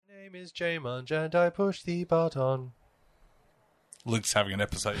name is J Munch and I push the button. Luke's having an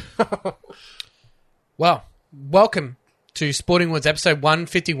episode. Well, welcome to Sporting Woods episode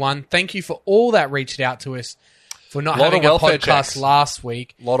 151. Thank you for all that reached out to us for not having a podcast checks. last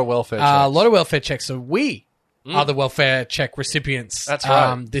week. A lot of welfare checks. A lot of welfare checks. So we are the welfare check recipients. That's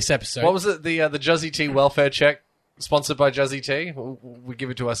right. This episode. What was it? The Juzzy T welfare check, sponsored by Juzzy T. We give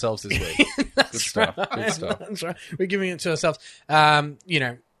it to ourselves this week. Good stuff. Good stuff. That's right. We're giving it to ourselves.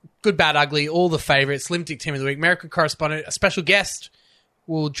 Good, bad, ugly, all the favourites. Slim Dick Team of the Week, American correspondent, a special guest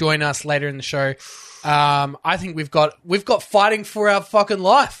will join us later in the show. I think we've got fighting for our fucking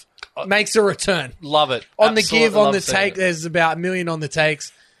life. Makes a return. Love it. On the Absolutely give, on love the seeing take, it. there's about 1 million on the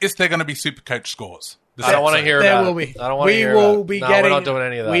takes. Is there going to be Super Coach scores? I don't want to hear There about will it. be. I don't want to hear We about will it. be No, getting. we're not doing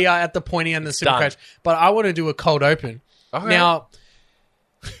any of that. We are at the pointy end of the Super done. Coach. But I want to do a cold open. Okay. Now,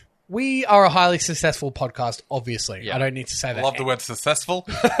 we are a highly successful podcast, obviously. Yeah. I don't need to say I that. love the word successful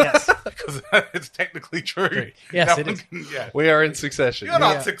Yes. because it's technically true. Yes, That it one is. can- Yeah. We are in succession. You're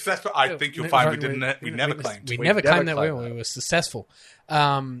not Yeah. successful. I think you'll find we never claimed. We We never never claimed that claimed we that. were successful.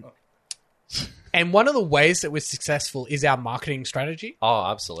 And one of the ways that we're successful is our marketing strategy. Oh,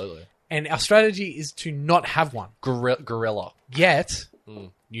 absolutely. And our strategy is to not have one. Gorilla. Yet,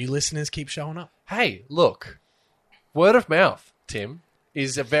 new listeners keep showing up. Hey, look. Word of mouth, Tim,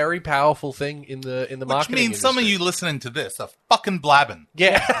 is a very powerful thing in the Which marketing means some of industry. you listening to this are fucking blabbing.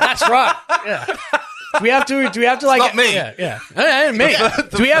 Yeah. That's right. Yeah. Do we have to like... not me. Yeah. Me.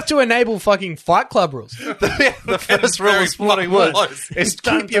 Do we have to enable fucking Fight Club rules? the first rule very of Sporting fucking Woods close. is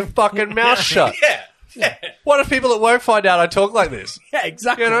keep your fucking mouth shut. Yeah. What if people at work find out I talk like this? Yeah,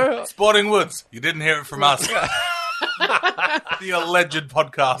 exactly. You know? Sporting Woods. You didn't hear it from us. The alleged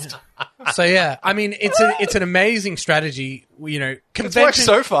podcast. So yeah, I mean, it's an amazing strategy. You know, worked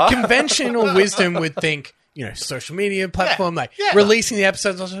so far. Conventional wisdom would think, social media platform, yeah. releasing the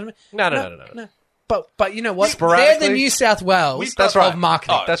episodes on social media. No. But you know what? They're Sporadically. the New South Wales That's right. of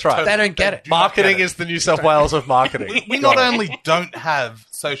marketing. Oh, That's right. They don't get it. Do not Marketing get it. is the New South Wales of marketing. We not only don't have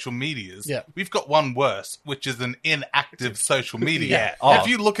social medias, Yeah. we've got one worse, which is an inactive social media. Yeah. Oh. If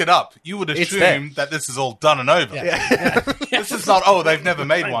you look it up, you would It's assume that this is all done and over. This is not, they've never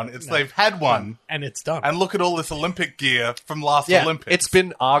made one. It's they've had one. And it's done. And look at all this Olympic gear from last Yeah, Olympics. it's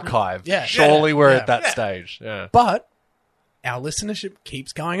been archived. Yeah. Surely we're Yeah. at that Yeah. stage. Yeah. But our listenership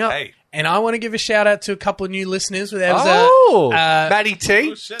keeps going up. Hey. And I want to give a shout out to a couple of new listeners. There was Maddie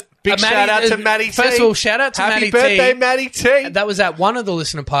T. Oh, shit. Big Maddie- shout out to Maddie T. First of all, shout out to Happy Maddie birthday, T. Maddie T. That was at one of the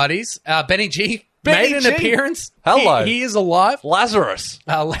listener parties. Benny G Benny made an G. appearance. Hello. He is alive. Lazarus.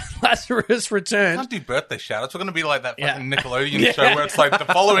 Lazarus returned. Can't do birthday shout outs. We're going to be like that Yeah. fucking Nickelodeon show where it's like the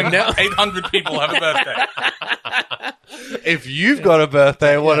following 800 people have a birthday. If you've got a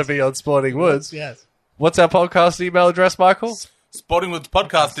birthday and want to be on Sporting Woods, Yes. what's our podcast email address, Michael?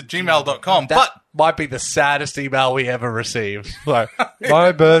 Sportingwoodspodcast@gmail.com. That But might be the saddest email we ever received. Like,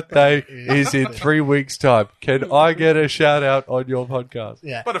 my birthday is in 3 weeks' time. Can I get a shout out on your podcast?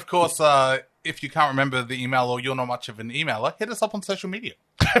 Yeah. But of course, if you can't remember the email or you're not much of an emailer, hit us up on social media.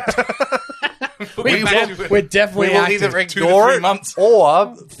 We're definitely We will active. either 2 to ignore 3 it months.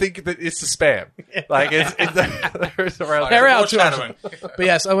 or think that it's a spam. Like there is around. They're out to Foreshadowing. But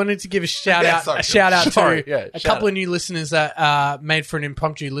yes, I wanted to give a shout Yeah, out. sorry. A shout out Sorry, to yeah, a shout couple out. of new listeners that made for an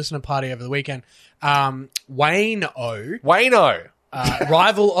impromptu listener party over the weekend. Wayne O, Wayno.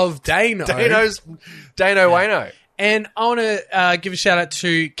 rival of Dano. Dano Wayno. And I want to give a shout out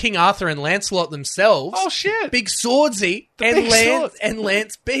to King Arthur and Lancelot themselves. Oh shit. Big Swordsy and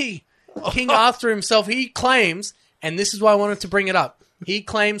Lance B. King Arthur himself, he claims, and this is why I wanted to bring it up, he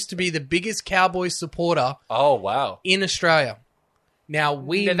claims to be the biggest Cowboys supporter Oh wow. in Australia. Now,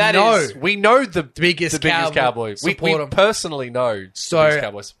 we Yeah, that know... is- we know the biggest Cowboy Cowboy We supporter. personally know So- the biggest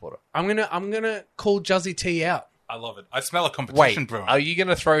Cowboy supporter. I'm gonna call Juzzy T out. I love it. I smell a competition Wait, brewing. are you going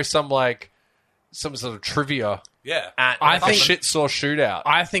to throw some sort of trivia Yeah. at I a think- shit sauce shootout?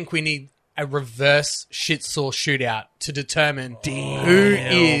 I think we need a reverse shit sauce shootout to determine who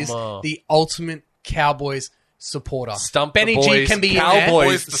is the ultimate Cowboys supporter. Stump Benny the boys. G can be Cowboys. in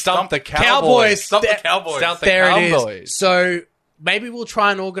Boys to Stump the there. Cowboys. Stop the There- Cowboys. Stump the There it Cowboys. is. So maybe we'll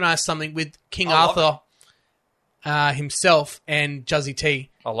try and organise something with King I love Arthur himself and Juzzy T.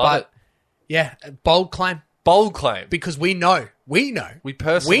 I love it. Yeah, bold claim Bold claim. because we know We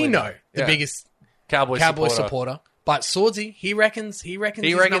personally know the Yeah. biggest Cowboy supporter. But Swordsy, he reckons he's reckons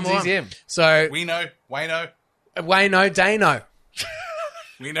number he's one. him. So We know. Wayno. Wayno Dano.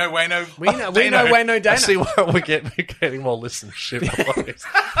 We know Wayno. We know Wayno I Dano. see why we're getting more listenership.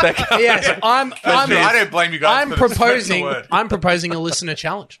 Yes, I don't blame you guys. I'm for the proposing. word. I'm proposing a listener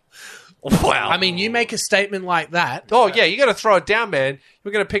challenge. Wow. I mean, you make a statement like that. Oh, yeah, you got to throw it down, man.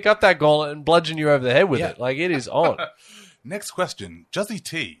 We're going to pick up that gauntlet and bludgeon you over the head with Yeah. it. Like, it is on. Next question. Juzzy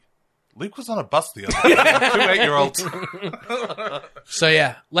T. Luke was on a bus the other day. 2 8-year-olds. So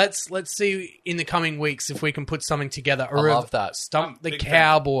yeah, let's see in the coming weeks if we can put something together. I love that. Stump the Big fan.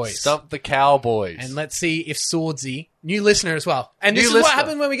 Cowboys. Stump the Cowboys. And let's see if Swordsy, new listener as well. And this New is what listener.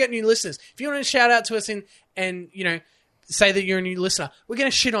 happens when we get new listeners. If you want to shout out to us and say that you're a new listener, we're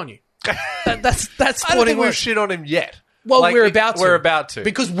going to shit on you. That's I don't sporting think we've words. shit on him yet. Well, Like, we're about to. We're about to.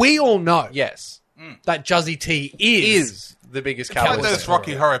 Because we all know yes. that Juzzy T is The biggest It's like Cowboys. those fan.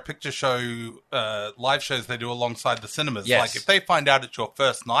 Rocky Horror Picture Show live shows they do alongside the cinemas. Yes. Like, if they find out it's your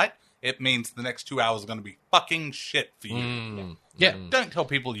first night, it means the next 2 hours are going to be fucking shit for you. Yeah. Don't tell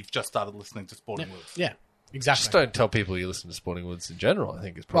people you've just started listening to Sporting Woods. Yeah, exactly. Just don't tell people you listen to Sporting Woods in general. I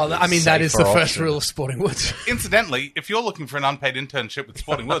think it's probably Well, I mean, that is the safer first option. rule of Sporting Woods. Incidentally, if you're looking for an unpaid internship with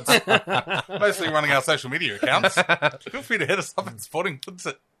Sporting Woods, mostly running our social media accounts, feel free to hit us up at Sporting Woods.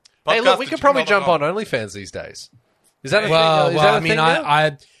 Hey, look, we could probably jump on OnlyFans these days. Is that a thing? Well, Is that a I mean, thing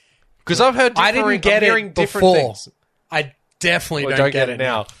now? because I've heard I differing, didn't get I'm hearing it different before. things. I definitely Well, don't get it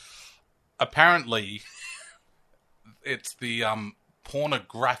now. Apparently, it's the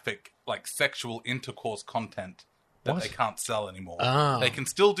pornographic, like sexual intercourse content that What? they can't sell anymore. Ah. They can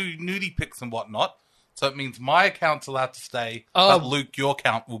still do nudie pics and whatnot. So it means my account's allowed to stay, Oh. but Luke, your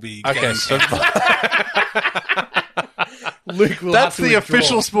account will be Okay, getting so Luke will that's have to the withdraw.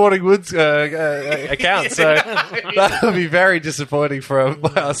 official Sporting Woods account. So that would be very disappointing for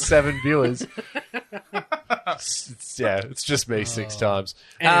our 7 viewers. It's just me 6 times.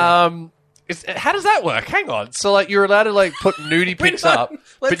 Anyway. How does that work? Hang on. So like you're allowed to like put nudie pics up,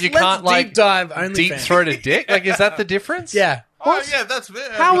 but you can't like deep dive OnlyFans. deep throat a dick. Like, is that the difference? Yeah. Oh, yeah, that's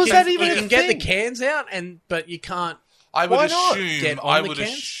How you is can- that even You a can get the thing? cans out, but you can't. I would Why not? assume. Get on I the would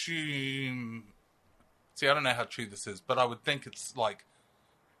cans? assume. See, I don't know how true this is, but I would think it's like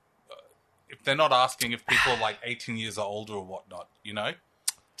if they're not asking if people are like 18 years or older or whatnot, you know.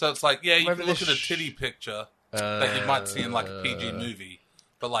 So it's like, yeah, you Maybe can look they at a titty picture that you might see in like a PG movie,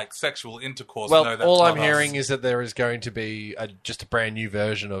 but like sexual intercourse. Well, no, that's all I'm not us. hearing is that there is going to be just a brand new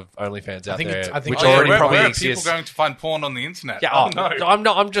version of OnlyFans out think there, it's- I think which Oh, yeah, already where, probably where are exists. people going to find porn on the internet? Yeah, oh, no. I'm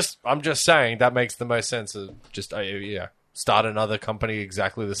not. I'm just saying that makes the most sense. Of just start another company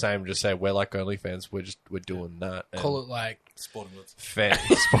exactly the same. Just say we're like OnlyFans. We're doing that. And Call it like. Sporting Woods.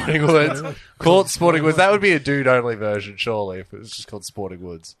 Sporting Woods. Call it Sporting Woods. That would be a dude only version, surely, if it was just called Sporting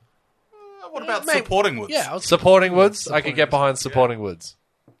Woods. What about Mate, supporting Woods? Yeah, Supporting Woods. I could get behind Supporting Woods.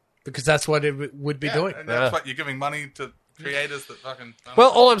 because that's what it would be doing. And that's Yeah. what you're giving money to creators that fucking. Well,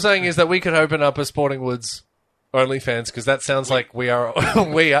 all I'm saying is that we could open up a Sporting Woods OnlyFans because that sounds like we are.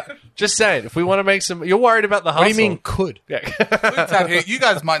 We are. Just saying, if we want to make some, you're worried about the hustle. What do you mean could? Yeah. Luke's out here. You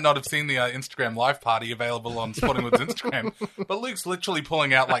guys might not have seen the Instagram live party available on Sporting Woods Instagram, but Luke's literally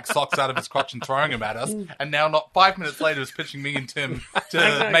pulling out like socks out of his crotch and throwing them at us, and now not 5 minutes later is pitching me and Tim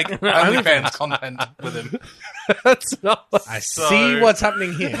to make OnlyFans content with him. That's not. I see what's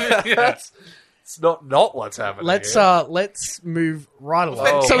happening here. That's it's not what's happening. Let's move right along,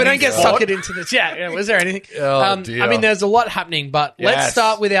 Oh, so we don't get God. suckered into this. Yeah, was there anything? Oh, dear. I mean, there's a lot happening, but let's Yes.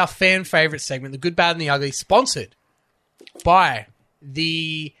 start with our fan favorite segment, the good, bad, and the ugly, sponsored by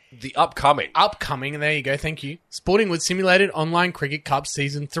the the upcoming. upcoming. And there you go, thank you. Sporting Woods Simulated Online Cricket Cup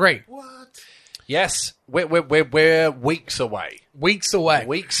Season 3, What? Yes, we're weeks away. weeks away.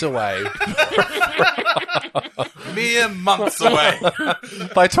 Weeks away. Mere months away.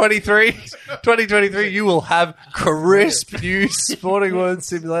 By 2023, you will have crisp new Sporting Woods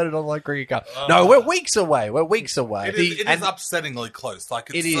Simulated Online Cricket Cup. No, we're weeks away. We're weeks away. It is And upsettingly close. Like,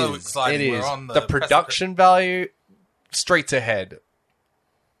 it's it so is. exciting. It We're is. on The production value, streets ahead.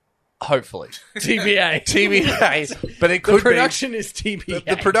 Hopefully. TBA. TBA. But it The could production is TBA.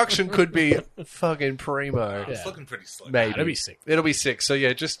 be... The production could be fucking primo. It's looking pretty slow. Maybe That'd be sick. It'll be sick. So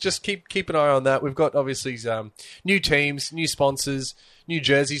yeah, just keep an eye on that. We've got obviously new teams, new sponsors, new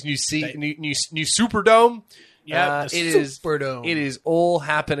jerseys, new Superdome. Yeah, it is. Superdome. It is all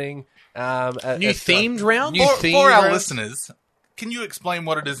happening. New themed round? New For themed our round. listeners, can you explain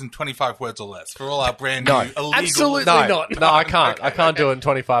what it is in 25 words or less for all our brand new No. illegal? Absolutely No, not. no, I can't. I can't do it in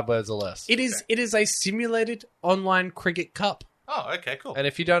 25 words or less. It is a simulated online cricket cup. Oh, okay, cool. And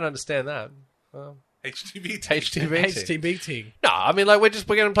if you don't understand that, well, HTV. HTV. HTBT. No, I mean, like we're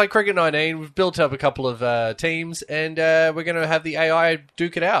going to play Cricket 19. We've built up a couple of teams, and we're going to have the AI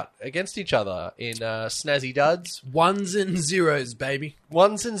duke it out against each other in snazzy duds. Ones and zeros, baby.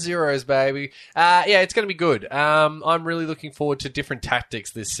 Ones and zeros, baby. Yeah, it's going to be good. I'm really looking forward to different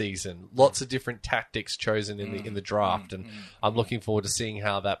tactics this season. Lots of different tactics chosen in the draft, and I'm looking forward to seeing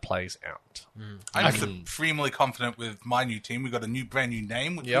how that plays out. I'm supremely confident with my new team. We've got a brand new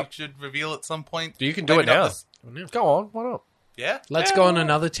name, which we should reveal at some point. You can do Maybe it not now. this- Go on, why not? Yeah? Let's go on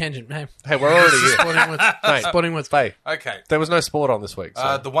another tangent, man. Hey, we're already here. Sporting with Hey, Okay. there was no sport on this week.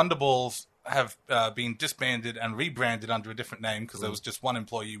 So. The Wonder Balls have been disbanded and rebranded under a different name because there was just one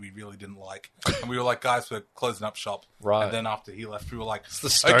employee we really didn't like. And we were like, guys, we're closing up shop. Right. And then after he left, we were like, the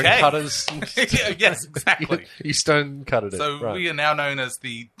stone okay. cutters. Yes, exactly. You stone cutted it. So right. we are now known as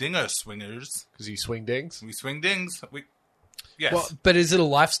the Dinger Swingers. Because you swing dings? We swing dings. Yes. Well, but is it a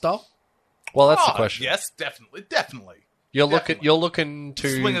lifestyle? Well, that's the Oh, question. Yes, definitely. You're definitely. looking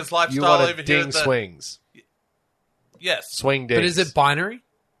to Swingers lifestyle you want over to here ding at the- swings. Yes. Swing dings. But is it binary?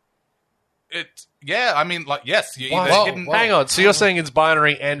 Yeah, I mean, like, yes. You Whoa, either whoa, hidden- hang on. So you're saying it's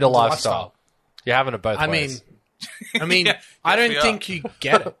binary and a lifestyle. lifestyle. You're having it both I ways. mean, Yeah, I yes, don't we are. think you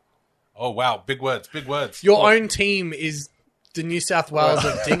get it. Oh, wow. Big words. Big words. Your own team is the New South Wales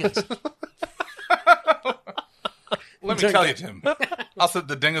of dingers. Let me tell you, Tim. Us at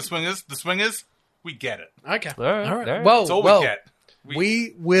the Dinger Swingers, the Swingers, we get it. Okay. All right, All right. all right. Well, That's all well, we get.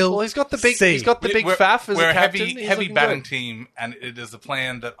 we will. Well, he's got the big. see. He's got the big We're- faff as we're a captain. heavy, He's heavy looking batting good. team, and it is a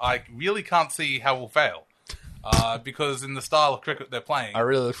plan that I really can't see how will fail. Because in the style of cricket they're playing, I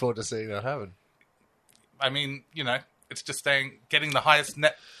really look forward to seeing that happen. I mean, it's just getting the highest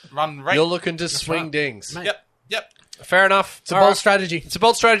net run rate. You're looking to swing right. dings. Mate. Yep. Fair enough. It's a bold strategy. It's a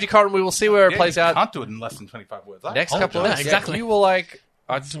bold strategy, Cotton. We will see where it Yeah, plays you out can't do it in less than 25 words. I next couple of apologize. weeks. Yeah, exactly. You were like,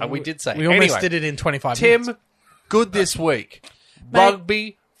 we did say. We almost Anyway, did it in 25 Tim, minutes. good this week. Mate.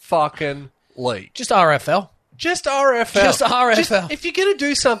 Rugby fucking league. Just RFL. Just RFL. Just RFL. If you're going to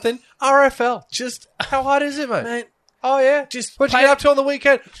do something, RFL. Just, How hard is it, mate? mate, Oh, yeah. just What'd you play get up to on the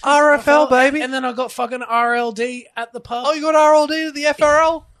weekend? RFL, baby. And then I got fucking RLD at the pub. Oh, you got RLD to the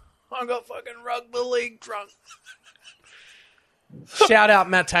FRL? I got fucking rugby league drunk. Shout out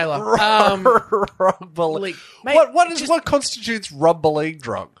Matt Taylor. Rugby league. league. Mate, What constitutes rugby league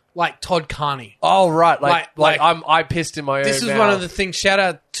drunk? like Todd Carney. Oh, right. Like- I pissed in my own This was mouth. one of the things. Shout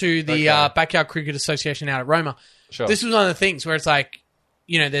out to the Okay. Backyard Cricket Association out at Roma. Sure. This was one of the things where it's like,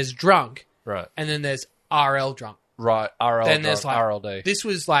 there's drunk, Right. and then there's RL drunk. Right. RL Then there's drunk, like RLD. This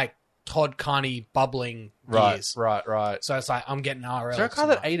was like Todd Carney bubbling Right. years. Right. So it's like I'm getting RL. Is there a guy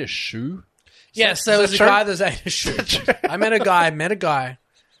that ate a shoe? Yes, Is there that was a true? guy that ate a shoe. I met a guy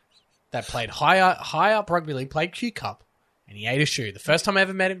that played high up rugby league, played Q Cup, and he ate a shoe. The first time I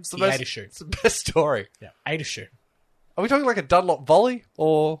ever met him, he ate a shoe. It's the best story. Yeah, ate a shoe. Are we talking like a Dunlop volley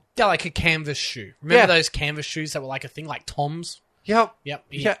or? Yeah, like a canvas shoe. Remember Yeah. those canvas shoes that were like a thing, like Tom's? Yep. Yep.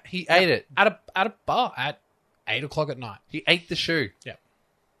 Yeah, he ate it. At a bar at 8:00 at night. He ate the shoe. Yep.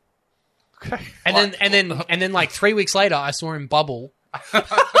 Okay. And then like 3 weeks later, I saw him bubble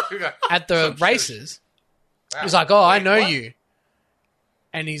at the races. He's like, "Oh, I know you,"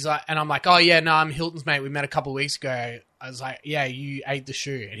 and he's like, and I'm like, "Oh yeah, no, I'm Hilton's mate. We met a couple of weeks ago." I was like, "Yeah, you ate the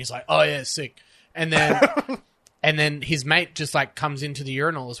shoe," and he's like, "Oh yeah, sick." And then and then his mate just like comes into the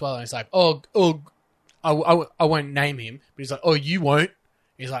urinal as well, and he's like, "Oh, I won't name him," but he's like, "Oh, you won't."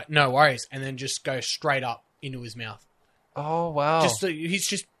 He's like, "No worries," and then just goes straight up into his mouth. Oh wow. He's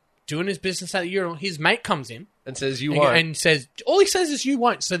just doing his business at the urinal. His mate comes in and says you and, won't. and says, all he says is you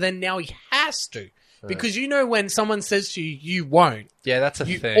won't. So then now he has to. Because when someone says to you, you won't, yeah, that's a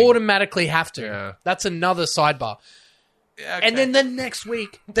you thing. automatically have to. Yeah. That's another sidebar. Yeah, okay. And then the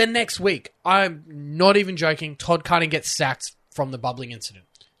next week, I'm not even joking, Todd Carney gets sacked from the bubbling incident.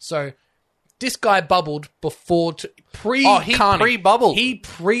 So this guy bubbled before, he pre-bubbled. He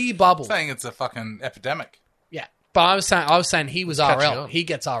pre-bubbled. saying it's a fucking epidemic. Yeah. But I was saying he was catching RL. on. He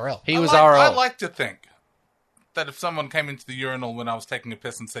gets RL. He was I RL. like to think that if someone came into the urinal when I was taking a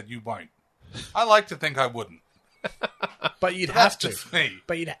piss and said, "You won't," I like to think I wouldn't. But you'd That's have to. just me.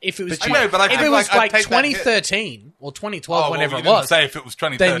 But if it was, I know, but I if feel it was like I'd like take that hit. 2013 or 2012, whenever you it didn't was, say if it was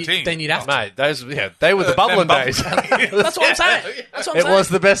 2013. then you'd have to. Mate, they were the bubbling Them days. That's what I'm saying. That's what I'm It saying. was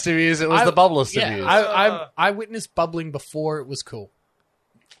the best of years. It was the bubblest yeah, of years. I witnessed bubbling before it was cool.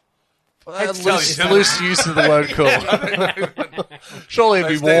 Loose, Tim. loose use of the word cool. Surely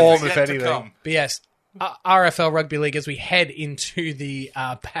it'd Those be days warm are if yet to anything. come. But yes, RFL Rugby League, as we head into the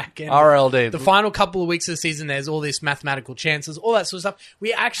back end. RLD. The final couple of weeks of the season, there's all this mathematical chances, all that sort of stuff.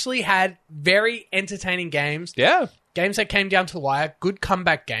 We actually had very entertaining games. Yeah. Games that came down to the wire, good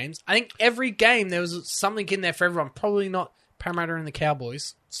comeback games. I think every game there was something in there for everyone. Probably not Parramatta and the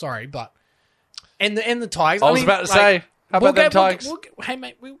Cowboys. Sorry, but and the Tigers. I was about to say, how about them Tigers? Hey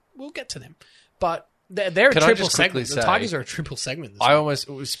mate, we'll get to them. But They're a Can I triple just quickly segment. The say- Tigers are a triple segment. This I week. almost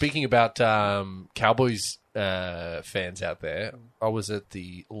was speaking about Cowboys fans out there. I was at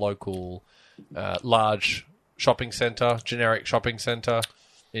the local large shopping centre, generic shopping centre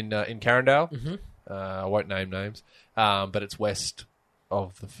in Carindale. Mm-hmm. I won't name names, but it's west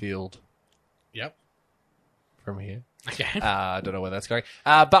of the field Yep. from here. Okay. I don't know where that's going.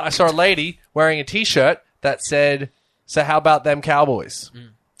 But I saw a lady wearing a T-shirt that said, "So how about them Cowboys?"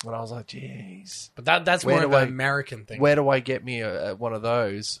 And I was like, "Jeez, But that's Where more of do an I- American thing. where do I get me one of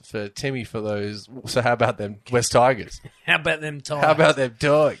those for Timmy for those? So how about them West Tigers? How about them Tigers? How about them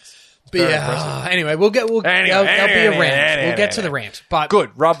dogs?" But yeah, anyway, we'll get. There'll be a rant. We'll get to the rant. But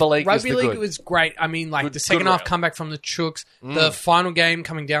Good. Rugby league was Rugby the league good. was great. I mean, like Good- the second good half round. comeback from the Chooks, the final game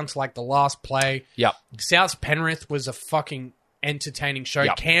coming down to like the last play. Yep. South Penrith was a fucking entertaining show.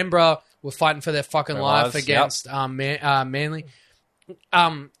 Yep. Canberra were fighting for their fucking Their life lives, against Manly.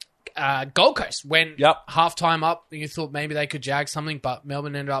 Gold Coast went Yep. halftime up. You thought maybe they could jag something, but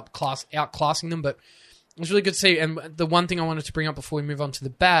Melbourne ended up outclassing them. But it was really good to see. And the one thing I wanted to bring up before we move on to the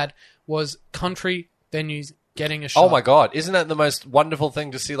bad was country venues getting a shot. Oh my god, isn't that the most wonderful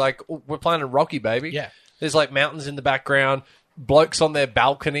thing to see? Like, oh, we're playing in Rocky, baby. Yeah. There's like mountains in the background, blokes on their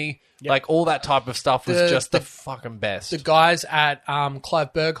balcony, like all that type of stuff was just the fucking best. The guys at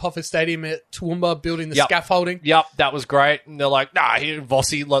Clive Berghofer Stadium at Toowoomba building the Yep. scaffolding. Yep, that was great. And they're like, nah, here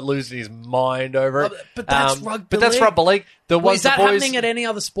Vossi like losing his mind over it. But that's rugby But that's league. rugby league. The Well, ones is that the boys, happening at any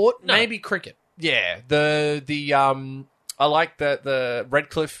other sport? Maybe cricket. Yeah, I like the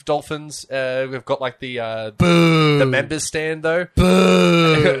Redcliffe Dolphins. We've got like the members stand though,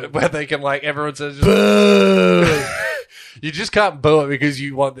 where they can like everyone says, you just can't boo it because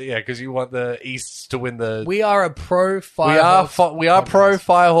you want the Easts to win the. We are a pro We fire. are pro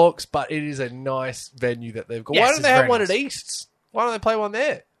Firehawks, but it is a nice venue that they've got. Yes, Why don't it's they have very one nice. at Easts? Why don't they play one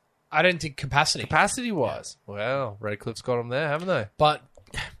there? I don't think capacity. Capacity wise, well, Redcliffe's got them there, haven't they? But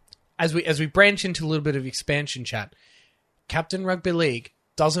as we branch into a little bit of expansion chat, Captain Rugby League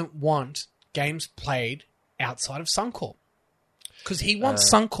doesn't want games played outside of Suncorp because he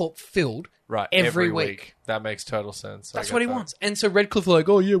wants Suncorp filled Right, every week. That makes total sense. That's what he wants. And so Redcliffe are like,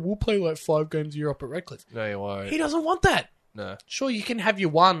 oh yeah, we'll play like 5 games a year up at Redcliffe. No, you won't. He doesn't want that. No. Sure, you can have your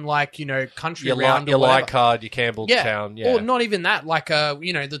one like country Your round your or whatever. light card, your Campbelltown, yeah. Or not even that. Like,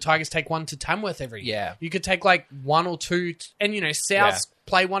 the Tigers take one to Tamworth every year. Yeah. You could take like 1 or 2, and South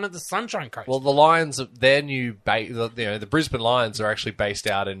play one at the Sunshine Coast. Well, the Lions, their new the Brisbane Lions are actually based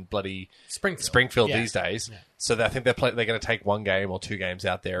out in bloody Springfield Yeah. these days. Yeah. So I think they're going to take 1 game or 2 games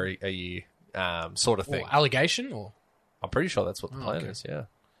out there a year, sort of thing. Or allegation, or I'm pretty sure that's what the plan okay. is. Yeah.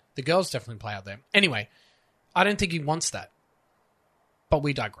 the girls definitely play out there. Anyway, I don't think he wants that. But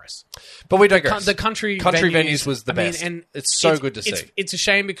we digress. But we digress. The country venues was the best. and it's so good to see. It's a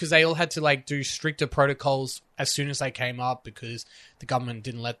shame because they all had to like do stricter protocols as soon as they came up because the government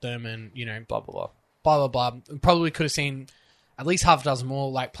didn't let them, and Blah blah blah. blah blah blah. Probably could have seen at least half a dozen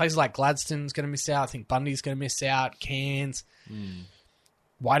more. Like places like Gladstone's going to miss out. I think Bundy's going to miss out. Cairns.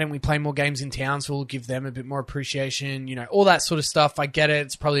 Why don't we play more games in Townsville? Give them a bit more appreciation. All that sort of stuff. I get it.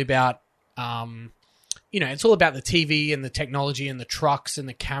 It's probably about it's all about the TV and the technology and the trucks and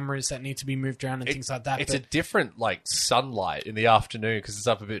the cameras that need to be moved around and things like that. It's a different like sunlight in the afternoon because it's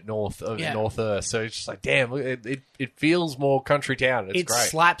up a bit north of North Earth. So it's just like, damn, it feels more country town. It's it great.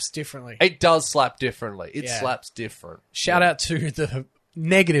 slaps differently. It does slap differently. It Yeah. slaps different. Shout out to the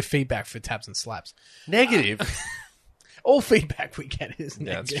negative feedback for Tabs and Slaps. Negative. All feedback we get is Yeah,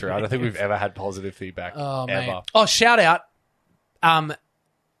 negative. that's true. I don't think we've ever had positive feedback. Oh, ever. man. Oh, shout out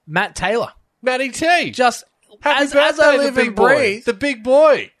Matt Taylor. Matty T. Just Happy as birthday, I the live big and boy. breathe, The big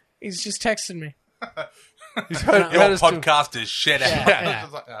boy. he's just texting me. He's heard Your us do- podcast is shit out. Yeah.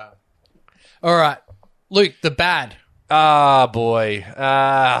 It's like, All right. Luke, the bad. Ah, boy.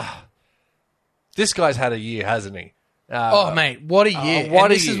 This guy's had a year, hasn't he? Oh, mate, what a year. what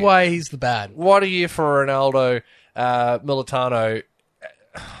And a this is year. why he's the bad. What a year for Ronaldo Militano.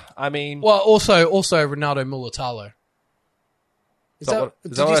 I mean, Well, also Ronaldo Mulatalo. Is that what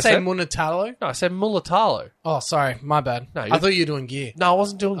Did I you say said? Munatalo? no, I said Militalo. Oh, sorry. My bad. No, I thought you were doing gear. No, I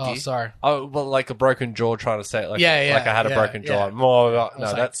wasn't doing Oh, gear. sorry. Oh, well, like a broken jaw trying to say it. Like, Yeah, like I had a yeah, broken jaw. yeah. No, was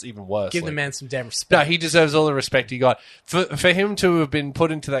like, that's even worse. Give the Like- man some damn No, respect. he deserves all the respect he got. For him to have been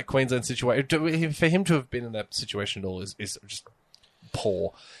put into that Queensland situation, for him to have been in that situation at all is just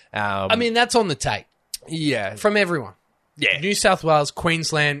poor. I mean, that's on the tape yeah. from everyone. Yeah. New South Wales,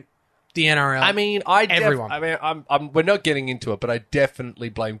 Queensland, the NRL. I mean, Everyone. we're not getting into it, but I definitely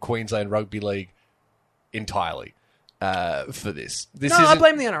blame Queensland Rugby League entirely for this. This no, I isn't-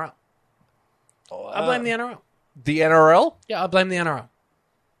 blame the NRL. I blame the NRL. the NRL. Yeah, I blame the NRL.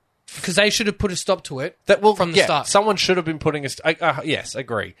 because they should have put a stop to it from the yeah, start. Someone should have been putting yes,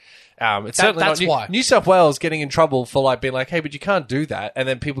 agree. It's certainly that's not why. New South Wales getting in trouble for like being like, hey, but you can't do that, and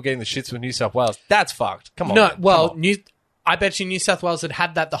then people getting the shits with New South Wales. That's fucked. Come on. No, man. well, Come on. I bet you New South Wales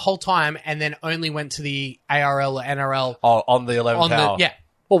had that the whole time, and then only went to the ARL or NRL. On the 11th hour. Yeah.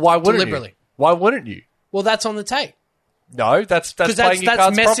 Well, why wouldn't Deliberately. you? Why wouldn't you? Well, that's on the tape No, that's because playing your that's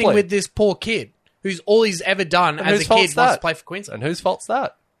cards messing properly. with this poor kid who's all he's ever done And as whose a fault's kid wants that? to play for Queensland. And whose fault's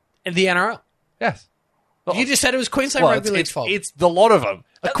that? And the NRL. Yes. You just said it was Queensland Well, Rugby League's fault. it's the lot of them.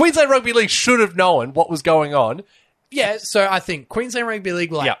 Queensland Rugby League should have known what was going on. Yeah, so I think Queensland Rugby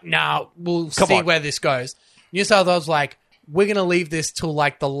League were like, Yeah. nah, we'll Come see on. where this goes. New South Wales was like, we're going to leave this till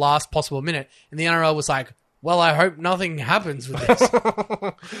like the last possible minute. And the NRL was like, well, I hope nothing happens with this.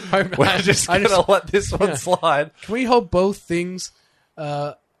 We're just going to let this one slide. Can we hope both things?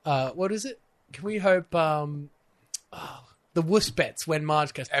 What is it? Can we hope the wuss bets when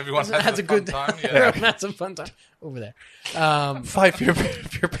Marge goes? Everyone has has a a good fun time, yeah. Everyone has a fun time over there. Fight for your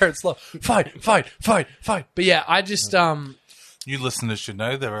parents' love. Fight. But yeah, I just You listeners should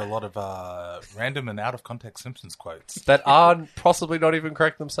know there are a lot of random and out of context Simpsons quotes. That are possibly not even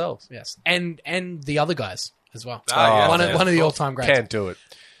correct themselves. yes, and the other guys as well. Ah, one yes, of the yes. all-time greats. Can't do it.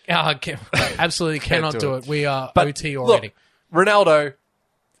 Absolutely cannot do it. We are But OT look, already. Ronaldo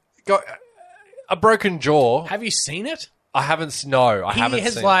got a broken jaw. Have you seen it? I haven't. No, I haven't He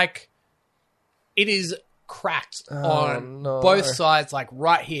has seen. like it is cracked on no. both sides, like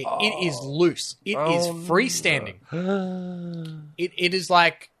right here. It is loose. It is Oh, freestanding. It is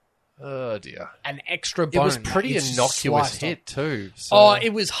like Oh dear. an extra It bone. was pretty It's innocuous sliced hit off. too. So. Oh,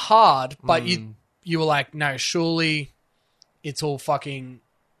 it was hard, but you were like, no, surely it's all fucking.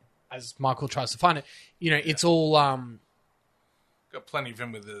 As Michael tries to find it, it's all. Got plenty of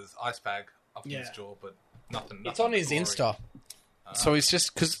him with his ice bag up in Yeah. his jaw, but nothing. It's on his gory. Insta. So he's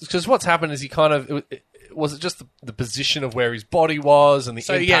just because what's happened is he kind of was it just the position of where his body was and the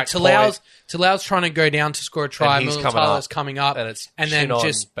So yeah, impact point, Talau's trying to go down to score a try. And he's Milo coming Tyler's up, coming up, and it's then chin on,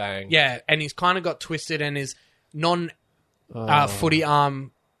 just bang. Yeah, and he's kind of got twisted, and his footy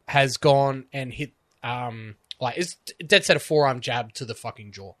arm has gone and hit like it's dead set a forearm jab to the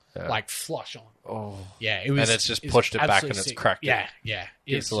fucking jaw, like flush on. Oh. Yeah, it was. And it's just pushed it back absolutely and it's sick. cracked it. Yeah. Yes,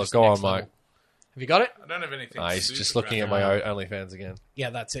 It's look, just go on, next Mike. level. Have you got it? I don't have anything. He's super just looking at around. my OnlyFans again. Yeah,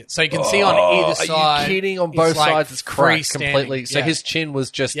 that's it. So you can see on either side. Are you kidding? On both it's like sides, it's cracked freestanding. completely. So Yeah. his chin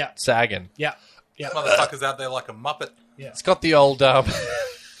was just Yeah. sagging. Yeah. Motherfucker's out there like a muppet. It's got the old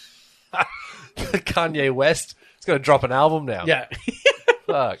Kanye West. He's going to drop an album now. Yeah.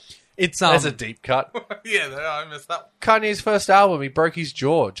 Fuck. It's There's a deep cut. Yeah, I missed that. Kanye's first album, he broke his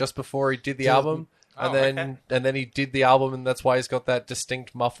jaw just before he did the album, and Oh, then okay. and then he did the album, and that's why he's got that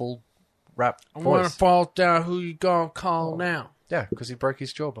distinct muffled rap I'm gonna voice. fall down. Who you gonna call now? Yeah, because he broke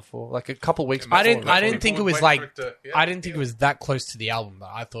his jaw before, like a couple weeks. I before. didn't think it was Wait like. for it to- yeah, I didn't think it was that close to the album, but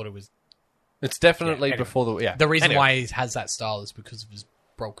I thought it was. It's definitely Yeah, anyway. before the. Yeah, The reason Anyway, why he has that style is because of his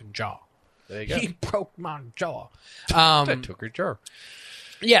broken jaw. there you go. He broke my jaw. That took your jaw.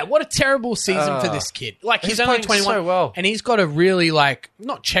 Yeah, what a terrible season for this kid. Like he's He's only playing 21, so well. and he's got a really like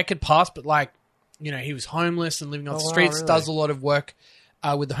not checkered past, but like he was homeless and living on the wow, streets. really? Does a lot of work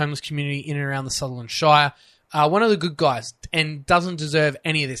with the homeless community in and around the Sutherland Shire. One of the good guys, and doesn't deserve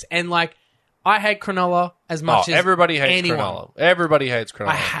any of this. And like, I hate Cronulla as much as everybody hates anyone. Cronulla. Everybody hates Cronulla.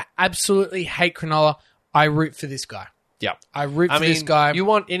 I absolutely hate Cronulla. I root for this guy. yeah, I root I for mean, this guy. you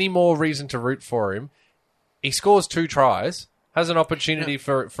want any more reason to root for him? He scores 2 tries, has an opportunity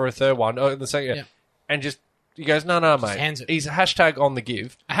for a third one, in the second, Yeah. and just he goes, no, mate. hands it. He's hashtag on the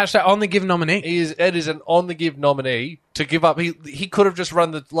give. Hashtag on the give nominee. Ed is an on the give nominee to give up. He could have just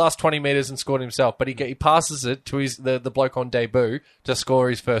run the last 20 meters and scored himself, but he passes it to the bloke on debut to score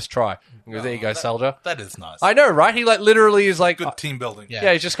his first try. He goes, there you go, soldier. That is nice. I know, right? He like literally is like, Good team building.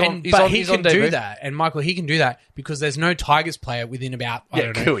 yeah, he's just gone. And, He's but on, he he's can on debut. do that, and Michael, he can do that because there's no Tigers player within about I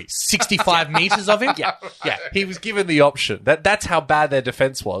don't know, Cooey. 65 meters of him. Yeah, he was given the option. That's how bad their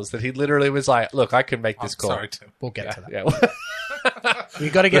defense was. That he literally was like, "Look, I can make this call." Sorry, Tim. We'll get to that. Yeah, We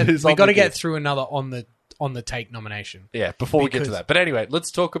got to get That is we on got to the get give. through another on the take nomination. yeah. Before we get to Because- that, but anyway,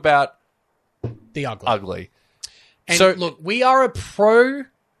 let's talk about The ugly. ugly. And So- look, we are a pro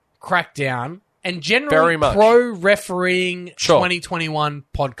crackdown and Very generally much. pro refereeing Sure. 2021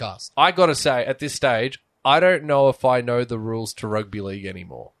 podcast. I got to say, at this stage, I don't know if I know the rules to rugby league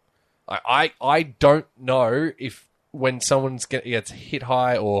anymore. I don't know if when someone's gets hit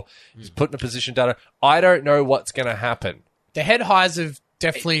high or is put in a position down, I don't know what's going to happen. The head highs have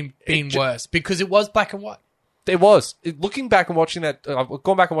definitely been worse because it was black and white. There was. Looking back and watching that, I've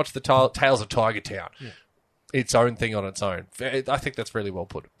gone back and watched the Tales of Tiger Town. its own thing on its own. I think that's really well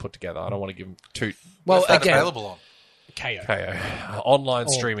put together. I don't want to give them too Well, What's that again, available on? KO. online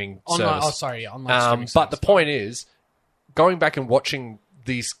streaming Online, service. online streaming But the service. point is, going back and watching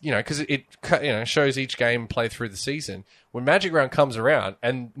these, because it shows each game play through the season. When Magic Round comes around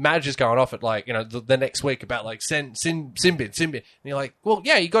and Madge is going off at the next week about Simbin, and you're like, well,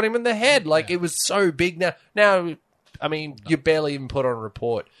 yeah, you got him in the head. It was so big now. I mean, you barely even put on a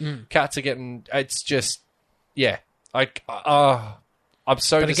report. Cats are getting. It's just, yeah. I'm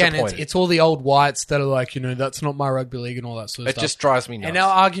so But again, disappointed. it's all the old whites that are like, that's not my rugby league and all that sort of It stuff. just drives me nuts. And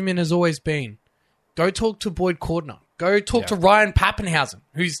our argument has always been, go talk to Boyd Cordner. Go talk to Ryan Pappenhausen,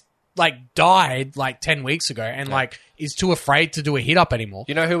 who's died 10 weeks ago and is too afraid to do a hit up anymore.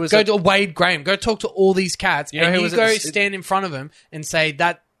 You know who was go to Wade Graham. Go talk to all these cats You know and who you was go at the- stand in front of them and say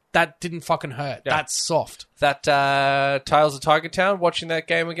that didn't fucking hurt. Yeah. That's soft. that Tales of Tiger Town watching that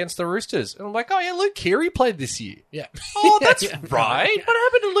game against the Roosters. And I'm like, oh, yeah, Luke Keary played this year. Yeah. Oh, that's Yeah. right. What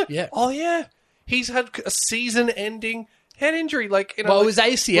happened to Luke? Yeah. Oh, yeah. He's had a season-ending head injury. It was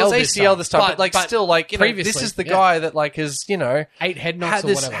ACL. It was ACL this time. But, still, previously, this is the yeah. guy that, has, 8 head knocks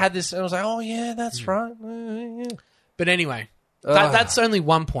or whatever. had this, and I was like, oh, yeah, that's right. Yeah. But anyway, that's only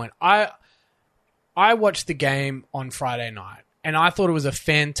one point. I watched the game on Friday night, and I thought it was a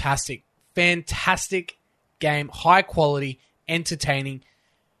fantastic game, high quality, entertaining,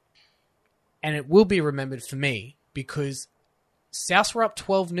 and it will be remembered for me because South were up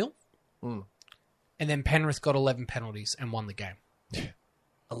 12-0, and then Penrith got 11 penalties and won the game.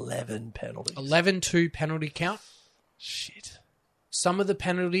 11 penalties. 11-2 penalty count. Shit. Some of the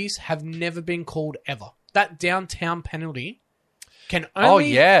penalties have never been called ever. That downtown penalty can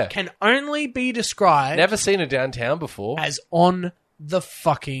only be described Never seen a downtown before. as on the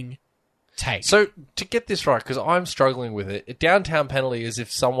fucking tape. So, to get this right, because I'm struggling with it, a downtown penalty is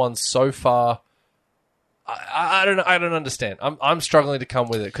if someone's so far... I don't understand. I'm struggling to come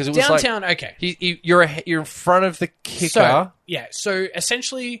with it because it was downtown, okay. you're in front of the kicker. So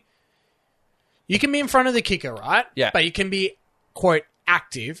essentially, you can be in front of the kicker, right? Yeah. But you can be, quote,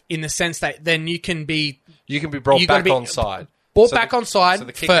 active in the sense that then you can be brought you gotta back be on side. back on side so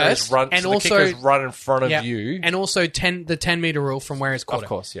the kicker first, is run, and so also the kicker's run in front of yeah, you. and also the 10-meter rule from where it's caught. Of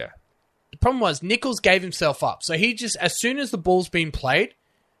course, yeah. The problem was Nichols gave himself up. So he just, as soon as the ball's been played,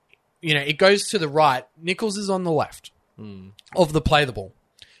 it goes to the right. Nichols is on the left of the play the ball.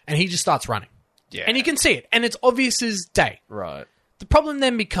 And he just starts running. Yeah. And you can see it. And it's obvious as day. Right. The problem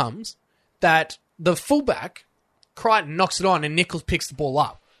then becomes that the fullback, Crichton, knocks it on and Nichols picks the ball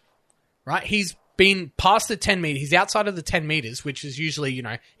up. Right? He's been past the 10 metres. He's outside of the 10 metres, which is usually,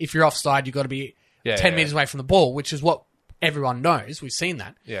 if you're offside, you've got to be 10 metres away from the ball, which is what everyone knows. We've seen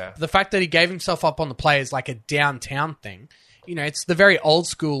that. Yeah. The fact that he gave himself up on the play is like a downtown thing. It's the very old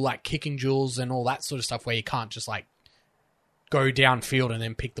school, kicking duels and all that sort of stuff where you can't just, go downfield and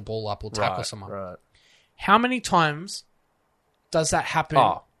then pick the ball up or tackle someone. Right. How many times does that happen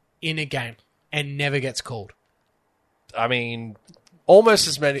Oh. in a game and never gets called? I mean, almost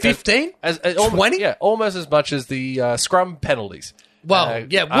as many. 15? As 20? Yeah, almost as much as the scrum penalties. Well,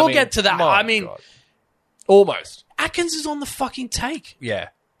 we'll get to that. my I mean, God. Almost. Atkins is on the fucking take. Yeah,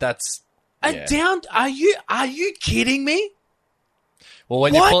 that's... A yeah. down... Are you kidding me? Well,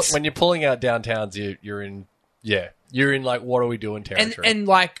 when What? you're pulling out downtowns, you're in what are we doing territory. And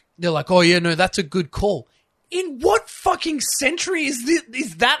they're like, oh yeah, no, that's a good call. In what fucking century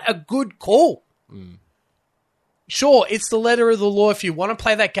is that a good call? Sure, it's the letter of the law if you want to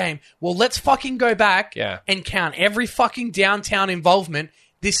play that game. Well, let's fucking go back and count every fucking downtown involvement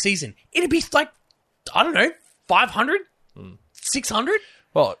this season. It'd be I don't know, 500? 600?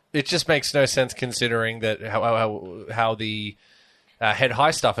 Well, it just makes no sense considering that how the head high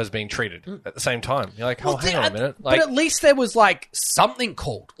stuff has been treated at the same time. You're like, hang on a minute. But at least there was something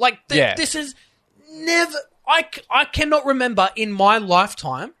called. This is never... I cannot remember in my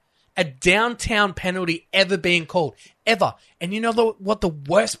lifetime a downtown penalty ever being called. Ever. And you know what the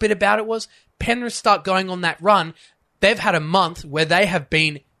worst bit about it was? Penrith start going on that run. They've had a month where they have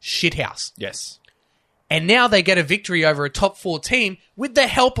been shithouse. Yes. And now they get a victory over a top 4 team with the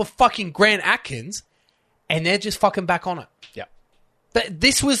help of fucking Grant Atkins, and they're just fucking back on it. Yeah.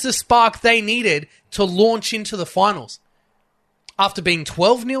 This was the spark they needed to launch into the finals. After being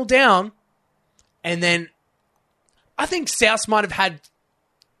 12-0 down, and then I think South might have had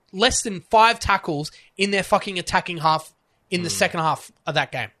less than 5 tackles in their fucking attacking half in the second half of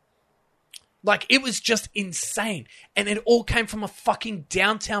that game. It was just insane. And it all came from a fucking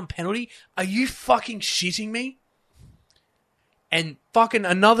downtown penalty. Are you fucking shitting me? And fucking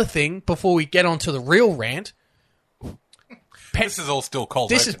another thing, before we get on to the real rant. This is all still cold.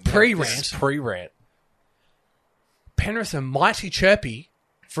 This is open. pre-rant. This is pre-rant. Penrith are mighty chirpy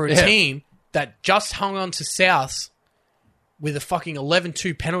for a team that just hung on to South with a fucking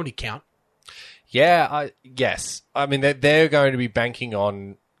 11-2 penalty count. Yeah, yes. I mean, they're going to be banking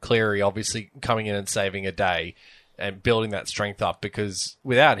on Cleary obviously coming in and saving a day and building that strength up, because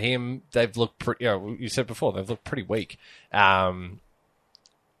without him, they've looked you said before, they've looked pretty weak.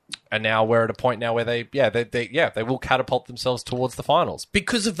 And now we're at a point now where they will catapult themselves towards the finals.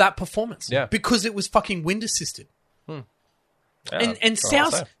 Because of that performance. Yeah. Because it was fucking wind assisted. Yeah, And that's what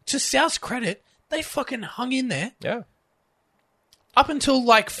I'll South, say. to South's credit, they fucking hung in there Yeah. up until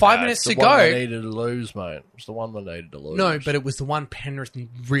like 5 minutes to go. They needed to lose, mate. It's the one they needed to lose. No, but it was the one Penrith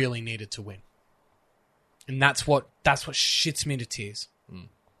really needed to win. And that's what shits me to tears.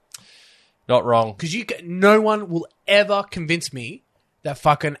 Not wrong. Because no one will ever convince me that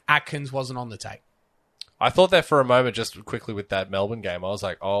fucking Atkins wasn't on the take. I thought that for a moment, just quickly with that Melbourne game. I was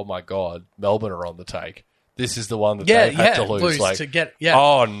like, oh my God, Melbourne are on the take. This is the one that they had to lose. Like, to get,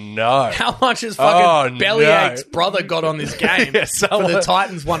 oh no. How much has fucking Oh, Bellyache's no. brother got on this game Yeah, for the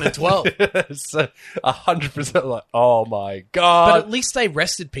Titans 1-12? So 100% like, oh my God. But at least they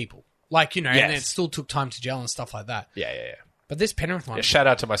rested people. Like, and Yes. it still took time to gel and stuff like that. yeah. But this Penrith one, Yeah, shout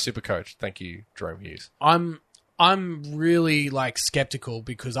out to my super coach. Thank you, Jerome Hughes. I'm really like skeptical,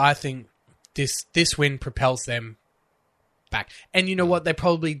 because I think this win propels them back. And you know what? They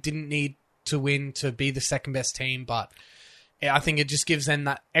probably didn't need to win to be the second best team, but I think it just gives them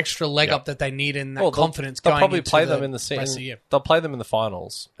that extra leg up that they need, and that confidence They'll going probably into play the them in the rest of the year. They'll play them in the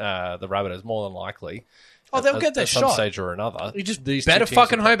finals. The Rabbitohs, more than likely. Oh, they'll get their at some shot. stage or another. You just These better two teams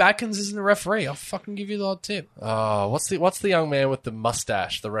fucking will- hope Atkins isn't the referee. I'll fucking give you the odd tip. Oh, what's the young man with the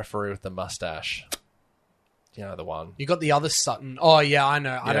mustache? The referee with the mustache. You know the one. You got the other Sutton. Oh yeah, I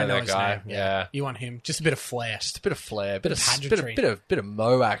know. I You don't know know that his guy? name. Yeah. You want him? Just a bit of flair. Just a bit of flair, bit of pageantry. bit of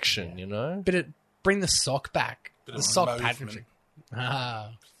Mo action. You know. Bring the sock back. Bit The of sock movement. pageantry.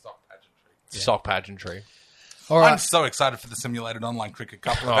 Ah. Sock pageantry. All I'm right. so excited for the simulated online cricket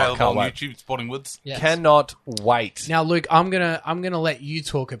cup Oh, available can't on wait. YouTube, Sporting Woods. Yes. Cannot wait. Now, Luke, I'm gonna let you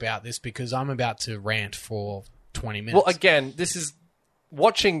talk about this, because I'm about to rant for 20 minutes. Well, again, this is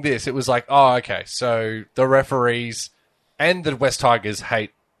watching this. It was like, oh, okay. So the referees and the West Tigers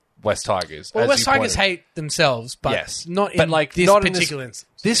hate West Tigers. Well, as West you Tigers pointed. hate themselves, but Yes. not in But, like, this not in particular instance.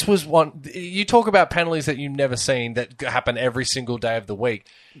 This was one. You talk about penalties that you've never seen that happen every single day of the week.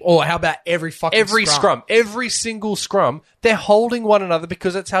 Or how about every fucking Scrum, every single scrum, they're holding one another,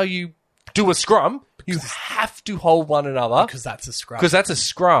 because that's how you do a scrum. You have to hold one another Because that's a scrum. because that's a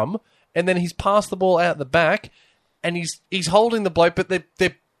scrum. And then he's passed the ball out the back, and he's holding the bloke, but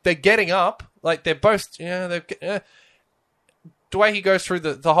they're getting up, like they're both. The way he goes through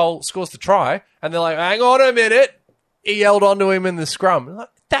the whole scores the try, and they're like, hang on a minute, he held onto him in the scrum. Like,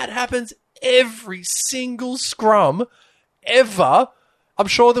 that happens every single scrum ever. I'm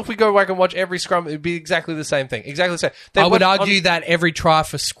sure that if we go back and watch every scrum, it would be exactly the same thing. Exactly the same. I would argue that every try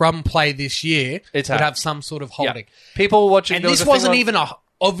for scrum play this year It's would had- have some sort of holding. People watching, And there was this a thing wasn't on- even a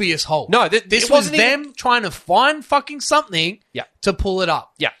obvious hold. No, this it was wasn't them even- trying to find fucking something Yeah. to pull it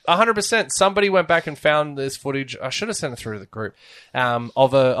up. Yeah, 100%. Somebody went back and found this footage. I should have sent it through to the group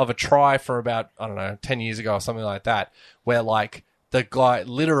of a try for about, I don't know, 10 years ago or something like that, where like the guy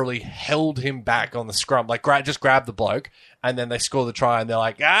literally held him back on the scrum, like just grabbed the bloke, and then they score the try, and they're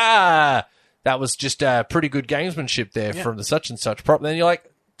like, that was just pretty good gamesmanship there from the such and such prop. And then you're like,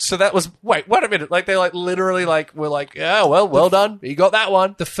 so that was wait a minute, like they like literally like were like, yeah, well done, you got that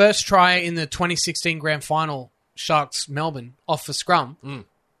one. The first try in the 2016 grand final, Sharks Melbourne, off for scrum,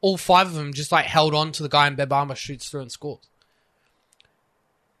 all five of them just like held on to the guy, and Bebama shoots through and scores.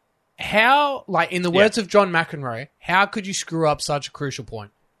 How, like in the words of John McEnroe, how could you screw up such a crucial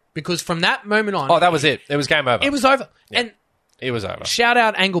point? Because from that moment on, Oh, that was it. It was game over. it was over. And It was over. shout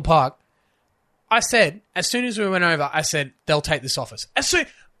out Angle Park. I said, as soon as we went over, I said, they'll take this office. As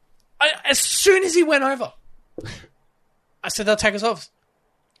soon as he went over, I said, they'll take us office.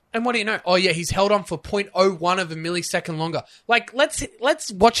 And what do you know? Oh, yeah, he's held on for 0.01 of a millisecond longer. Like,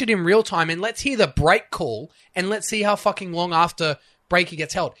 let's watch it in real time, and let's hear the break call, and let's see how fucking long after break he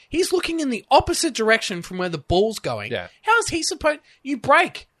gets held. He's looking in the opposite direction from where the ball's going. Yeah. How is he supposed... You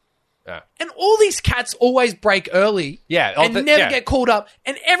break. Yeah. And all these cats always break early, Yeah, and never get called up,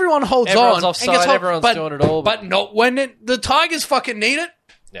 and everyone holds Everyone's on. offside, and gets held, everyone's but, doing it all, but not when the Tigers fucking need it.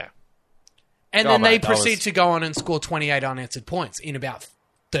 Yeah. And Oh, then they mate, that proceed was- to go on and score 28 unanswered points in about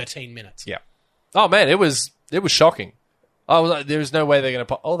 13 minutes. Yeah. Oh man, it was shocking. I was like, there's no way they're going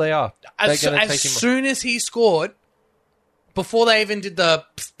to. Oh, they are. They're As, going to as take him. soon as he scored, before they even did the,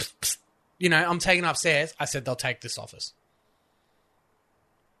 psst, psst, psst, I'm taking upstairs, I said they'll take this office.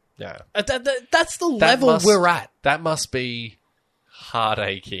 Yeah. That's the level we're at. That must be heart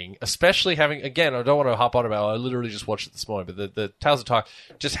aching, especially having, again, I don't want to hop on about it, I literally just watched it this morning, but the Tales of Tiger,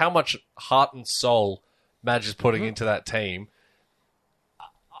 just how much heart and soul Madge is putting into that team.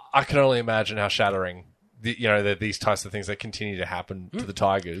 I can only imagine how shattering these types of things that continue to happen to the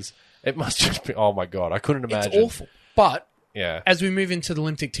Tigers. It must just be, oh my God, I couldn't imagine. It's awful. But yeah, as we move into the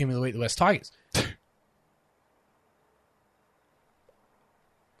Olympic Team of the Week, the West Tigers.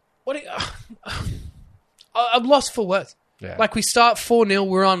 I'm lost for words. Yeah. Like, we start 4-0,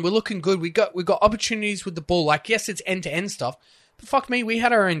 we're looking good. We got opportunities with the ball. Like, yes, it's end-to-end stuff, but fuck me, we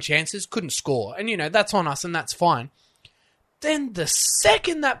had our own chances, couldn't score. And, that's on us, and that's fine. Then the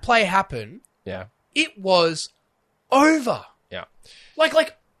second that play happened, yeah, it was over. yeah.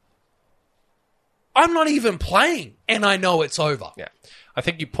 Like, I'm not even playing, and I know it's over. Yeah. I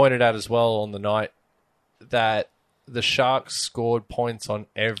think you pointed out as well on the night that the Sharks scored points on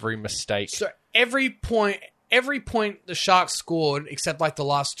every mistake. So every point the Sharks scored, except like the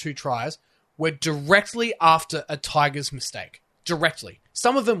last 2 tries, were directly after a Tigers mistake. Directly.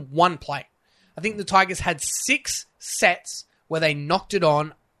 Some of them one play. I think the Tigers had 6 sets where they knocked it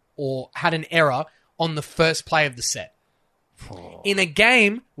on or had an error on the first play of the set. In a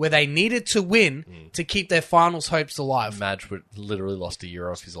game where they needed to win to keep their finals hopes alive. Madge would literally lost a year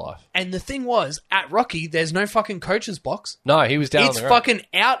off his life. And the thing was, at Rocky, there's no fucking coach's box. No, he was down It's the road. fucking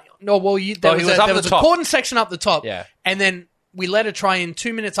out. No, well, there was a top. cordon section up the top. Yeah. And then we let a try in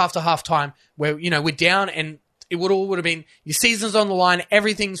 2 minutes after halftime where, we're down and it would have been your season's on the line,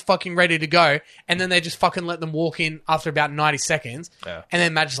 everything's fucking ready to go, and then they just fucking let them walk in after about 90 seconds. Yeah. And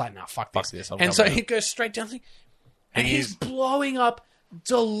then Madge is like, nah, fuck this. I'm And so coming he goes straight down, and he's blowing up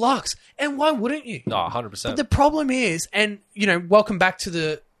deluxe. And why wouldn't you? No, 100%. But the problem is, and, welcome back to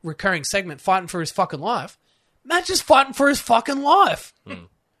the recurring segment, fighting for his fucking life. Madge is fighting for his fucking life.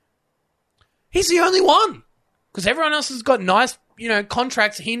 He's the only one. Because everyone else has got nice,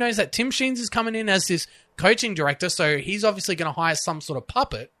 contracts. He knows that Tim Sheens is coming in as his coaching director, so he's obviously going to hire some sort of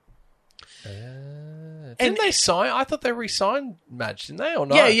puppet. Didn't they sign? I thought they re-signed Madge, didn't they? Or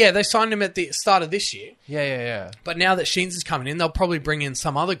no? Yeah, they signed him at the start of this year. Yeah. But now that Sheens is coming in, they'll probably bring in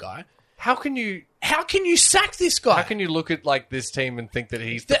some other guy. How can you sack this guy? How can you look at this team and think that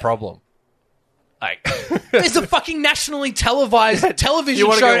he's the problem? Like, there's a fucking nationally televised television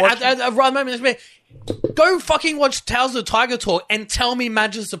wanna show go watch- at the right moment. Go fucking watch Tales of the Tiger talk and tell me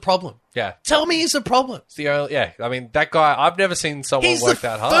Madge is the problem. yeah. Tell me he's the problem. It's the only, yeah. I mean, that guy. I've never seen someone He's work the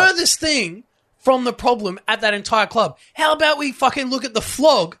that hard. furthest thing from the problem at that entire club. How about we fucking look at the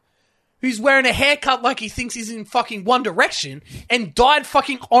flog, who's wearing a haircut like he thinks he's in fucking One Direction and dyed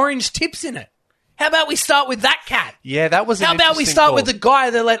fucking orange tips in it? How about we start with that cat? Yeah, that was. How about we start with the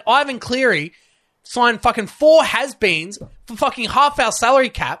guy that let Ivan Cleary sign fucking 4 has-beens for fucking half our salary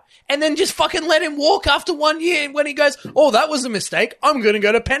cap and then just fucking let him walk after 1 year, and when he goes, oh, that was a mistake, I'm going to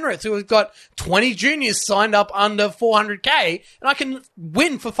go to Penrith, who has got 20 juniors signed up under 400K, and I can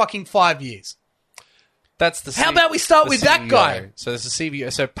win for fucking 5 years. That's the. How about we start with that CVO. guy? So there's a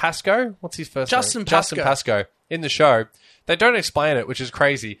CVO. So Pascoe, what's his first Justin name? Pascoe. Justin Pascoe in the show. They don't explain it, which is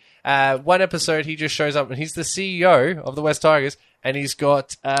crazy. One episode, he just shows up and he's the CEO of the West Tigers, and he's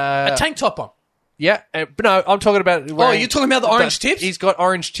got A tank top on. Yeah, but no, I'm talking about. You're talking about the orange tips? He's got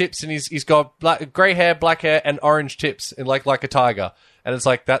orange tips, and he's got grey hair, black hair, and orange tips, and like a tiger. And it's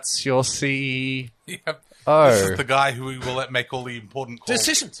like, that's your CEO. Yep. Oh. This is the guy who we will let make all the important calls.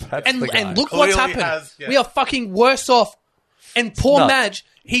 Decisions. That's And the guy. look what's Clearly happened. has, yeah. We are fucking worse off. And poor nuts. Madge,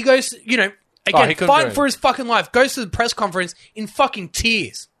 he goes, again, he couldn't do fighting it. for his fucking life, goes to the press conference in fucking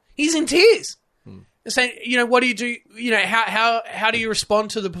tears. He's in tears. Saying, what do you do? How do you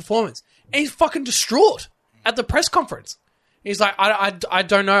respond to the performance? And he's fucking distraught at the press conference. He's like, I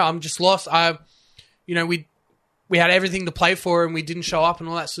don't know. I'm just lost. We had everything to play for and we didn't show up and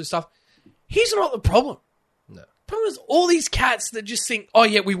all that sort of stuff. He's not the problem. No. The problem is all these cats that just think, oh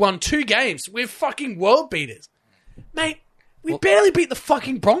yeah, we won 2 games. We're fucking world beaters. Mate, we barely beat the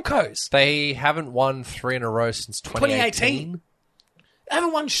fucking Broncos. They haven't won 3 in a row since 2018. They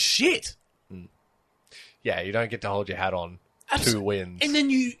haven't won shit. Yeah, you don't get to hold your hat on 2 wins. And then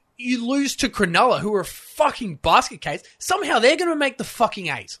you lose to Cronulla, who are a fucking basket case. Somehow they're going to make the fucking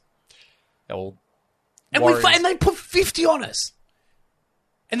 8. Yeah, well, And, Warriors- and they put 50 on us.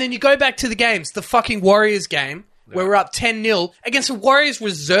 And then you go back to the games, the fucking Warriors game, where we're up 10-0 against a Warriors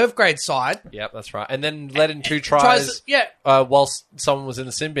reserve grade side. Yep, that's right. And then let in 2 tries Yeah. whilst someone was in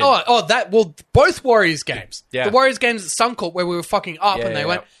the sin bin. Both Warriors games. Yeah. The Warriors games at Suncorp where we were fucking up Yeah, and they yeah,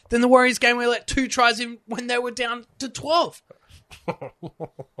 went. yeah. Then the Warriors game we let 2 tries in when they were down to 12.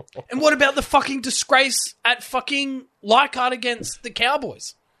 And what about the fucking disgrace at fucking Leichhardt against the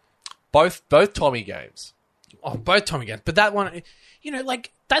Cowboys? Both Tommy games. Oh, both Tommy games. But that one,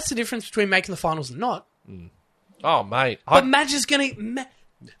 like, that's the difference between making the finals and not. Oh, mate. But Madge is going to...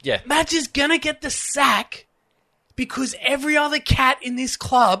 Yeah. Madge is going to get the sack because every other cat in this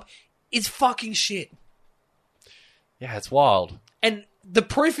club is fucking shit. Yeah, it's wild. And the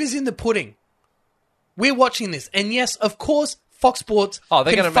proof is in the pudding. We're watching this. And yes, of course, Fox Sports They're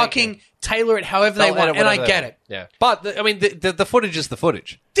can gonna fucking tailor it however they They'll want. edit And I whatever get they it. want. Yeah. But, the footage is the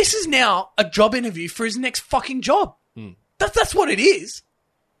footage. This is now a job interview for his next fucking job. That's what it is.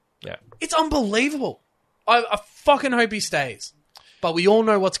 Yeah. It's unbelievable. I fucking hope he stays. But we all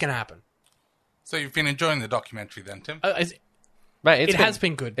know what's going to happen. So you've been enjoying the documentary then, Tim? Mate, It has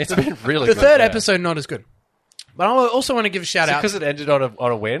been good. It's been really The good. third yeah. episode, not as good. But I also want to give a shout out. Because it ended on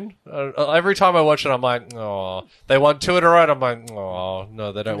a win. Every time I watch it, I'm like, oh, they won 2 in a row. And I'm like, oh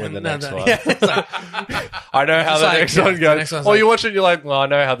no, they don't win the next one. Yeah, it's like, I know how It's the like, next yeah, one the goes. next one's Or like- you watch it, and you're like, well, I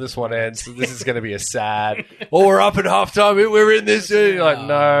know how this one ends. So this is going to be a sad. Or we're up at halftime. We're in this. And you're like,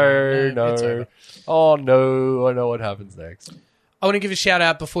 no. it's over. Oh no, I know what happens next. I want to give a shout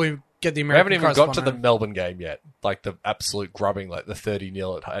out before we get the We American haven't even got to the correspondent. Melbourne game yet. Like the absolute grubbing, like the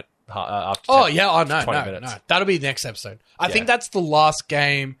 30-0 after. Oh, 10 yeah. Oh, no, 20 no, minutes. no. That'll be the next episode. I Yeah. think that's the last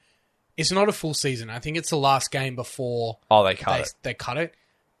game. It's not a full season. I think it's the last game before Oh, they cut it. they cut it.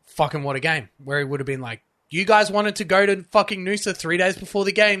 Fucking what a game. Where it would have been like, you guys wanted to go to fucking Noosa 3 days before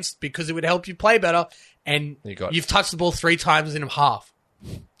the games because it would help you play better, and you've touched the ball 3 times in half.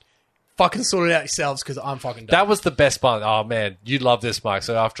 Fucking sort it out yourselves because I'm fucking done. That was the best part. Oh man, you love this, Mike.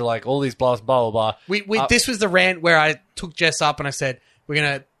 So after like all these blah blah blah, This was the rant where I took Jess up and I said, we're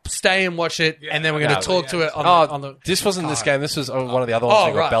going to stay and watch it, and then we're going to talk to it on the... This wasn't this game. This was one of the other ones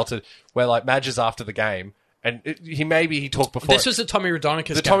that got belted, where like Madge is after the game, and he talked before. This was the Tommy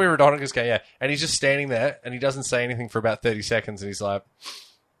Radonicus game. Tommy Radonicus game, yeah. And he's just standing there, and he doesn't say anything for about 30 seconds, and he's like,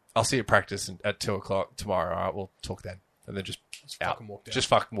 "I'll see you at practice at 2:00 tomorrow. All right, we'll talk then." And then just out. fucking walked out. Just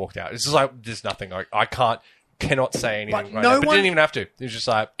fucking walked out. It's just like there's nothing. I cannot say anything. But Right no now. But one- didn't even have to. He was just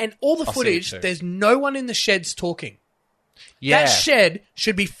like, And all the I'll see you footage, soon. there's no one in the sheds talking. yeah. That shed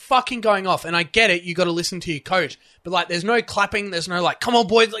should be fucking going off. And I get it, you got to listen to your coach. But, like, there's no clapping. There's no, like, come on,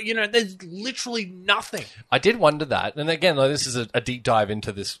 boys. Like, there's literally nothing. I did wonder that, and again, like, this is a deep dive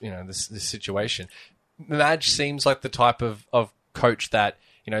into this, this situation. Madge seems like the type of coach that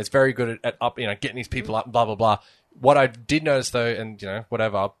is very good at up, getting these people up, and blah blah blah. What I did notice though, and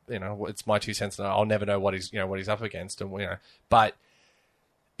whatever, it's my 2 cents, and I'll never know what he's up against, and but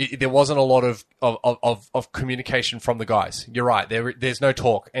there wasn't a lot of communication from the guys. You're right. There's no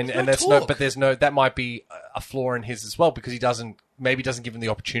talk, and that's talk. but there's no. That might be a flaw in his as well because he doesn't give him the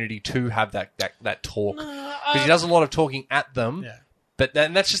opportunity to have that talk because he does a lot of talking at them. Yeah. But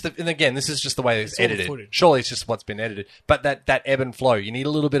then that's just and again, this is just the way it's all the edited. footage. Surely it's just what's been edited. But that ebb and flow, you need a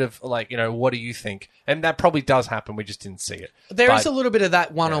little bit of like, what do you think? And that probably does happen. We just didn't see it. There is But- a little bit of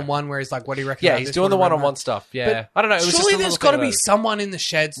that one-on-one where he's like, what do you reckon? Yeah, about he's this? doing the What do you reckon one-on-one about stuff. Yeah, that? I don't know. It was Surely just a there's little got to thing be about it. someone in the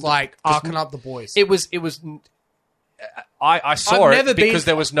sheds, like, arcing up the boys. It was. I saw I've it never because been-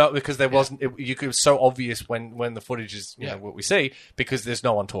 there wasn't. It was so obvious when the footage is what we see because there's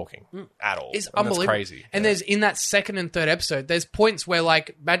no one talking at all. It's And unbelievable. That's crazy. And there's in that second and third episode, there's points where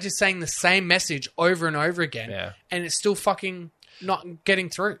like Madge is saying the same message over and over again, Yeah. and it's still fucking not getting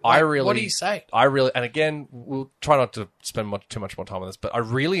through. I Like, really, what do you say? and again, we'll try not to spend too much more time on this, but I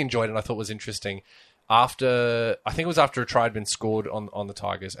really enjoyed it and I thought it was interesting. I think it was after a try had been scored on the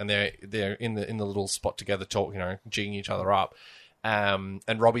Tigers, and they're in the little spot together, geeing each other up. And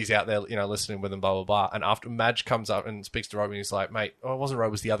Robbie's out there, listening with them, blah blah blah. And after Madge comes up and speaks to Robbie, and he's like, "Mate, it wasn't Robbie,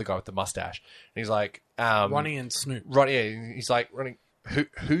 it was the other guy with the mustache." And he's like, Ronnie and Snoop. Ronnie, yeah, he's like, Ronnie,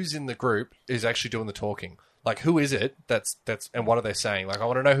 who's in the group is actually doing the talking? Like, who is it? That's and what are they saying? Like, I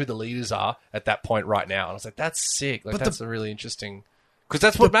want to know who the leaders are at that point right now. And I was like, that's sick. Like, that's a really interesting because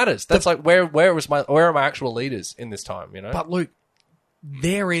that's what matters. That's like where are my actual leaders in this time? But Luke,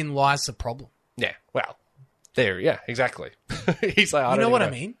 therein lies the problem. Yeah. Well, there. Yeah. Exactly. He's like, I You don't know even what I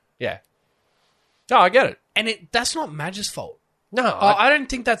mean? Yeah. No, I get it. And that's not Madge's fault. No, I don't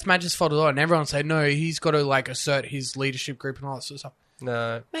think that's Madge's fault at all. And everyone say, no, he's got to like assert his leadership group and all that sort of stuff.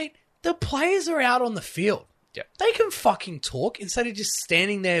 no. Mate, the players are out on the field. Yeah. They can fucking talk instead of just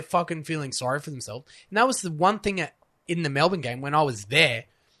standing there fucking feeling sorry for themselves. And that was the one thing in the Melbourne game when I was there.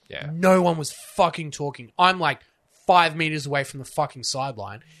 Yeah. No one was fucking talking. I'm like 5 meters away from the fucking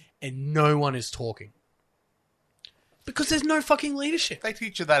sideline and no one is talking. Because there's no fucking leadership. They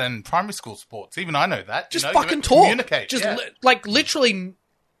teach you that in primary school sports. Even I know that. Just you fucking talk. Communicate. Just yeah. like literally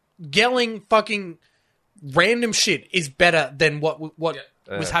yelling fucking random shit is better than what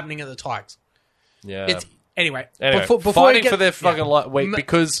was happening at the Tigers. Yeah. It's Anyway, Anyway, before we fighting get, for their fucking week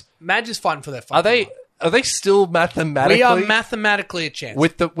because Madge is fighting for their are fucking they still mathematically We are mathematically a chance.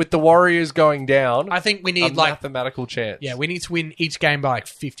 with the Warriors going down? I think we a need like mathematical chance. yeah, we need to win each game by like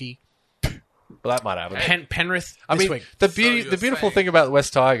 50. Well, that might happen. Penrith I this mean, week. the you're beautiful saying- thing about the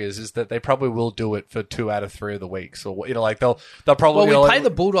West Tigers is that they probably will do it for 2 out of 3 of the weeks, or like they'll probably. Well, we like, play the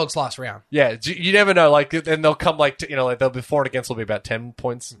Bulldogs last round. Yeah, you never know. Like, and they'll come like like they'll be for and against will be about 10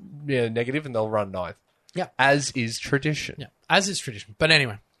 points negative, and they'll run 9th. Yeah. as is tradition. Yeah, as is tradition. But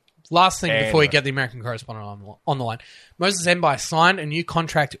anyway, last thing before we Anyway. get the American correspondent on the line. Moses Mbai signed a new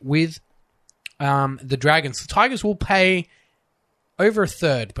contract with the Dragons. The Tigers will pay over a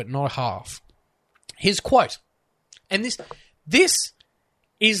third, but not a half. His quote, and this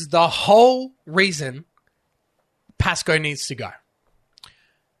is the whole reason Pascoe needs to go.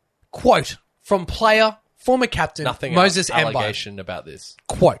 Quote from former captain Nothing Moses else, Mbai. allegation about this.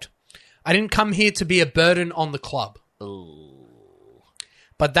 Quote, I didn't come here to be a burden on the club.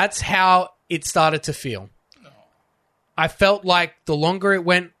 But that's how it started to feel. I felt like the longer it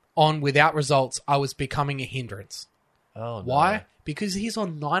went on without results, I was becoming a hindrance. Oh, no. Why? Because he's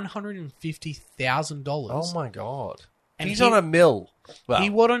on $950,000. Oh my god! And He's he- on a mill. Well, He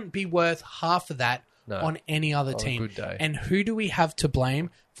wouldn't be worth half of that No. on any other On a team. good day. And who do we have to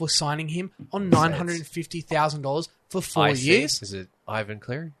blame for signing him on $950,000 for 4 I see. years? Is it Ivan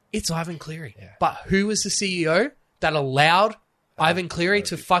Cleary? It's Ivan Cleary. But who was the CEO that allowed Ivan Cleary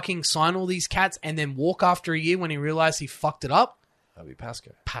to fucking sign all these cats and then walk after a year when he realized he fucked it up? That'd be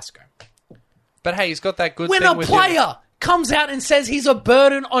Pascoe. Pascoe. But hey, he's got that good When thing a with player comes out and says he's a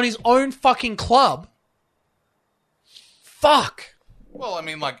burden on his own fucking club, fuck. Well, I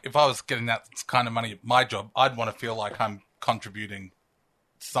mean, like, if I was getting that kind of money at my job, I'd want to feel like I'm contributing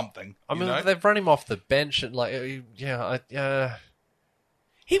something. I mean, you know? they've run him off the bench and like,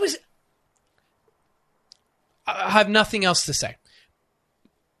 He was. I have nothing else to say.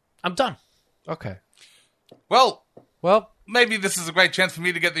 I'm done. okay. Well, Well, maybe this is a great chance for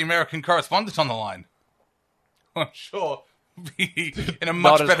me to get the American correspondent on the line. I'm sure be in a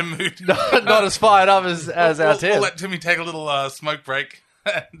much Not as- better mood. not as fired up as our we'll Tim. let Timmy take a little smoke break,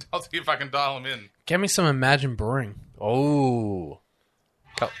 and I'll see if I can dial him in. Get me some Imagine Brewing. Oh,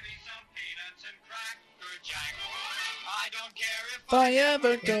 If I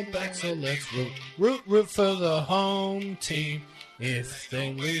ever go back, so let's root for the home team. If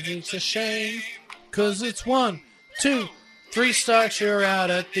they lose, it's a shame. 'Cause it's 1, 2, 3 strikes, you're out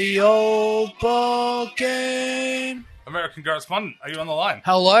at the old ball game. American correspondent, are you on the line?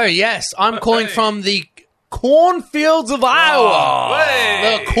 Hello, yes. I'm calling Hey. from the cornfields of Iowa.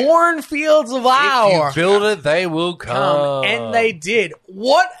 Hey! The cornfields of Iowa. you build it, they will come. And they did.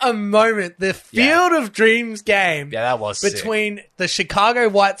 What a moment. The Field of Dreams game. Yeah, that was sick. between the Chicago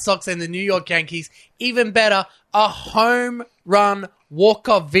White Sox and the New York Yankees. Even better, a home run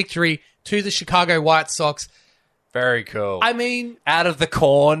walk-off victory to the Chicago White Sox. Very cool. I mean, Out of the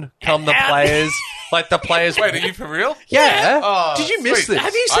corn come the Out- players. Like the players. Wait, are you for real? Yeah. Oh, Did you miss sweet. this?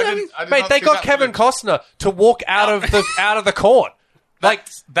 Have you I seen? did Mate, not they see got that Kevin footage. Costner to walk out of the corn. Like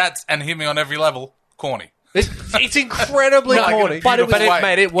That's and hear me on every level, corny. it's incredibly No, corny, but it was-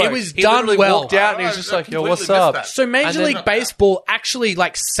 mate, it worked. it was He done literally well. walked out and he was I just like, "Yo, completely what's missed up?" that. So Major And then- League Baseball actually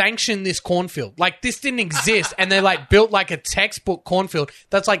like sanctioned this cornfield. Like this didn't exist, and they like built like a textbook cornfield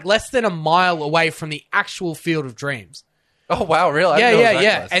that's like less than a mile away from the actual Field of Dreams. Oh wow, really? I Yeah, didn't know it yeah, was that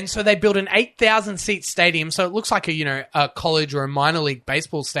yeah. close. And so they built an 8,000 seat stadium. So it looks like a college or a minor league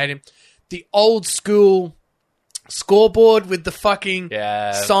baseball stadium. The old school scoreboard with the fucking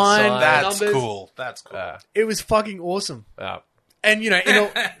Yeah, sign. sign. That's numbers. cool. That's cool. It was fucking awesome. Yeah. And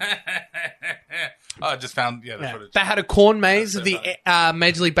I just found the footage. they had a corn maze of the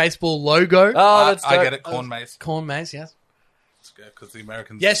Major League Baseball logo. Oh, that's I dope. get it. Corn maze. Corn maze, yes. Because the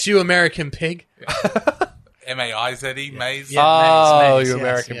Americans. Yes, you American pig. M-A-I-Z-E, maze. Yeah. Oh, Maze, you yes,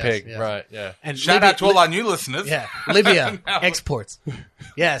 American yes, pig. yes. Right, yeah. And Shout out to all our new listeners. Yeah, Libya Now- exports.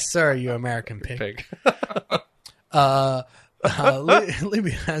 Yes, sir, you American pig. Pig.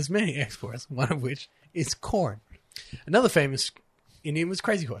 Libya has many exports, one of which is corn. Another famous Indian was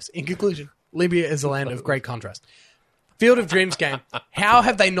Crazy Horse. In conclusion, Libya is a land of great contrast. Field of Dreams game. How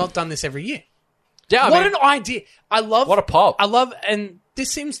have they not done this every year? Yeah, What an idea! I love. What a pop. I love, and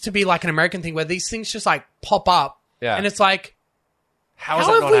this seems to be like an American thing where these things just like pop up, Yeah. and it's like, how has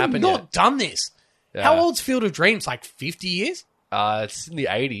how that have not we happened not yet? done this? Yeah. How old's Field of Dreams? Like 50 years? It's in the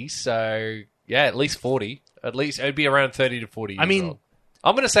 80s, so yeah, at least 40. At least it'd be around 30 to 40 years I mean- old.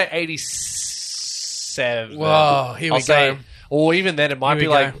 I'm going to say 87. Whoa, here we I'll say, go. or even then, it might Here be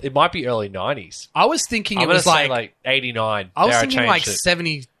we like go. it might be early 90s. I was thinking I'm it going to was say like 89. I was There, thinking changed like it.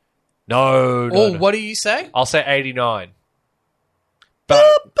 70. No. Or what do you say? I'll say 89.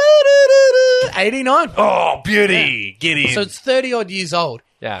 89. Oh, beauty. Get in. So it's 30 odd years old.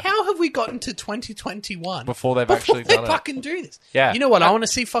 Yeah. How have we gotten to 2021 Before they've actually they done it. fucking do this? Yeah. You know what I want to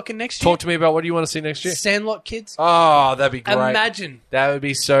see fucking next year? Talk to me about what you want to see next year. Sandlot kids. Oh, that'd be great. Imagine. That would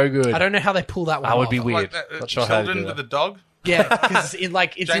be so good. I don't know how they pull that one That would off. be weird. Like Not sure how to children do with that. a dog. Yeah, because it's in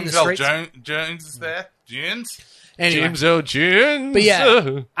the James L. streets. Jones is there. Jones. Anyway, James L. Jones. but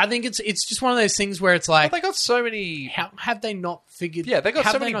yeah, I think it's just one of those things where it's like, They got so many... how have they not figured? Yeah, they got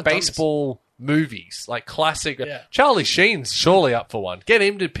have so many not done this? baseball movies, like classic. Yeah. Charlie Sheen's surely up for one. Get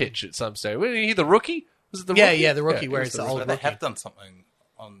him to pitch at some stage. Was he the rookie? Was it the Yeah, rookie? yeah, the rookie, where he was it's the rookie. old But they rookie. have done something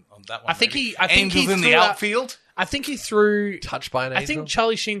on that one. I think maybe. he- I think Angels he in the threw out- outfield. I think he threw. Touched by an I angel. think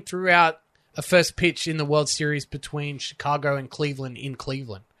Charlie Sheen threw out a first pitch in the World Series between Chicago and Cleveland in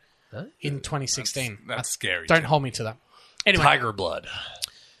Cleveland in 2016. That's scary. Don't hold me to that. Anyway, Tiger Blood.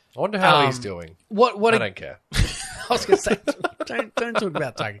 I wonder how he's doing. what I a- don't care. I was going to say, don't talk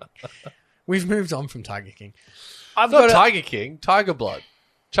about Tiger King. We've moved on from Tiger King. I've Not got Tiger King, Tiger Blood.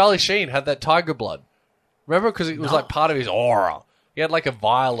 Charlie Sheen had that tiger blood. Remember? Because it was like part of his aura. He had like a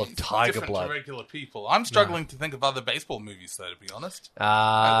vial of tiger Different blood. to regular people. I'm struggling to think of other baseball movies, though. To be honest,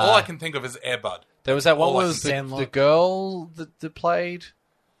 all Uh, I can think of is Air Bud. there was that one Oh, where I was see. the girl that played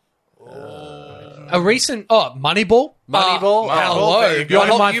a recent Moneyball. Moneyball. Hello, There you go.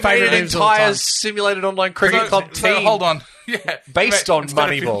 one of my You've favorite made an movies of all entire time. simulated online cricket So- club so team. hold on. Yeah. Based on Instead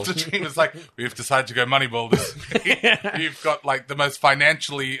of Moneyball. The team is like, we've decided to go Moneyball. You've got like the most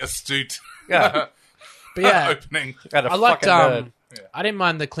financially astute Yeah. But yeah, opening. Had a I liked. fucking nerd. I didn't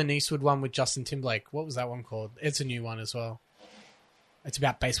mind the Clint Eastwood one with Justin Timberlake. What was that one called? It's a new one as well. It's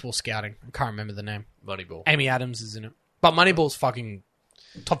about baseball scouting. I can't remember the name. Moneyball. Amy Adams is in it. But Moneyball's fucking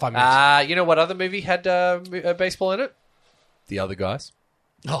top 5 movies. You know what other movie had baseball in it? The Other Guys.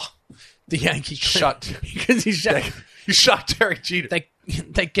 Oh, the Yankee Shut. because he shut. You shot Derek Jeter.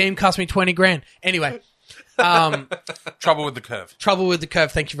 That game cost me $20,000. Anyway, Trouble with the Curve. Trouble with the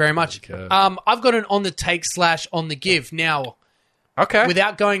Curve. Thank you very much. Curve. I've got an on the take / on the give now. Okay.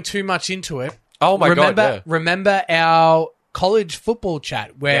 Without going too much into it. Oh my God, yeah. Remember our college football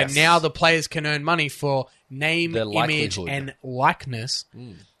chat where Yes. now the players can earn money for name, Their image, likelihood. and likeness.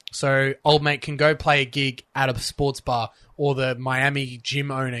 So old mate can go play a gig at a sports bar, or the Miami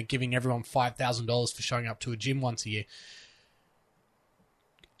gym owner giving everyone $5,000 for showing up to a gym once a year.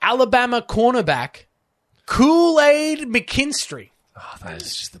 Alabama cornerback Kool-Aid McKinstry. Oh, that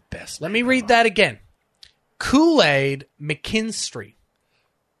is just the best. Let me read that again. Kool-Aid McKinstry.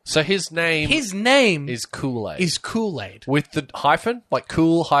 So his name His name is Kool-Aid. is Kool-Aid. With the hyphen? Like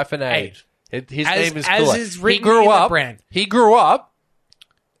cool hyphen Aid. aid. His As- name is as Kool-Aid. is written he grew in the up, brand. He grew up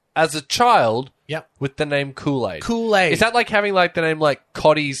as a child Yep. with the name Kool-Aid. Kool-Aid. Is that like having like the name like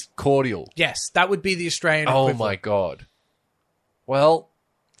Cotty's Cordial? Yes, that would be the Australian Oh equivalent. my God. Well,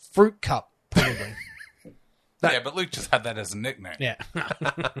 Fruit cup, probably. Yeah, but Luke just had that as a nickname. Yeah.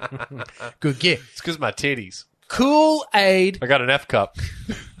 Good gear. it's because my titties. Kool-Aid I got an F cup.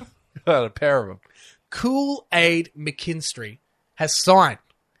 Got a pair of them. Kool-Aid McKinstry has signed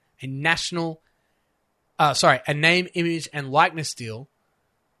a a name, image, and likeness deal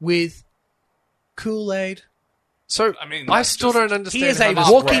with Kool-Aid. So I mean, I that's still just- don't understand. He is how a this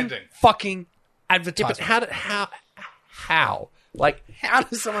walking branding. fucking Yeah, advertisement. but how? Like, How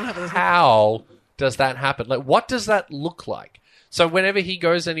does someone have a... how does that happen? Like, what does that look like? So whenever he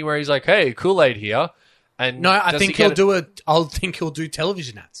goes anywhere, he's like, "Hey, Kool-Aid here," and No, I does think he he'll get do think he'll do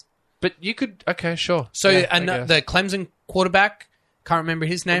television ads. But you could, okay, sure. So Yeah, I and guess. the Clemson quarterback, can't remember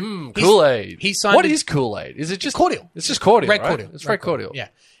his name. He's- Kool-Aid. He signed. What a- is Kool-Aid? Is it just cordial? It's just cordial, Red right? cordial. It's very cordial. Yeah.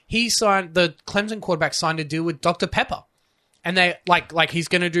 He signed the Clemson quarterback signed a deal with Dr. Pepper, and they like he's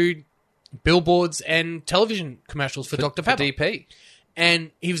going to do billboards and television commercials for Dr. For Pepper. DP.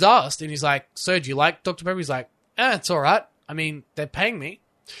 And he was asked, and he's like, "So, do you like Dr. Pepper?" He's like, "It's all right. I mean, they're paying me."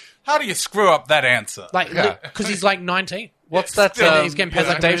 How do you screw up that answer? Like, Yeah. because he's like 19. What's that? still, he's getting paid was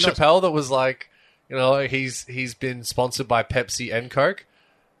like that Dave $1 million. Chappelle that was like, you know, he's been sponsored by Pepsi and Coke,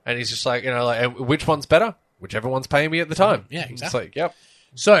 and he's just like, you know, like, which one's better? Whichever one's paying me at the time. Yeah, It's exactly. like, yep.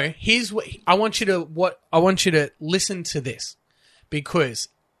 So here's what I want you to listen to this, because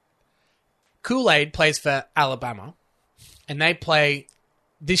Kool-Aid plays for Alabama, and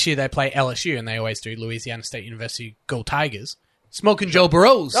this year they play LSU, and they always do, Louisiana State University Go Tigers. Smoking Joe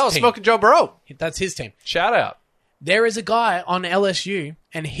Burrow's Oh, team. Smoking Joe Burrow. That's his team. Shout out. There is a guy on LSU,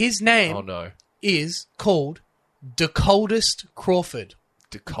 and his name Oh no, is called DeColdest Crawford,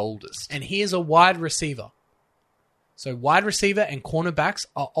 the coldest. and he is a wide receiver. So wide receiver and cornerbacks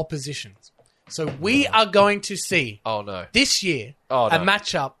are oppositions. So we are going to see Oh no. this year Oh, a no.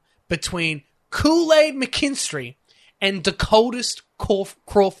 matchup between Kool-Aid McKinstry and Dakotas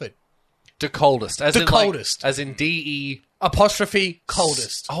Crawford. Decoldest. As Decoldest. As in D-E... Apostrophe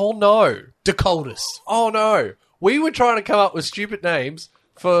coldest. Oh, no. Dakotas. Oh, no. We were trying to come up with stupid names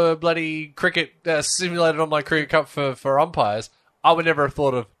for bloody cricket, simulated online cricket cup for umpires. I would never have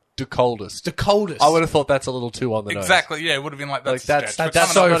thought of Decoldest. Dakotas. I would have thought that's a little too on the nose. Exactly, yeah, it would have been like, Like, that's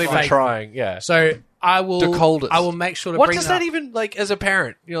that's so not even fake. trying. Yeah. So I will Dakotas. I will make sure to What bring does that that even, like, as a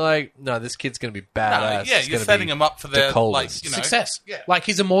parent? You're like, no, this kid's going to be badass. yeah, It's you're gonna setting be him up for their, Decoldest. like, you know. success. Yeah. Like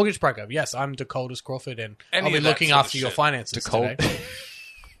he's a mortgage broker. Yes, I'm Dakotas Crawford and Any I'll be of that looking sort of after your shit. finances Decol- today.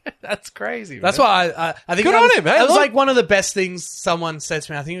 That's crazy, man. That's why I think Good that on was, him, man. that was Look. like one of the best things someone said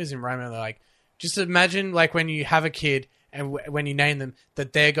to me. I think it was in Roma. They're like, just imagine like when you have a kid and when you name them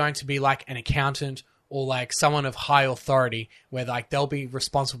that they're going to be like an accountant or like someone of high authority where like they'll be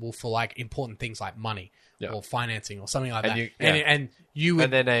responsible for like important things like money or financing or something like And that. you- yeah. And you would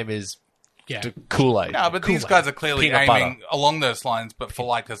And their name is yeah. Kool-Aid. No, but these guys are clearly Peanut aiming butter. along those lines, but for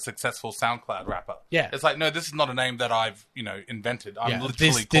like a successful SoundCloud rapper. Yeah. It's like, no, this is not a name that I've, invented. I'm Yeah,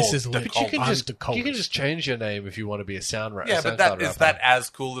 literally this called is lit- Decoldest. But You can I'm just Decoldest. you can just change your name if you want to be a sound rapper. Yeah, but that is that as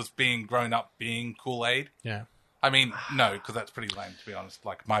cool as being grown up being Kool-Aid? yeah. I mean, no, because that's pretty lame, to be honest.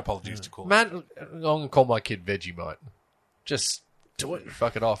 Like, my apologies to Kool-Aid. Man, I'm gonna call my kid Vegemite. Just do it.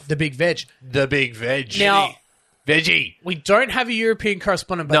 Fuck it off. The big veg. The big veg. Now veggie. we don't have a European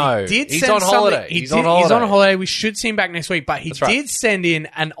correspondent, but No, he did he's send on something- holiday. He He's did- on holiday. He's on holiday. We should see him back next week, but he That's right. did send in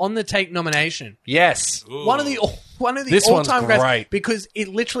an on the take nomination. Yes. Ooh. One of the This one's all-time greats, great. because it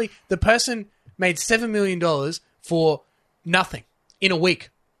literally the person made $7 million for nothing in a week.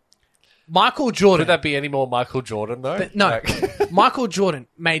 Michael Jordan. Could that be any more Michael Jordan though? no, Like- Michael Jordan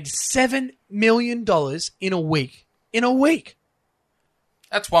made $7 million in a week. In a week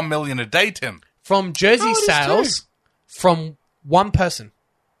That's $1 million a day, Tim. from jersey Oh, it is sales from one person.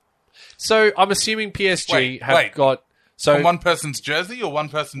 So I'm assuming PSG have wait. got so From one person's jersey or one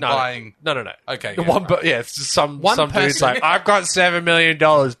person buying... No. Okay, The yeah, one, right. but yeah, it's just some One dude's person- like, I've got $7 million.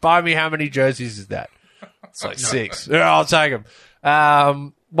 Buy me how many jerseys is that? It's like 6. Yeah, I'll take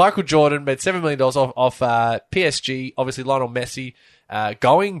them. Michael Jordan made $7 million off PSG. Obviously, Lionel Messi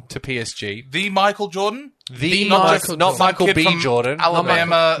going to PSG. The Michael Jordan? The not Michael just- Jordan. not Michael Kid B. from Jordan.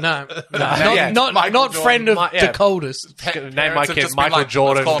 Alabama. No, Yeah. not Michael friend of Jordan. Yeah. Dakotas. Name my Parents have kid just been Michael like,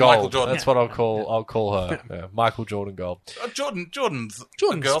 Jordan let's call him Gold. Michael Jordan. That's what I'll call her. Yeah, Michael Jordan Gold. Jordan's Jordan's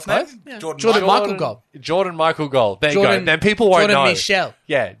a girl's name? both, yeah. Jordan Jordan Michael. Michael Gold. Jordan Michael Gold. There you go. Jordan- Then people won't Jordan know. Michel.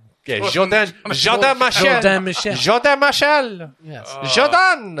 Yeah. Jordan- Jordan Michel. Jordan Michel. Jordan Michel. Yes.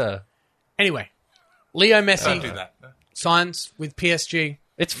 Jordan. Anyway, Leo Don't do Messi that. signs with PSG.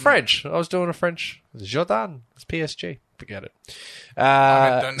 It's French. I was doing a French. Jordan. It's PSG. Forget it.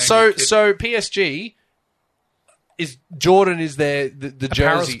 don't name So your kid. PSG is Jordan is their the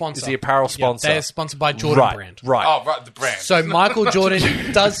Apparel jersey sponsor. is the apparel Yeah, sponsor. they're sponsored by Jordan right, brand. Right. Oh, right, the brand. So Michael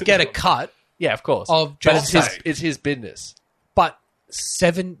Jordan does get a cut, Yeah, of course. Of but it's jersey. his business. but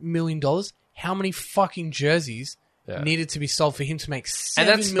 $7 million? How many fucking jerseys Yeah. needed to be sold for him to make And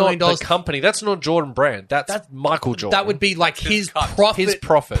 $7 that's million? not the company. That's not Jordan brand. That's Michael Jordan. That would be like his cut. profit. His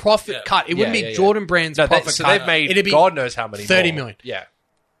profit. Yeah. cut. It wouldn't Yeah, be yeah. Jordan Brand's No, profit so cut. they've made It'd be God knows how many 30 more. million. Yeah.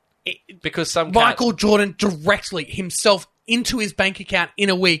 Because some Michael Jordan directly himself into his bank account in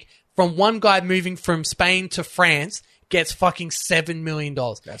a week from one guy moving from Spain to France gets fucking $7 million.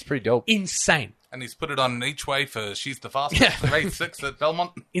 That's pretty dope. Insane. And he's put it on each way for She's the Fastest, Yeah. race 6 at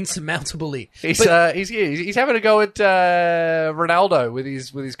Belmont. Insurmountably. He's But- he's having a go at Ronaldo with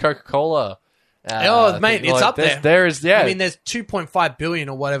his Oh, Coca-Cola. mate, thing. it's Like, up there. There is, yeah. I mean, there's 2.5 billion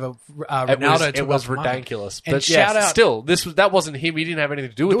or whatever Ronaldo it took was off the market. ridiculous. And But shout yes, out- still, that wasn't him. He didn't have anything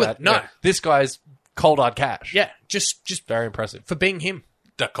to do with Do it. that. No. Yeah. This guy's cold hard cash. Yeah, just Very impressive. for being him.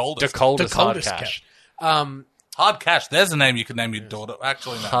 The coldest. The coldest hard coldest cash. Hard Cash. There's a name you could name your daughter.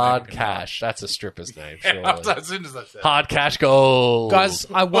 Actually, no. Hard maybe cash. That's a stripper's name. not. Surely. As soon as I said it. Hard cash gold. Guys,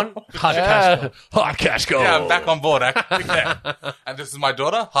 I want hard cash. Yeah. Hard cash gold. Yeah, I'm back on board, actually. Yeah. And this is my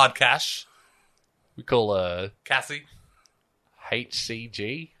daughter, Hard Cash. We call her Cassie.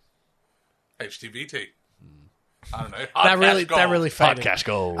 HCG. HTBT. I don't know. That really Hard faded. cash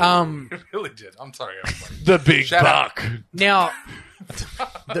gold. It really did. I'm sorry, everybody. the big Shout out. buck. Now,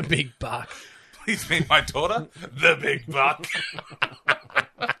 the big buck. Please meet my daughter, the Big Buck.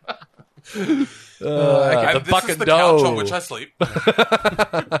 Okay. The And buck this is and the couch dough. on which I sleep.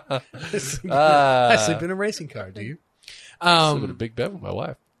 I sleep in a racing car, do you? Living a big bed with my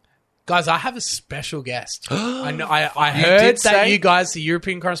wife. Guys, I have a special guest. I know. I heard did that say- you guys, the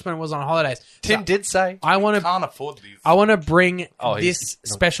European correspondent, was on holidays. Tim So did say. I want to. Can't afford these. I want to bring Oh, he's- this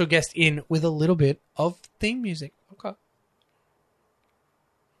special guest in with a little bit of theme music. Okay.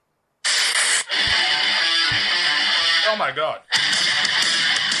 Oh my god.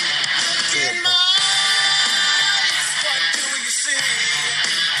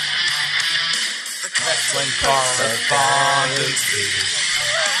 Wrestling correspondence.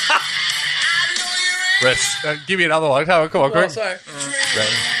 Give me another one. Come on, quick. sorry.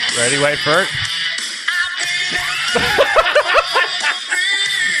 Ready? Wait for it.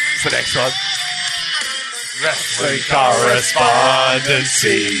 It's the next one. Wrestling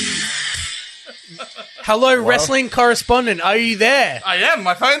Correspondency. Hello, wrestling correspondent. Are you there? I am.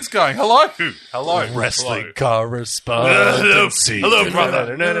 My phone's going. Hello. Hello. Wrestling Correspondency. Hello,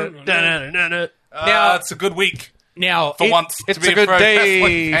 brother. Now- It's a good week Now, for once. to It's be a good pro day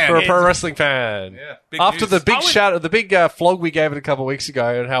wrestling fan. for a pro wrestling fan. Yeah, big After news. the big I would- shout, the big flog we gave it a couple of weeks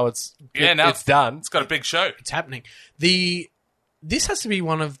ago, and how it's now it's done. It's got a big show. it's happening. This has to be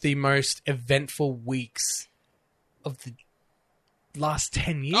one of the most eventful weeks of the last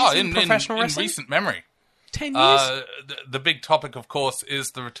 10 years in professional in wrestling. recent memory. 10 years? The big topic, of course,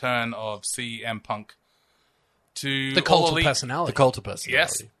 is the return of CM Punk to The cult All of Elite. personality. The cult of personality.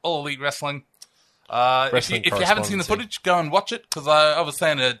 Yes, All Elite Wrestling. Wrestling If you haven't seen the correspondency. footage, go and watch it, because I was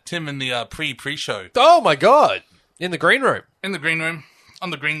saying to Tim in the pre-show Oh my god! In the green room, in the green room, on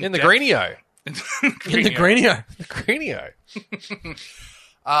the green in the deck. greenio, In the Greenio. the greenio.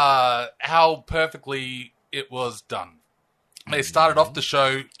 How perfectly it was done. They started off the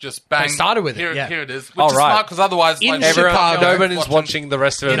show just bang. They started with it, here, yeah. Here it is. Which Oh, is right. smart, because otherwise, In like, Chicago. Nobody's watching the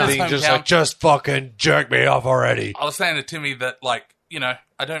rest of In his everything. Just hometown. like, just fucking jerk me off already. I was saying to Timmy that, like,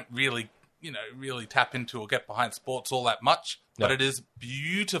 I don't really, really tap into or get behind sports all that much, but No. it is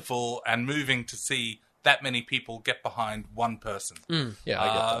beautiful and moving to see that many people get behind one person. Yeah, I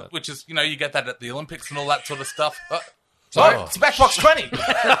get that. Which is, you get that at the Olympics and all that sort of stuff. Sorry, it's Matchbox 20. Is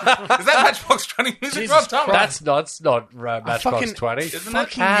that Matchbox 20 music? Jesus Rob? Tell me. Christ. That's not Matchbox fucking- 20. Isn't it?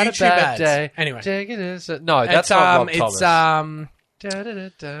 Fucking Had a YouTube bad ads. day. Anyway. Take it as a- no, that's not Rob Thomas.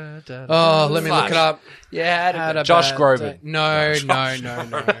 Oh, let me look it up. Yeah, Had a Josh bad Groban. day. No.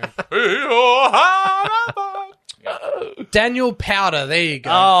 Oh, Daniel Powder. There you go.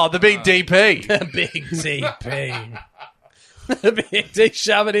 Oh, the big DP. The big DP. The big D.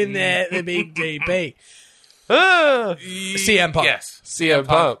 Shove it in there. The big DP. CM Punk. Yes. CM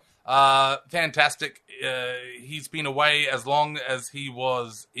Punk. Fantastic. He's been away as long as he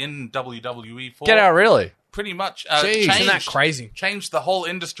was in WWE for. Get out, really? Pretty much. Jeez, Isn't that crazy? Changed the whole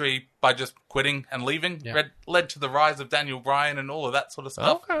industry by just quitting and leaving. Yeah. Led to the rise of Daniel Bryan and all of that sort of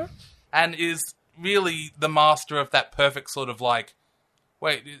stuff. Okay. And is really the master of that perfect sort of like,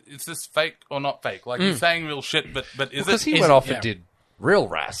 wait, is this fake or not fake? Like, he's saying real shit, but is Because it? he went off and did real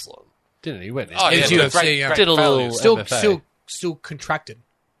wrestling, didn't he? Went Oh, yeah, It's did a UFC, great- yeah. great Did a little- failures. Still contracted.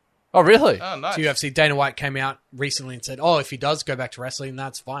 Oh, really? Oh, nice. To UFC. Dana White came out recently and said, "Oh, if he does go back to wrestling,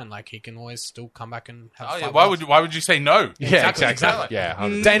 that's fine. Like he can always still come back and have Oh, fun." yeah. Why would you say no? Yeah, Exactly. Yeah,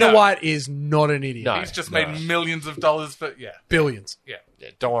 100%. Dana No. White is not an idiot. No. He's just made millions of dollars for Billions. yeah. Yeah,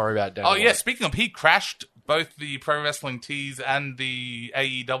 don't worry about Dana Oh yeah, White. speaking of, he crashed both the Pro Wrestling tees and the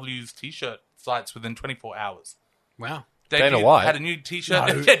AEW's t-shirt sites within 24 hours. Wow. Dana White? had a new t-shirt.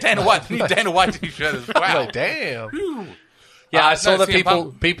 No. Yeah, Dana White. The new Dana White t-shirt is wow. Like, damn. Yeah, I saw no, that CM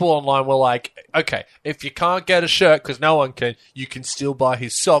Punk. people online were like, okay, if you can't get a shirt because no one can, you can still buy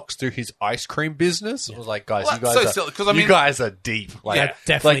his socks through his ice cream business. I was like, guys, Well, you guys so are silly, 'cause I you mean- guys are deep. Like, Yeah,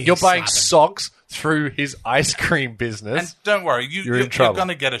 definitely like you're buying slapping. socks through his ice cream business. And don't worry, You're in trouble. going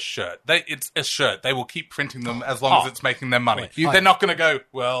to get a shirt. It's a shirt. They will keep printing them as long as it's making them money. You- They're not going to go,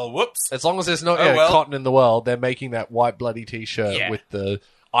 well, whoops. As long as there's no Oh, well. cotton in the world, they're making that white bloody t-shirt Yeah. with the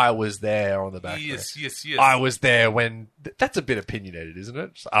 "I was there" on the back. Yes, there. yes, yes. I was there when. That's a bit opinionated, isn't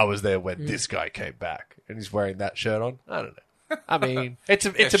it? Just, I was there Mm. when this guy came back, and he's wearing that shirt on. I don't know. I mean, it's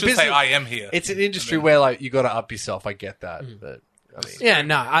a Yeah, it's a should business. say I am here. It's an industry where like you got to up yourself. I get that, but I mean, Yeah,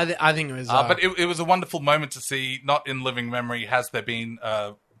 no, I think it was. But it was a wonderful moment to see. Not in living memory has there been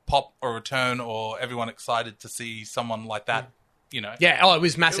a pop or return or everyone excited to see someone like that. yeah, oh, it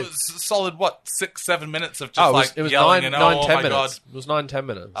was It massive. was a solid 6-7 minutes of just oh, like it was yelling 9, and 9 oh 10 my minutes. god, It was 9-10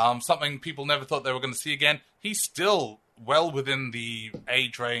 minutes. something people never thought they were going to see again. He's still well within the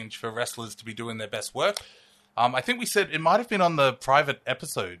age range for wrestlers to be doing their best work. I think we said it might have been on the private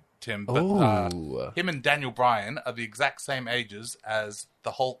episode, Tim, but Ooh. him and Daniel Bryan are the exact same ages as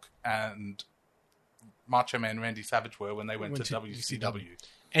the Hulk and Macho Man Randy Savage were when they went to WCW.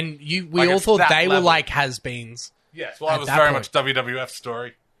 And we Like, all it's thought that they were level. like has-beens. Yes, well, At it was that very point. much WWF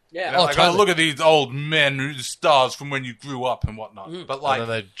story. Yeah, Like, oh, look at these old men, who's stars from when you grew up and whatnot. But like, and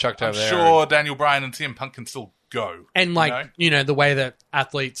then they chucked I'm over there. sure Daniel Bryan and CM Punk can still go. And like, the way that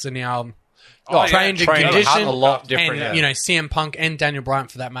athletes are now Oh, yeah, trained and trained conditioned. a lot different. And, yeah. CM Punk and Daniel Bryan,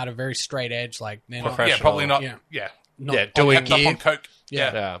 for that matter, very straight edge. Like, they're not, Professional. Yeah, probably not. Yeah. Yeah, not Yeah, on doing- Kept up gear. on coke.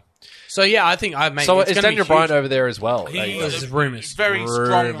 Yeah. Yeah. So yeah, I think I made. So it's is gonna be Daniel huge. Bryan over there as well? There's rumors. Very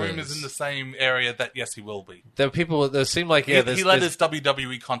strong Rumors. rumors in the same area that yes, he will be. There are people. There seem like He let his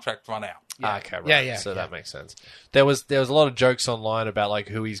WWE contract run out. Okay, right. Yeah. So that makes sense. There was a lot of jokes online about like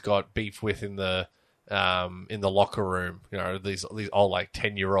who he's got beef with in the locker room. You know, these old like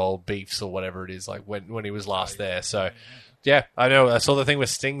 10-year-old beefs or whatever it is. Like when he was last there. So yeah, I know. I saw the thing with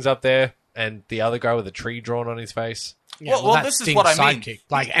Sting's up there and the other guy with a tree drawn on his face. Yeah, Well, that's this is Sting's what I mean. sidekick.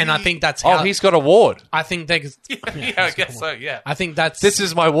 Like, and I think that's how. Oh, he's got a ward. I think they. Yeah, I guess so. Yeah. I think that's. This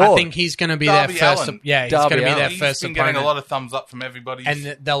is my I ward. think he's going to be Darby their first. Allin. Yeah, he's Darby going to be Allin. their He's first been opponent. getting a lot of thumbs up from everybody.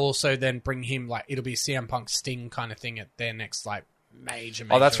 And they'll also then bring him like it'll be CM Punk Sting kind of thing at their next like major.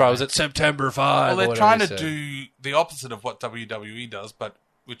 Oh, that's right. event. Was it September 5? well, or they're whatever trying he to said. do the opposite of what WWE does, but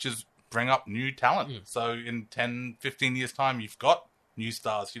which is bring up new talent. Hmm. So in 10, 15 years' time, you've got new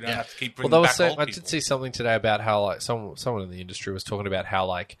stars. You don't have to keep Well, bringing they were back saying, old I people. did see something today about how like someone in the industry was talking about how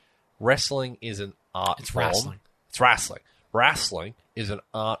like wrestling is an art It's form. wrestling. It's wrestling. Wrestling is an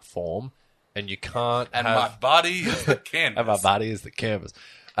art form, and you can't And have my body is the canvas. and my body is the canvas.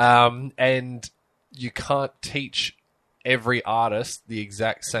 And you can't teach every artist the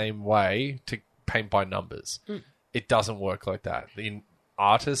exact same way to paint by numbers. It doesn't work like that.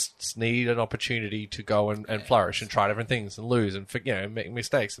 Artists need an opportunity to go and flourish and try different things and lose and make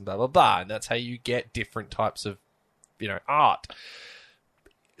mistakes and blah blah blah. And that's how you get different types of art.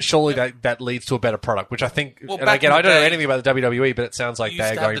 Surely that leads to a better product, which I think. Well, and back again, in the I don't know day, anything about the WWE, but it sounds like you used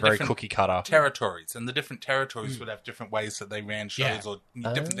they're to have going the very different cookie cutter. territories, and the different territories would have different ways that they ran shows Yeah. or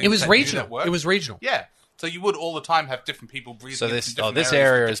different things. It was that do regional. that work. It was regional. Yeah. So you would all the time have different people breathing. So in this different this areas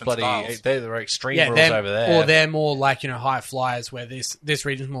area with is different bloody. styles. They're extreme Yeah, rules they're, over there. or they're more like high flyers where this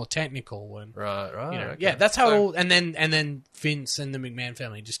region's more technical and right. okay. Okay. Yeah, that's how it So- all. And then Vince and the McMahon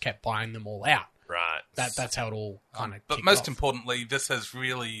family just kept buying them all out. Right. That's how it all kind of. But most importantly, this has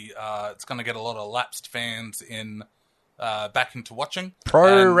really it's going to get a lot of lapsed fans in back into watching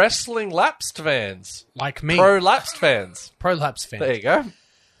Pro And- wrestling lapsed fans. like me, Pro lapsed fans. prolapse fans. There you go.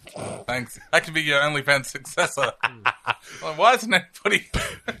 Thanks. That could be your OnlyFans successor. Well, why isn't anybody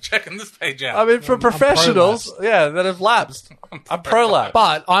checking this page out? I mean, for professionals, that have lapsed. I'm pro lapsed.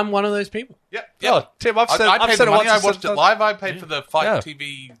 But I'm one of those people. Yep. Oh, Tim, I've said, I I've paid said the it money. once. I I've watched said it live. I paid for the Fight Yeah.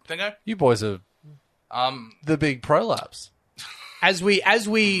 TV thingo. You boys are the big prolapse. As we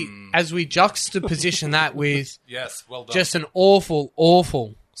juxtaposition that with Yes, well done. just an awful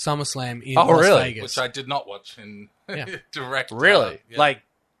SummerSlam in Oh, Las really? Vegas. Which I did not watch in direct. Really? yeah. Like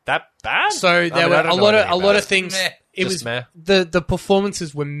that bad? So I there mean, were I don't a know lot anything of about it. things. Meh. It Just was meh. the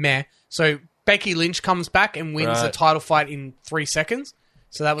performances were meh. So Becky Lynch comes back and wins the Right. title fight in 3 seconds.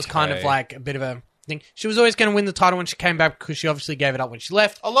 So that was kind of Okay. like a bit of a thing. She was always going to win the title when she came back because she obviously gave it up when she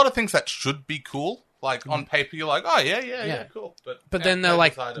left. A lot of things that should be cool, like on paper, you're like, oh yeah, cool. But But yeah, then they're they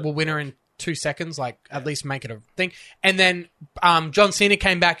like, decided- we'll win her in 2 seconds. Like at least make it a thing. And then John Cena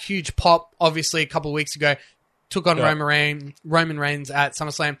came back, huge pop. Obviously a couple of weeks ago, took on Yeah. Roman Reigns at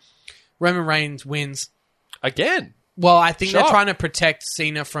SummerSlam. Roman Reigns wins. Again. Well, I think they're Shock. trying to protect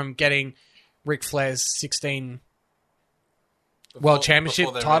Cena from getting Ric Flair's 16 World Championship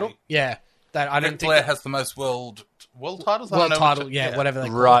before they're title. ready. Yeah, that I don't Ric think Flair has the most world titles. I don't world know title. which- Yeah, whatever they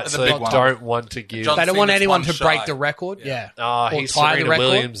call Right, it. so the they big one. don't want to give... John They don't want Cena's anyone one to break shy. the record. Yeah. Oh, Or he's tie the Serena record.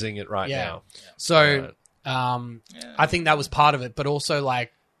 Williamsing it right Yeah. now. So, I think that was part of it, but also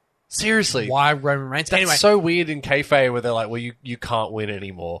like Seriously. why Roman Reigns. That's Anyway, so weird in kayfabe where they're like, well, you can't win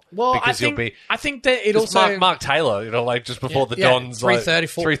anymore. well, because I think you'll be... I think that it It's also Mark Taylor, like just before the Yeah, Dons,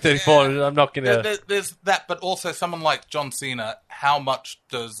 334. 334. I'm not going to... There's that, but also someone like John Cena. How much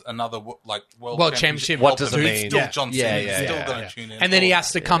does another world Championship What does it belt- mean? Still Yeah. John Yeah, Cena. yeah, Still yeah, going to Yeah. tune in. And then he all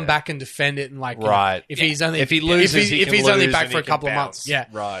has to come back and defend it, and like you know, Right. if he's only If he loses, if he can he's only lose back and for he a couple can of months, bounce. yeah.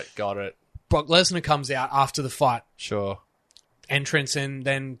 Right, got it. Brock Lesnar comes out after the fight, Sure. entrance, and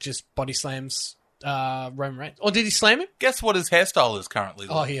then just body slams Roman Reigns. Or did he slam him? Guess what his hairstyle is currently?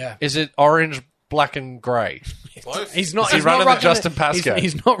 Oh yeah. Is it orange, black, and grey? Close. He's not. Is he he's running not the rocking Justin Pascoe?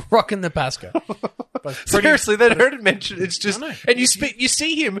 He's not rocking the Pasco. But pretty- Seriously, they heard it mentioned. It's just, I know. and you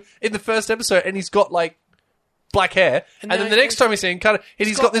see him in the first episode, and he's got like black hair, and then now the next time you see him, kind of, and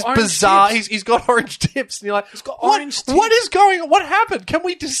he's got got this orange bizarre. tips. He's got orange tips, and you're like, He's got what? orange What tips. is going on? What happened? Can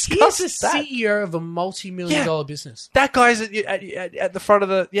we He's discuss the that? CEO of a multi-million-dollar business. That guy's at the front of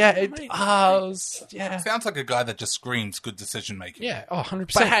the mate. yeah. Sounds like a guy that just screams good decision making. Yeah. Oh,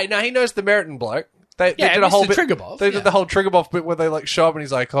 100%. But hey, now he knows the Meriton bloke. They Yeah, did a Mr. whole bit. Triggerboff, They yeah. did the whole Triggerboff bit where they like show up, and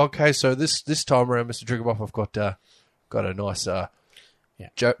he's like, "Okay, so this time around, Mr. Triggerboff, I've got a nice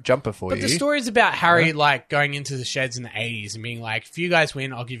jumper for But you. the story's about Harry like going into the sheds in the 80s and being like, if you guys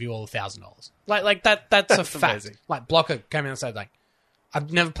win, I'll give you all $1,000. Like that's a fact. amazing. Like Blocker came in and said like,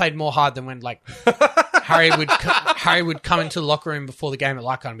 I've never played more hard than when like Harry would come into the locker room before the game at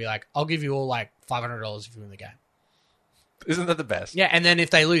Lycon and be like, I'll give you all like $500 if you win the game. Isn't that the best? Yeah, and then if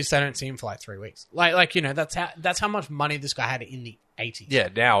they lose, they don't see him for like 3 weeks. Like that's how much money this guy had in the 80s. Yeah,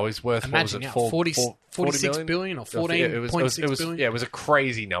 now he's worth, Imagine now, 46 46 billion or 14.6 billion. Yeah, it was a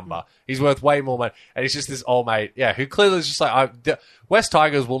crazy number. He's worth way more money. And he's just this old mate, who clearly is just like, the West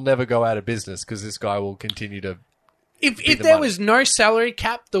Tigers will never go out of business because this guy will continue to... If the there money. was no salary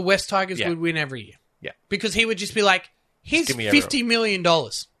cap, the West Tigers Yeah. would win every year. Yeah. Because he would just be like, here's give me $50 million.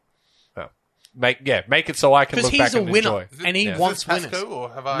 Make it so I can Because look back he's a and winner, enjoy. and he Yeah. wants Is this winners. Pasco, or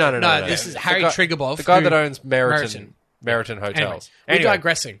have I... No. This is Harry The guy- Triggerboff. The guy who- that owns Meriton. Meriton Anyway, Hotels. we're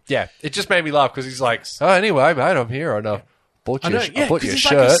digressing. Yeah, it just made me laugh because he's like, oh, anyway, mate, I'm here. I know. Bought you, I know, I bought 'cause you a he's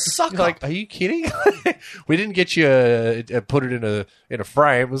shirt. like a sucker. You're like, are you kidding? We didn't get you put it in a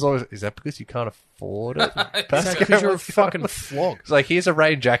frame. It was always, is that because you can't afford it? Because you're a fucking flog. It's like, here's a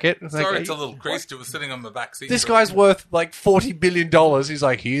rain jacket. It's like, Sorry, "Hey, it's a little creased. It was sitting on the back seat. this guy's worth like $40 billion. He's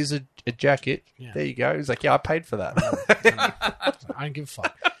like, here's a jacket. Yeah. There you go. He's like, yeah, I paid for that. I don't give a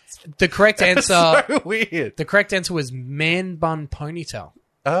fuck. The correct answer. So weird. The correct answer was man bun ponytail.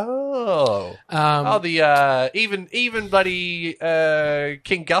 Oh. The even bloody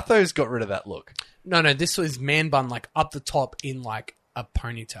King Gutho's got rid of that look. No, this was man bun like up the top in like a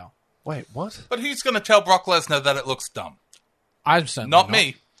ponytail. Wait, what? But who's going to tell Brock Lesnar that it looks dumb? I'm certainly Not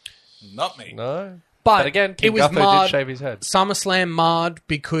me. Not me. No. But, But again, it King was Gutho marred. did shave his head. SummerSlam marred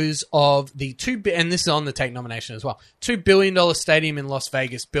because of the and this is on the Take nomination as well. $2 billion stadium in Las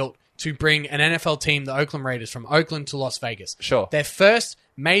Vegas built to bring an NFL team, the Oakland Raiders, from Oakland to Las Vegas. Sure. Their first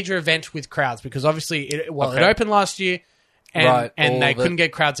major event with crowds because obviously it Okay. opened last year and Right, all and they the- couldn't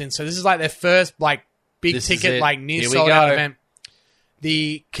get crowds in. So this is like their first like big This is ticket it. like near Here we sold out go. event.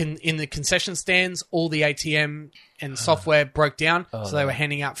 In the concession stands, all the ATM and software broke down, so they were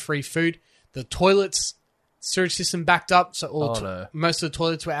handing out free food. The toilets sewage system backed up, so most of the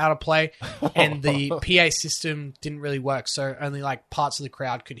toilets were out of play, and the PA system didn't really work. So only like parts of the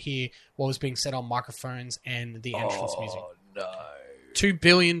crowd could hear what was being said on microphones and the entrance music. Oh, no. $2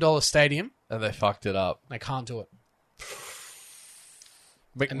 billion stadium, And they fucked it up. they can't do it.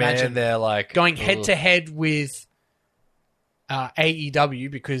 McMahon, Imagine they're like... Going head to head with AEW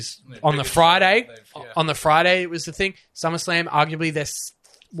because on the Friday it was the thing. SummerSlam, arguably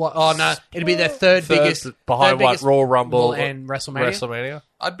it'd be their third biggest behind third biggest Royal Rumble and WrestleMania. WrestleMania.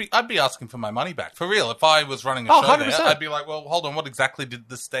 I'd be asking for my money back. For real. If I was running a Oh, show 100%. there, I'd be like, well, hold on. What exactly did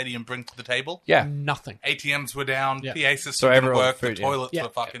this stadium bring to the table? Yeah. Nothing. ATMs were down. Yeah. PA system So didn't everyone work. food, the yeah. toilets Yeah, were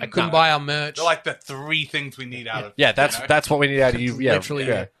fucking... I couldn't buy our merch. They're like the three things we need out of... Yeah, that's what we need out of you. Yeah, Literally,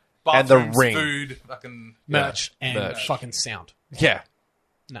 yeah. yeah. And the Bathrooms, ring. food, fucking... merch and merch. fucking sound. Yeah.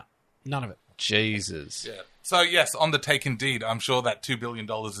 No, none of it. Jesus. Yeah. So, yes, on the take indeed, I'm sure that $2 billion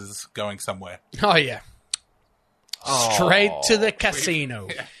is going somewhere. Oh yeah, straight to the casino.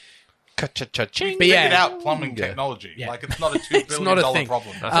 Ka-cha-cha-ching. But yeah, Figured out plumbing Yeah. technology. Yeah. Like, it's not a $2 billion not a thing.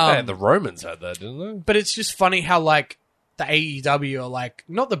 problem. I think the Romans had that, didn't they? but it's just funny how like the AEW are like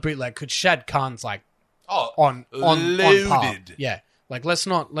not the bootleg, because Shad Khan's like Oh, on par. loaded. Yeah, like let's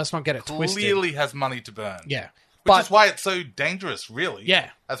not get it twisted. Clearly has money to burn. Yeah, Which but is why it's so dangerous, really.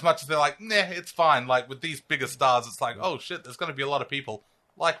 Yeah. As much as they're like, nah, it's fine. Like, with these bigger stars, it's like, oh, shit, there's going to be a lot of people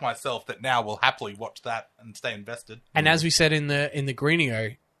like myself that now will happily watch that and stay invested. and as we said in the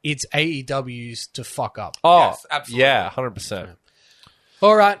Greenio, it's AEW's to fuck up. Oh, Yes, absolutely. yeah, 100%.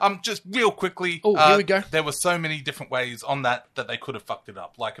 All right, Just real quickly. Oh, here we go. There were so many different ways on that they could have fucked it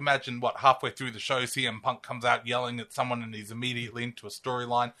up. Like, imagine halfway through the show, CM Punk comes out yelling at someone and he's immediately into a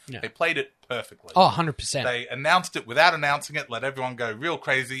storyline. Yeah. They played it perfectly. oh 100%. They announced it without announcing it, let everyone go real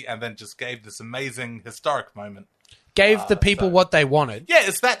crazy, and then just gave this amazing historic moment. Gave the people what they wanted. Yeah,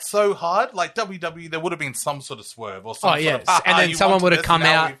 is that so hard? Like WWE, there would have been some sort of swerve or some Oh yeah, sort of, "Ha, and ha, then you someone wanted would have this, come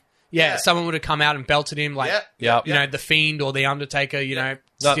now out. we've-" Yeah, someone would have come out and belted him like Yeah. you know the Fiend or the Undertaker. You know,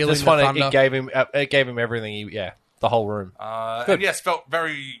 No, stealing this the one, thunder. it gave him everything. The whole room. And yes, felt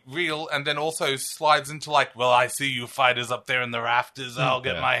very real, and then also slides into like, well, I see you fighters up there in the rafters. I'll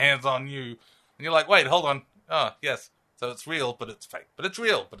get my hands on you. And you're like, wait, hold on. Oh, yes. So it's real, but it's fake. But it's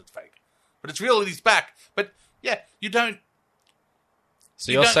real, but it's fake. But it's real that he's back. But yeah, you don't...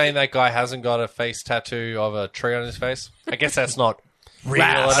 So you you're don't- saying that guy hasn't got a face tattoo of a tree on his face? I guess that's not real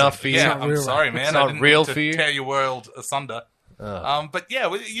Rats. enough for you. Yeah, not I'm real, sorry, right? man. It's I not didn't real mean to for you? tear your world asunder. Oh. But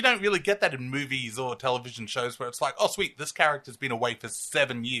yeah, you don't really get that in movies or television shows where it's like, oh, sweet, this character's been away for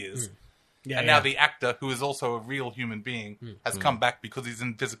 7 years. Yeah, and yeah. now the actor, who is also a real human being, has come back because he's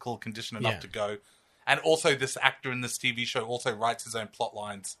in physical condition enough Yeah. to go. And also, this actor in this TV show also writes his own plot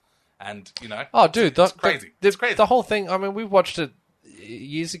lines. And, Oh, dude, it's crazy. It's crazy. The whole thing. I mean, we watched it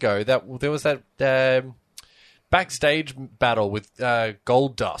years ago. That there was that backstage battle with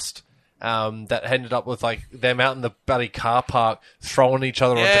Gold Dust. That ended up with like them out in the bloody car park throwing each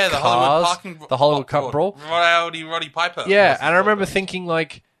other yeah, onto the cars. Hollywood parking The Hollywood Cup brawl. Roddy Piper. Yeah, and I remember thinking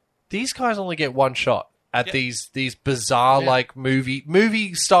like, these guys only get one shot at these bizarre like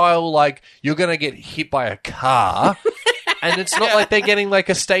movie style, like you're gonna get hit by a car. And it's not like they're getting like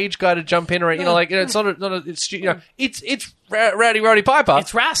a stage guy to jump in, or it's it's Rowdy Roddy Piper.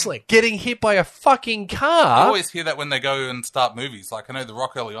 It's wrestling. Getting hit by a fucking I car. always hear that when they go and start movies. Like, I know The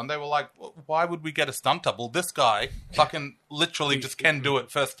Rock early on, they were like, why would we get a stunt double? This guy fucking literally just can do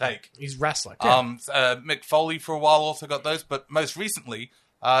it first take. He's wrestling. Mick Foley for a while also got those, but most recently,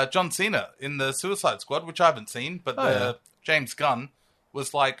 John Cena in the Suicide Squad, which I haven't seen, but James Gunn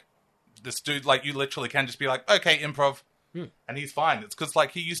was like, this dude, like, you literally can just be like, okay, improv. And he's fine. It's because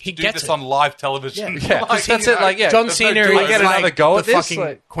like he used to do gets this it. on live television. Yeah, Like, that's you it. know, Like, yeah, John there's Cena no is doing get it. another like go the at this? fucking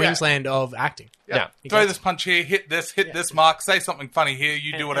Like, Queensland of acting. Yeah. He Throw gets this punch here, hit this mark, say something funny here,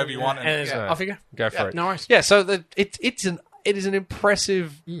 you do whatever you want. And off you go. Go for it. No worries. Yeah, so it is an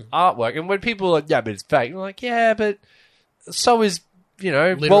impressive artwork, and when people are like, yeah, but it's fake, I'm like, yeah, but so is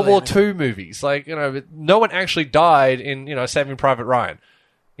Literally World War anything. II movies. Like no one actually died in Saving Private Ryan.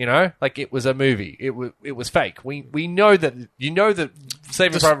 Like it was a movie. It was fake. We know that that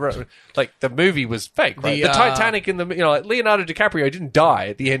Saving Private Ryan, like the movie was fake. Right? The, The Titanic in the like Leonardo DiCaprio didn't die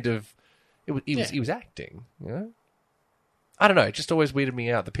at the end of it. He was acting. I don't know. It just always weirded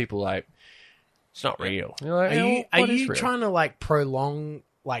me out that people like it's not real. You're like, Are what is you real? trying to like prolong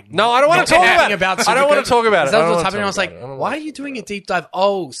like? No, I don't want to talk about it. I don't want to talk about it. Is that I don't what's wanna happening? I talk was like, about it. I don't why wanna are you doing a deep dive?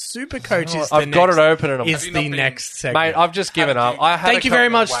 Oh, Supercoach is. I've got it open and I'm Is Have you the not been- next segment? Mate, I've just given up. I had Thank a you very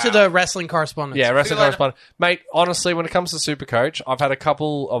couple- much to the wrestling correspondent. Yeah, wrestling See you later. correspondent. Mate, honestly, when it comes to Supercoach, I've had a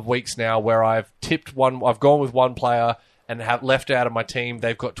couple of weeks now where I've tipped one. I've gone with one player and have left out of my team.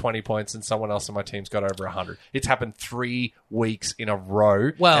 They've got 20 points, and someone else in my team's got over 100. It's happened 3 weeks in a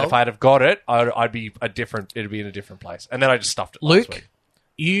row. Well- and if I'd have got it, I'd be a different. It'd be in a different place. And then I just stuffed it. Luke, last week.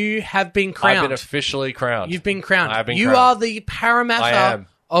 you have been I've crowned. been officially crowned. You've been crowned. I have been you crowned. are the I Parramatta am.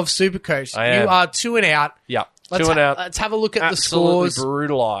 of Supercoach. I am. You are 2 and out. Yeah, Let's 2 and out. Let's have a look at Absolutely the scores.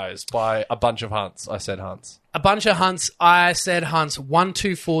 brutalized by a bunch of hunts. I said hunts. A bunch of hunts. I said hunts.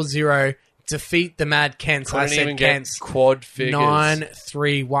 1-2-4-0. Defeat the Mad Kents. I Couldn't said even get Kents. quad figures.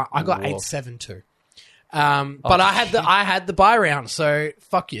 9-3-1. I got Whoa. 8-7-2. But I had the buy round, so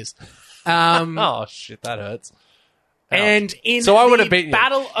fuck yous. Oh shit, that hurts. And in So I would the have beaten you.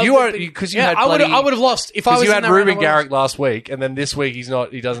 battle of You the are- big- because you yeah, had I would bloody- have lost if I was Because you in had that Ruben round, I would've Garrick last week, and then this week he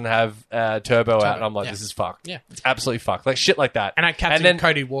doesn't have Turbo out, and I'm like, yeah. this is fucked. Yeah. It's absolutely fucked. Like shit like that. And I captained then,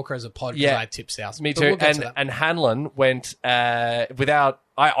 Cody Walker as a pod because Yeah. I had tip South. Me But too. we'll get to that. And Hanlon went without.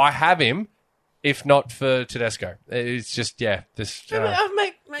 I have him, if not for Tedesco. It's just this.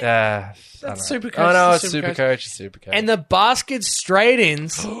 Mate, That's Supercoach, I know it's it's Supercoach. Supercoach. It's Supercoach. And the basket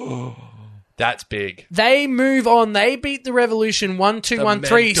straight-ins, that's big. they move on. They beat the Revolution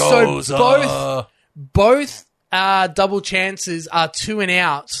 1-2-1-3. Mendoza. So both double chances are 2 and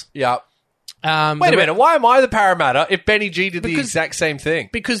out. Yeah. Wait The a Re- minute. Why am I the Parramatta if Benny G did the Because- exact same thing?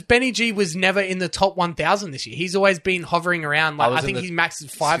 Because Benny G was never in the top 1,000 this year. He's always been hovering around. Like, was I in think the- he maxed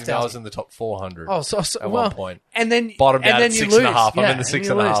at I was 5,000. in the top 400. Oh, so at well, one point. And then Bottomed and out then at you 6.5. lose. I'm Yeah, in the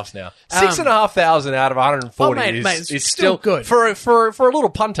 6.5 and you lose. now. 6,500 out of 140 Oh, mate, is it's still still good. for a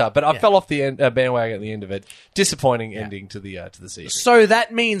little punter. But I fell off the bandwagon at the end of it. Disappointing ending to the season. So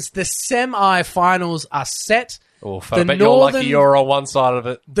that means the semi-finals are set. Oof, the I bet you're lucky you're on one side of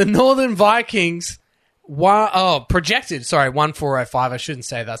it. The Northern Vikings, projected, 1-4-0-5. I shouldn't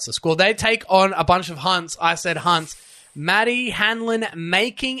say that's the score. They take on a bunch of hunts. I said hunts. Matty Hanlon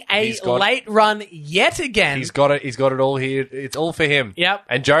making a late run yet again. He's got it. He's got it all here. It's all for him. Yep.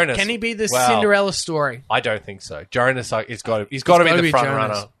 And Jonas. Can he be the wow. Cinderella story? I don't think so. Jonas, he's got to be the front Jonas.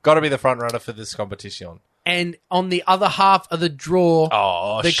 runner. Got to be the front runner for this competition. And on the other half of the draw,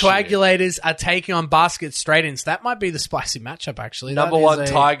 Oh, the shit. Coagulators are taking on Basket Straight-ins. That might be the spicy matchup, actually. Number That is one a-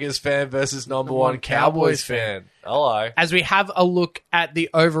 Tigers fan versus number one Cowboys fan. Hello. As we have a look at the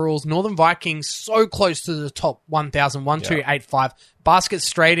overalls, Northern Vikings so close to the top 1,000, 1,285. Basket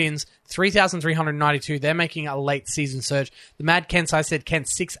Straight-ins, 3,392. They're making a late season surge. The Mad Kents, I said Kent,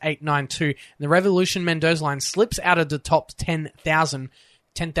 6,892. And the Revolution Mendoza line slips out of the top 10,000.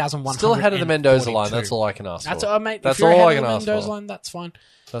 10,100. Still ahead of the Mendoza line. That's all I can ask That's for. all, mate. That's if you're all I ahead can of the ask Mendoza for. line, that's fine.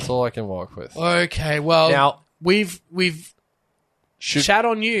 That's all I can work with. Okay, well, Now- we've Shat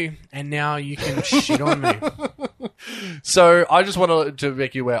on you, and now you can shit on me. So I just wanted to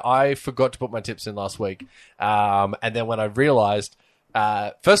make you aware, I forgot to put my tips in last week. And then when I realized,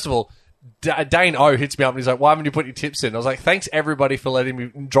 first of all, Dane O hits me up and he's like, why haven't you put your tips in? I was like, thanks everybody for letting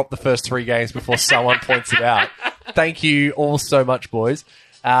me drop the first 3 games before someone points it out. Thank you all so much, boys.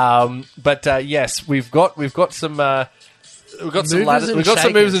 But yes, we've got some ladders, we've got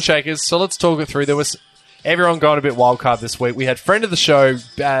some movers and shakers. So let's talk it through. There was everyone going a bit wild card this week. We had friend of the show,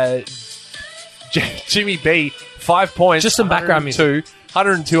 Jimmy B, 5 points, Just some background music.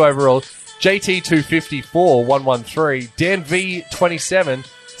 102 overall. JT 254, 113. Dan V 27,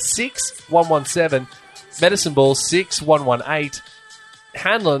 6, 117. Medicine Ball 6, 118.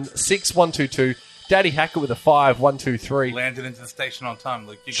 Hanlon 6, 122. Daddy Hackett with a 5, 123. Landed into the station on time,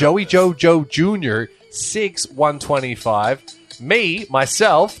 Luke. You got Joey this. Joe Jr. 6, 125. Me,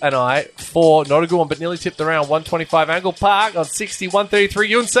 myself, and I, 4, not a good one, but nearly tipped around, 125. Angle Park on 60, 133.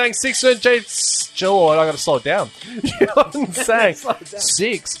 Yun Sang 6, and Jay Lord, I got to slow it down. Yun Sang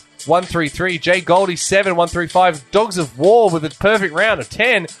 6, 133. Jay Goldie 7, 135. Dogs of War with a perfect round of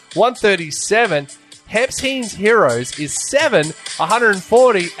 10, 137. Hepseen's Heroes is 7,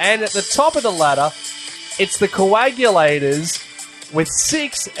 140. And at the top of the ladder, it's the Coagulators with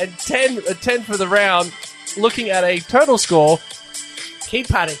 6 and 10 for the round, looking at a total score. Keep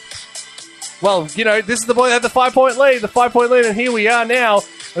patting. Well, you know, this is the boy that had the 5-point lead, and here we are now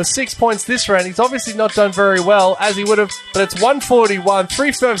with 6 points this round. He's obviously not done very well, as he would have, but it's 141,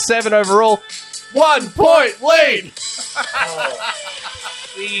 357 overall, 1 point lead!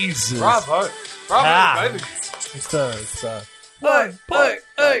 Jesus. Bravo, baby.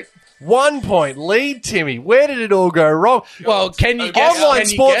 Hey. 1 point lead, Timmy. Where did it all go wrong? Well, can you guess? Online Can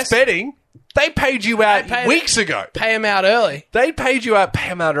you sports guess? betting, they paid you out paid- weeks ago. Pay him out early. They paid you out, pay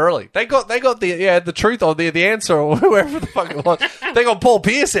them out early. They got the truth or the answer or whoever the fuck it was. They got Paul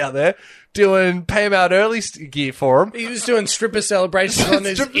Pierce out there doing pay him out early gear for him. He was doing stripper celebrations on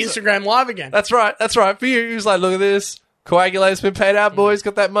his Instagram Live again. That's right. For you, he was like, look at this. Coagulator's been paid out, boys.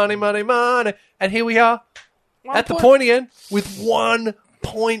 Got that money. And here we are at the pointy end with 1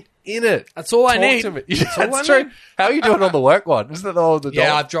 point in it. That's all I Talk need. to me. That's all I That's true. need. How are you doing on the work one? Isn't that the Yeah,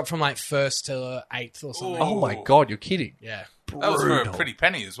 dollar? I've dropped from like 1st to 8th or something. Oh my God, you're kidding. Yeah. That was for a pretty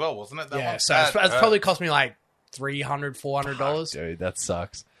penny as well, wasn't it? That Yeah, one? so it's probably cost me like $300, $400. Dude, that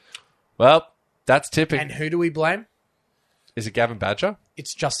sucks. Well, that's tipping. And who do we blame? Is it Gavin Badger?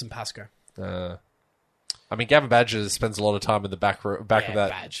 It's Justin Pascoe. I mean, Gavin Badger spends a lot of time in the back of that.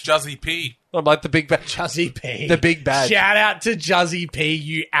 Badge. Juzzy P. I'm like the big badge. Juzzy P. The big badge. Shout out to Juzzy P,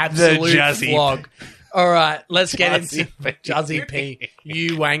 you absolute Juzzy flog. All right, let's get Juzzy into P. Juzzy P,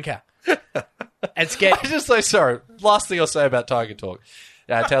 you wanker. Let's get... I'm just so sorry. Last thing I'll say about Tiger Talk.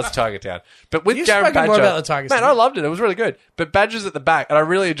 Tales of Tiger Town. But with You've Gavin spoken Badger... more about the Tigers Man, than I me. loved it. It was really good. But Badger's at the back, and I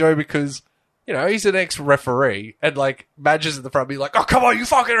really enjoy because... You know, he's an ex-referee, and, like, Badger's at the front, be like, oh, come on, you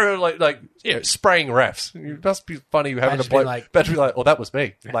fucking... Like you know, spraying refs. It must be funny having Badger to play... be like- Badger be like, oh, that was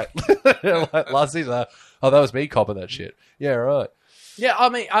me. Like last season, oh, that was me copping that shit. Yeah, right. Yeah, I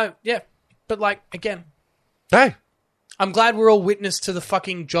mean, but like, again, Hey, I'm glad we're all witness to the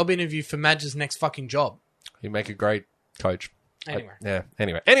fucking job interview for Madge's next fucking job. you make a great coach. Anyway. Yeah.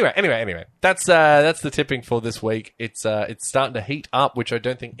 Anyway. That's the tipping for this week. It's starting to heat up, which I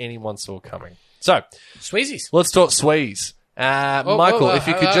don't think anyone saw coming. So Sweezies. let's talk Sweeze. Michael, whoa, if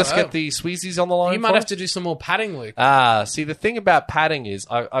you could just oh. get the Sweezies on the line. You might have to do some more padding, Luke. See, the thing about padding is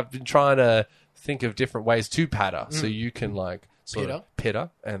I've been trying to think of different ways to patter, so you can like sort of pitter,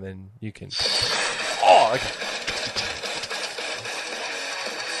 and then you can. Oh, okay.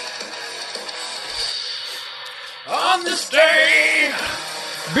 On this day,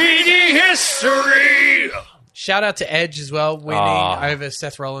 BD history. Shout out to Edge as well, winning over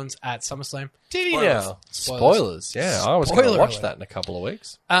Seth Rollins at SummerSlam. Did he Spoilers. now? Spoilers. Yeah, I was going to Spoiler watch alert. that in a couple of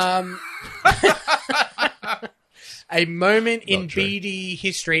weeks. A moment in true. BD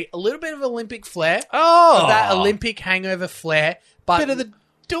history, a little bit of Olympic flair, Oh, that Olympic hangover flair, but bit of the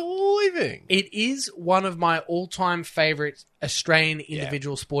diving. it is one of my all-time favorite Australian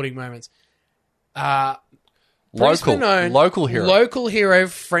individual sporting moments. Local hero,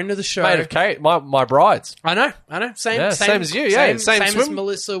 friend of the show. mate of Kate, my brides. I know. Same as you, yeah, same as swim.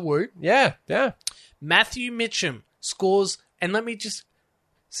 Melissa Wu. Yeah. Matthew Mitchum scores, and let me just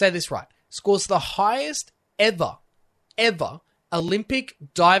say this right, scores the highest ever Olympic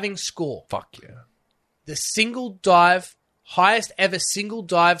diving score. Fuck yeah. The highest ever single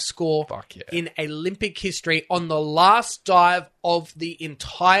dive score Fuck yeah. in Olympic history on the last dive of the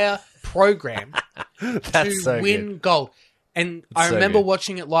entire program That's to so win good. gold. And I so remember good.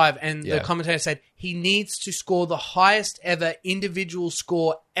 watching it live, and Yeah. the commentator said he needs to score the highest ever individual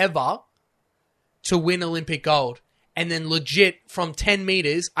score ever to win Olympic gold. And then legit, from 10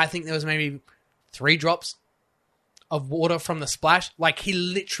 meters, I think there was maybe 3 drops of water from the splash. Like, he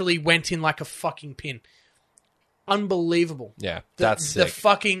literally went in like a fucking pin. Unbelievable. Yeah, The, that's the sick.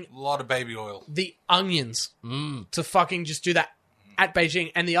 fucking A lot of baby oil. the onions to fucking just do that at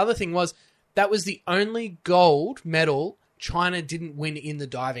Beijing. And the other thing was, that was the only gold medal China didn't win in the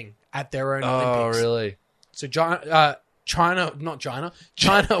diving at their own Oh, Olympics. really? So China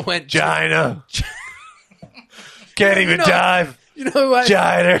went. China. Can't even know- dive. You know who I,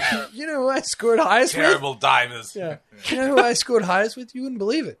 China. you know who I scored highest with? Terrible divers. Yeah. You know who I scored highest with? You wouldn't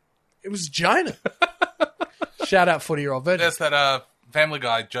believe it. It was China. Shout out 40-year-old virgin. There's that Family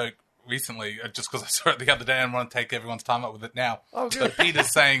Guy joke recently, just because I saw it the other day and want to take everyone's time up with it now. Oh, So good.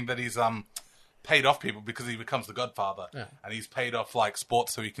 Peter's saying that he's paid off people because he becomes the Godfather, and he's paid off like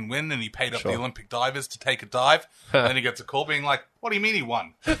sports so he can win, and he paid off the Olympic divers to take a dive, and then he gets a call being like, "What do you mean he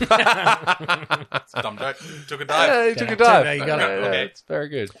won?" It's a dumb joke. Took a dive. Yeah, he took a Yeah, dive. there you go. Yeah, Okay. it's very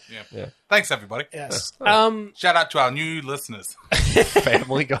good. Yeah. Thanks, everybody. Yes. Shout out to our new listeners.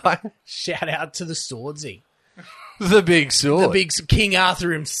 Family Guy. Shout out to the Swordsy. The big sword. The big King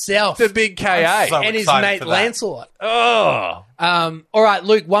Arthur himself. The big KA. so and his excited mate for that. Lancelot. Oh. All right,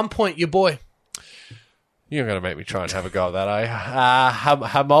 Luke, 1 point, your boy. You're going to make me try and have a go at that, eh?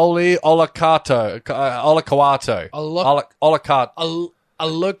 Hamoli Olakato. Olakawato. Olakawato.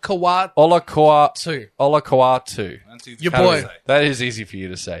 Alukawatu. Olakawatu. That's easy Your to boy. say. That is easy for you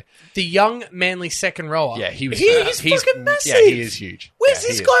to say. The young, manly second rower. Yeah, he was. He's fucking massive. Yeah, he is huge. Where's Yeah,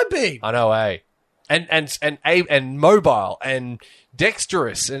 this he guy is. been? I know, eh? And mobile and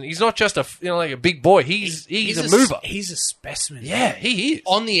dexterous, and he's not just like a big boy. He's a mover. He's a specimen. Yeah, he is.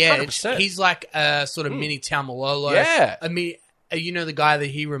 On the edge, 100%. he's like a sort of mini Taumalolo. Yeah. You know the guy that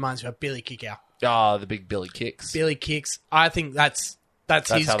he reminds me of, Billy Kickout. Oh, the big Billy kicks. Billy Kicks. I think that's That's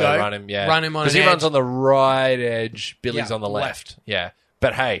his how go. they run him. Yeah, Run him on because an he runs edge. on the right edge. Billy's Yeah, on the left. left. Yeah,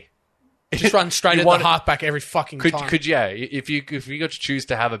 but hey, Just run straight You at want the halfback every fucking time. could if you got to choose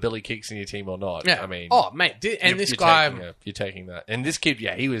to have a Billy Kicks in your team or not? yeah. I mean, oh mate, and this you're guy, you're taking that, and this kid,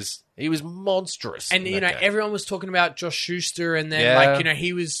 yeah, he was monstrous. and in you that know, game. everyone was talking about Josh Schuster, and then Yeah. like you know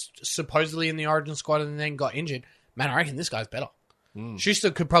he was supposedly in the Origin squad, and then got injured. Man, I reckon this guy's better.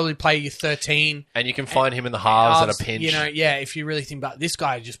 Schuster could probably play you 13. and you can find him in the halves at a pinch. You know, yeah, if you really think about this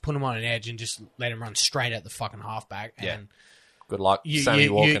guy, just put him on an edge and just let him run straight at the fucking halfback. Yeah. And Good luck, you, Sammy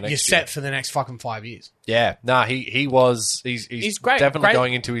you, Walker. you, next you're set for the next fucking 5 years. Yeah, nah, he's great. definitely Great-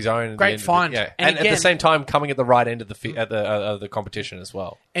 going into his own. at the great end of it. find. Yeah, And and at again- the same time coming at the right end of the competition as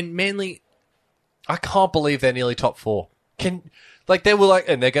well. And Manly, I can't believe they're nearly top 4. And they're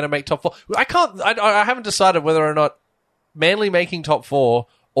going to make top 4. I haven't decided whether or not Manly making top 4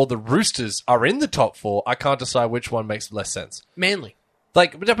 or the Roosters are in the top 4. I can't decide which one makes less sense. Manly.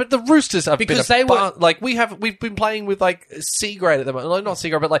 But the Roosters have Because been they were- we've been playing with like C grade at the moment, like, not C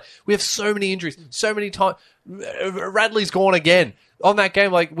grade, but like we have so many injuries, so many times. Radley's gone again on that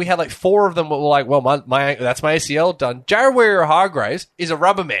game. Like we had like 4 of them were like, well, my that's my ACL done. Jared Waerea-Hargreaves is a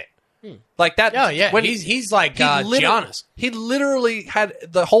rubber man, like that. Oh yeah, when he's like literally- Giannis. He literally had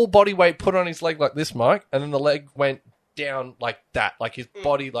the whole body weight put on his leg like this, Mike, and then the leg went down like that, like his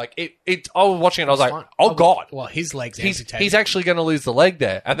body, like it. I was watching it, I was like, Fine. oh god. Well, his legs He's amputated. actually going to lose the leg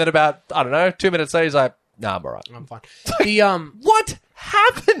there. And then about, I don't know, 2 minutes later, he's like, nah, I'm all right. I'm fine. The What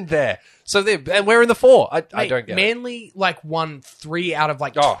happened there? So and we're in the 4. I don't get it. Manly like won 3 out of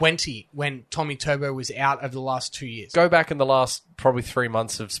like Oh. 20 when Tommy Turbo was out over the last 2 years. Go back in the last probably 3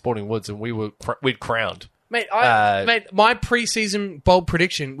 months of Sporting Woods and we'd crowned. Mate, Uh, my preseason bold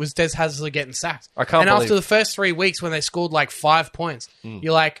prediction was Des Hasler getting sacked. I can't And believe- after the first 3 weeks when they scored like 5 points,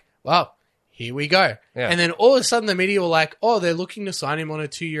 you're like, well, here we go. Yeah. And then all of a sudden the media were like, oh, they're looking to sign him on a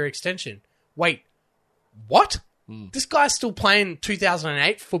 2-year extension. Wait, what? This guy's still playing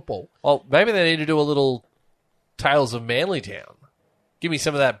 2008 football. Well, maybe they need to do a little Tales of Manly Town. Give me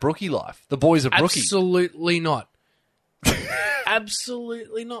some of that Brookie life. The boys are Brookie. Absolutely not.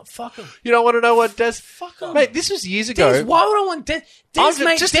 Absolutely not. Fuck him. You don't want to know what Des... Fuck him. Mate, this was years ago. Des, why would I want Des? I'm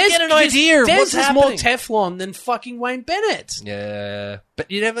just to get an idea of Des what's is more happening. Teflon than fucking Wayne Bennett. Yeah,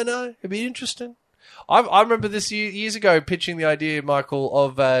 but you never know. It'd be interesting. I remember this years ago pitching the idea, Michael,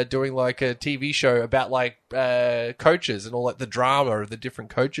 of doing like a TV show about like coaches and all like the drama of the different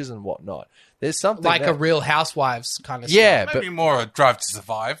coaches and whatnot. There's something Like there. a Real Housewives kind of yeah, Maybe but more a Drive to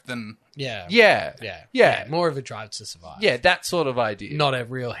Survive than Yeah. Yeah. Yeah. Yeah. More of a drive to survive. Yeah, that sort of idea. Not a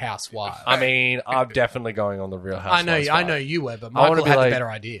Real Housewife. I mean, I'm definitely going on the Real I Housewives. know you were, but I wanna Michael be had like- the better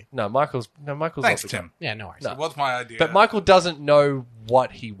idea. No, Michael's Thanks, not the guy. Tim. Yeah, no worries. It was my idea. But Michael doesn't know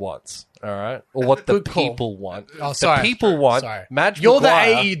what he wants, all right? Or what the Good call. people want. Oh, sorry. The people want Sorry. Madge You're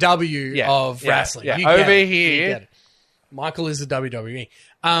Maguire. the AEW Yeah, of yeah, wrestling. yeah. You get Over it. here- You get it. Michael is the WWE. It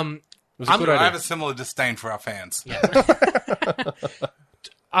was a good I idea. have a similar disdain for our fans.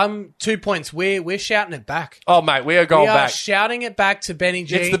 2 points. We're shouting it back. Oh, mate, we are going We are back. shouting it back to Benny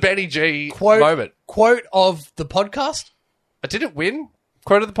G. It's the Benny G quote moment. of the podcast. Did it win?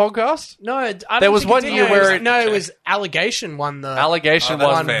 Quote of the podcast? No, I don't There was think one it did. year No, where it was allegation won the Allegation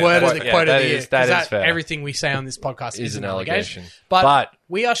that's one. fair. word of the Yeah, quote of that the year. is- that 'Cause is fair. Everything we say on this podcast is an allegation. allegation. But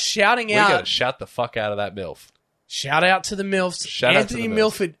we are shouting We got out. to shout the fuck out of that MILF. Shout out to the MILFs. Shout out to Anthony the MILFs.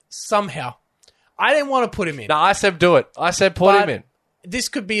 Milford somehow. I didn't want to put him in. No, I said do it. I said put But him in. This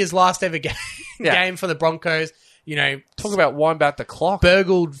could be his last ever game, Yeah. game for the Broncos. You know, Talk about wind back the clock.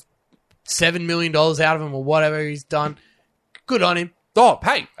 burgled $7 million out of him or whatever he's done. Good on him. Oh,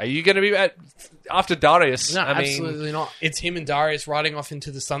 hey, are you going to be after Darius? No, I mean, absolutely not. It's him and Darius riding off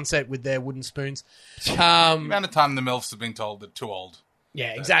into the sunset with their wooden spoons. The amount of time the MILFs have been told they're too old.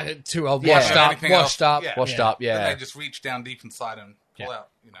 Yeah, exactly. Too old. Yeah. Washed up. Anything Washed else? up. Yeah. washed Yeah. up, Then yeah. they just reach down deep inside and pull out,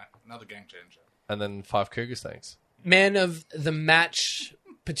 another game changer. And then 5 Cougars, thanks. Man of the match,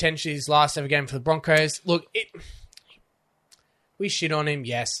 potentially his last ever game for the Broncos. Look, we shit on him,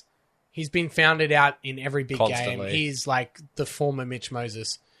 yes. He's been founded out in every big Constantly. game. He's like the former Mitch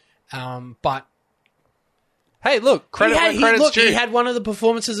Moses. But Hey, look, credit when credit's due. he had one of the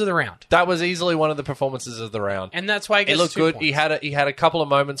performances of the round. That was easily one of the performances of the round. And that's why he It gets looked 2 good. points. He had a couple of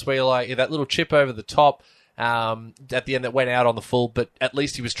moments where like that little chip over the top at the end that went out on the full, but at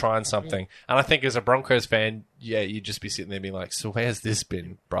least he was trying something. And I think as a Broncos fan, you'd just be sitting there being like, so where's this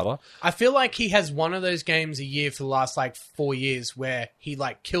been, brother? I feel like he has one of those games a year for the last 4 years where he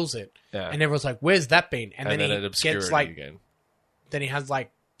kills it. Yeah. And everyone's like, where's that been? And, And then he it obscurity gets again. then he has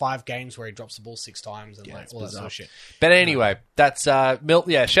 5 games where he drops the ball 6 times and it's all that sort bizarre. of shit. But anyway, that's Milt.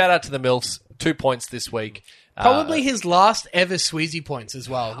 Yeah, shout out to the Milfs. 2 points this week. Probably his last ever Sweezy points as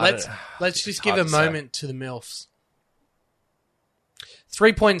well. Let's it's just give hard a to say. moment to the MILFs.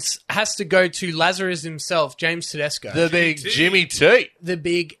 3 points has to go to Lazarus himself, James Tedesco. the big Jimmy T, The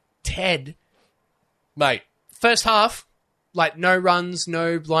big Ted. mate. First half, no runs,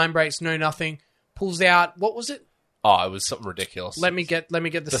 no line breaks, no nothing. Pulls out, what was it? Oh, it was something ridiculous. Let me get the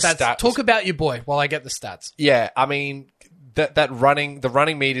stats. stats. Talk about your boy while I get the stats. Yeah, I mean the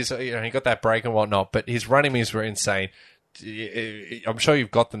running meters. He got that break and whatnot, but his running meters were insane. I'm sure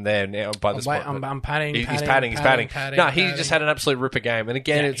you've got them there now by this Wait, point. I'm padding. He's padding. No, he just had an absolute ripper game. And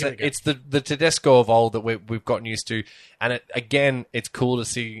again, Yeah, here we go. it's the Tedesco of old that we've gotten used to. And it's cool to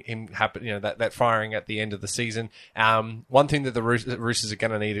see him happen. That firing at the end of the season. One thing that the Roosters are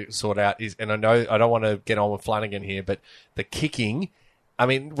going to need to sort out is, and I know I don't want to get on with Flanagan here, but the kicking. I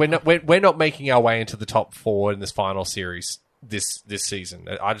mean, we're not making our way into the top 4 in this final series this season.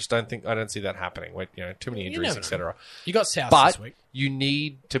 I don't see that happening. Too many injuries, never know. etc. You got South But this week. you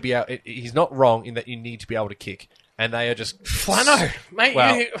need to be able. He's not wrong in that you need to be able to kick, and they are just Flano, mate.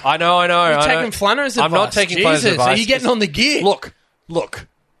 Well, you, I know. you're I taking know. Flano's advice. I'm not taking Flano's Jesus, advice. Are you getting on the gear? Look.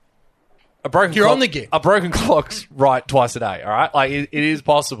 A broken You're clock, on the gear. A broken clock's right twice a day. All right, it is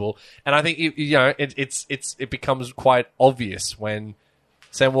possible, and I think it becomes quite obvious when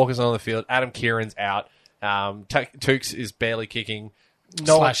Sam Walker's on the field, Adam Kieran's out, Tukes is barely kicking,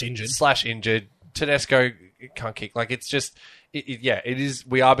 slash injured. Tedesco can't kick. It's just, it is.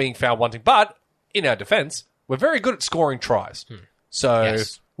 We are being found wanting, but in our defense, we're very good at scoring tries. So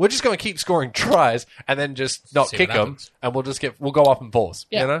Yes. we're just going to keep scoring tries and then just not See kick what them, happens. and we'll go up in balls.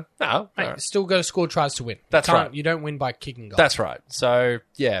 Yeah. No, Mate, alright. still got to score tries to win. That's right. You don't win by kicking goals. That's right. So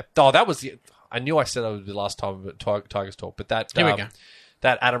yeah. Oh, that was the. I knew I said that was the last time at Tigers talk, but that Here we go.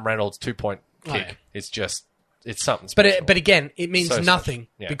 that Adam Reynolds 2-point Oh, kick yeah. is just it's something But special. but again, it means So nothing special.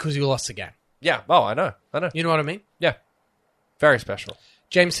 Yeah. because you lost the game. yeah. Oh, I know. You know what I mean? Yeah. Very special.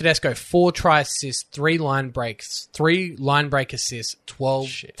 James Tedesco, 4 try assists, 3 line break assists, 12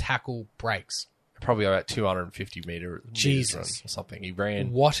 Shit. tackle breaks. Probably about 250 meters Jesus. run or something. He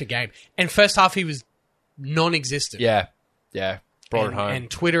ran. What a game. And first half, he was non-existent. Yeah. Brought it home. And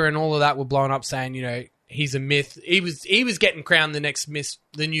Twitter and all of that were blowing up saying, he's a myth. He was getting crowned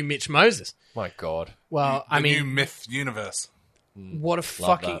the new Mitch Moses. My God. Well, The I mean, new myth universe. what a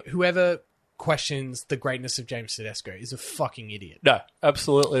fucking... that. Whoever questions the greatness of James Tedesco is a fucking idiot. No,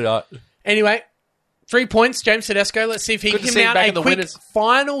 absolutely not. Anyway, 3 points, James Tedesco. Let's see if he Good to can see him mount back a in the quick winners.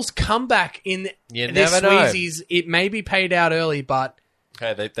 finals comeback in You this never know. Sweezies. It may be paid out early, but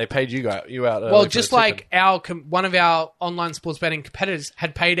Okay, they paid you out. Well, early just for the like one of our online sports betting competitors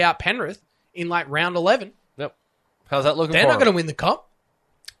had paid out Penrith in like round 11. tipping. Yep. How's that looking? They're for not them? going to win the comp.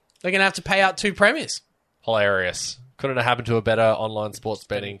 They're going to have to pay out 2 premiers. Hilarious. Couldn't have happened to a better online sports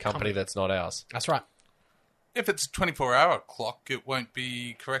betting company that's not ours. That's right. If it's a 24-hour clock, it won't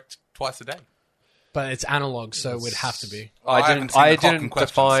be correct twice a day. But it's analog, so it would have to be. I haven't seen the clock in question,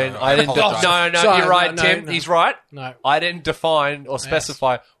 define. so I didn't. apologise. No, Sorry, you're right, no, Tim. no. He's right. No. I didn't define or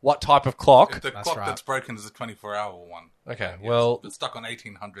specify what type of clock. If the That's clock right. that's broken is a 24-hour one. Okay, Yes, well, it's stuck on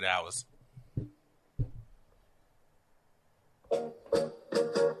 1,800 hours.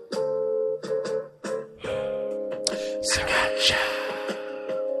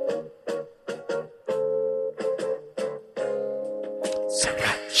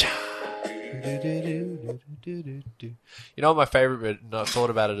 you know what my favorite bit? And I thought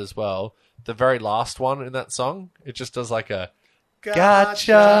about it as well. The very last one in that song, it just does like a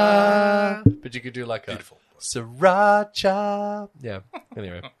gotcha, but you could do like a Beautiful. sriracha. Yeah.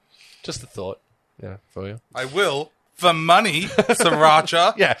 Anyway, just a thought. Yeah, for you. I will, for money,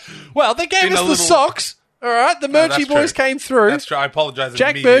 Sriracha. Yeah. Well, they gave In us a the little- socks. All right, the No, Murchie that's boys true. came through. That's true. I apologize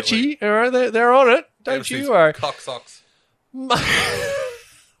Jack immediately. Murchie, all right, they're on it. Gave Don't us you these worry. cock socks.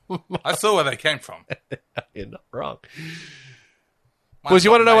 I saw where they came from. You're not wrong. Mine's Was you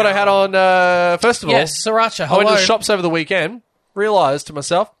got want to know what I had mayo. on? First of all, Yes, Sriracha. I went to Hello. the shops over the weekend. Realised to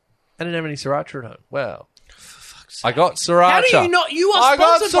myself, I didn't have any sriracha at home. Well, I got sriracha. How do you not? You are I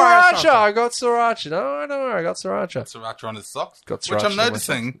got sponsored by sriracha. I got sriracha. No, don't worry. I got sriracha. Sriracha on his socks, Got which sriracha I'm on my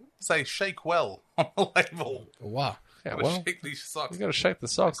noticing say "shake well" on the label. Wow. Yeah, Gotta well, shake these socks. you got to shake the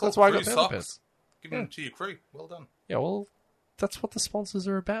socks. They're That's why I called got the crew underpants. socks. Giving them to your crew. Well done. Yeah, well, that's what the sponsors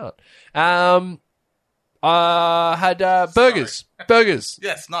are about. I had burgers. Burgers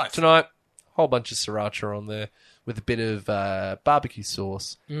Yes, nice. tonight. Whole bunch of sriracha on there with a bit of barbecue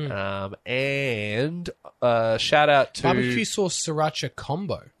sauce. And shout out to Barbecue sauce Sriracha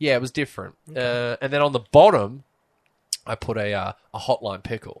combo. Yeah, it was different. And then on the bottom, I put a hotline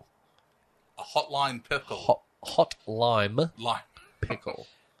pickle. A hotline pickle. Hot lime Lime. pickle.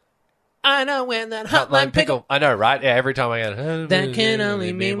 I know when that Hotline pickle. I know, right? Yeah, every time I get That can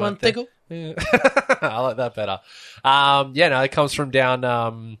only mean one pickle. Yeah. I like that better. Yeah, no, it comes from down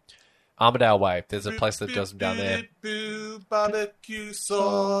Armadale Way. There's a place that does them down there. Barbecue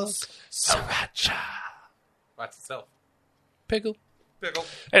sauce. Sriracha Writes itself. Pickle. Pickle.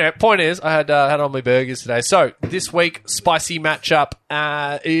 Anyway, point is, I had on my burgers today. So this week, spicy matchup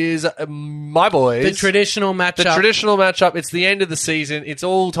is my boys. The traditional matchup. The traditional matchup. It's the end of the season. It's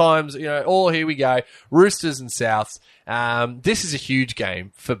all times, all here we go. Roosters and Souths. This is a huge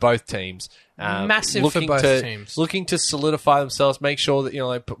game for both teams. Massive for both teams. Looking to solidify themselves, make sure that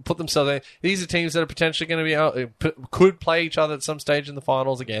they put themselves in. These are teams that are potentially going to be could play each other at some stage in the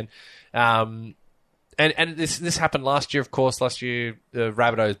finals again. And this happened last year, of course. Last year, the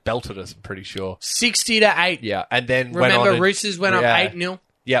Rabbitohs belted us. I'm pretty sure. 60-8. Yeah, and then went Remember, on and- Roosters went up 8-0.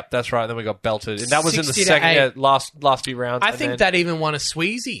 Yep, that's right. Then we got belted, and that was in the 60 to second 8. last few rounds. I and think then- that even won a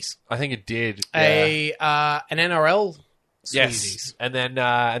Sweezies. I think it did. Yeah. An NRL Sweezies. Yes, and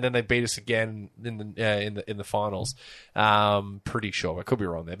then they beat us again in the finals. Pretty sure. I could be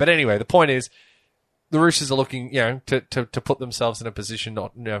wrong there, but anyway, the point is, the Roosters are looking, to put themselves in a position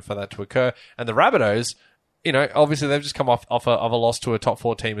not, for that to occur, and the Rabbitohs, obviously they've just come off a loss to a top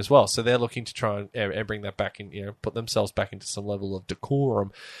 4 team as well, so they're looking to try and bring that back in, put themselves back into some level of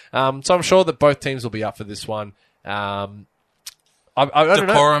decorum. So I'm sure that both teams will be up for this one. I don't know.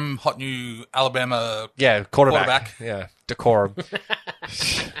 Decorum, hot new Alabama. Yeah, quarterback. Quarterback. Yeah, decorum.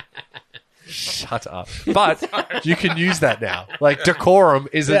 Shut up. But you can use that now. Like, decorum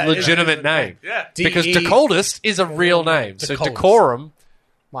is a legitimate name. Yeah. Because DE decoldest is a real name. So Decoldest. decorum,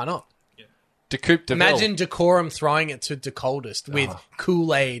 Why not? decoup de Imagine Decorum throwing it to DeColdest with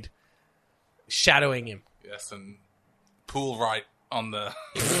Kool-Aid shadowing him. Yes, and pool right on the,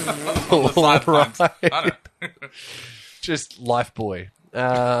 Pool on the sidelines. right. I know. just life boy.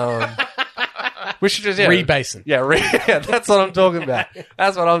 We should just Rebasin. Yeah, yeah, that's what I'm talking about.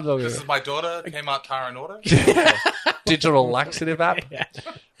 That's what I'm talking This about. is my daughter, Kmart Tire and Order. Digital laxative app.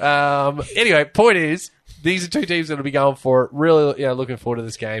 Anyway, point is, these are two teams that will be going for it. Really, looking forward to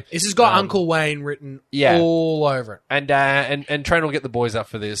this game. This has got Uncle Wayne written yeah. all over it. And Trent will get the boys up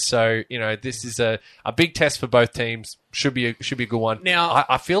for this. So this is a big test for both teams. Should be a good one. Now-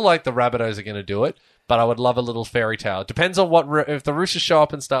 I feel like the Rabbitohs are going to do it, but I would love a little fairy tale. Depends on if the Roosters show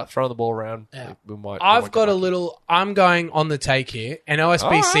up and start throwing the ball around. Yeah. We might. I've got a little... I'm going on the take here. And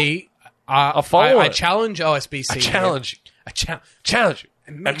OSBC... I'll follow I it. challenge OSBC. I challenge you. I challenge Challenge you.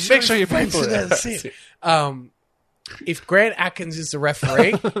 And make sure you pay for it. That's it. If Grant Atkins is the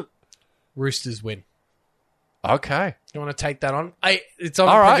referee, Roosters win. Okay. You want to take that on? It's on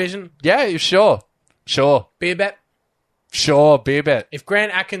All right. provision. Yeah, sure. Beer bet. Sure, beer bet. If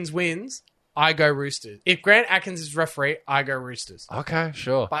Grant Atkins wins, I go Roosters. If Grant Atkins is referee, I go Roosters. Okay,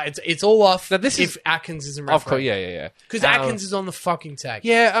 sure. But it's all off Now, this if is- Atkins isn't referee. Of course, yeah. Because Atkins is on the fucking tag.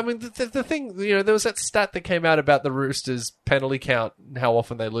 Yeah, I mean, the thing, there was that stat that came out about the Roosters' penalty count and how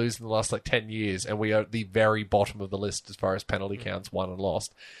often they lose in the last, 10 years, and we are at the very bottom of the list as far as penalty counts won and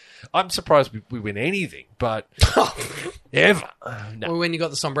lost. I'm surprised we win anything, but ever. No. Or when you got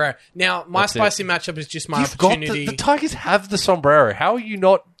the sombrero. Now, my That's it. spicy matchup is just my You've got opportunity. the Tigers have the sombrero. How are you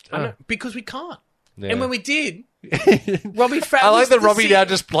not... I know, because we can't. Yeah. And when we did, Robbie Farah. I like that Robbie now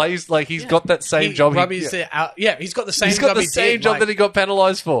just plays like he's got that same job. Robbie's out. Yeah, he's got the same He's got job the he same did, job like- that he got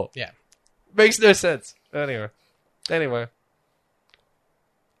penalised for. Yeah. Makes no sense. Anyway.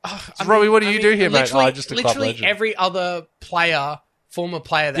 So Robbie, what do you do here, mate? literally- Just a club literally legend. every other former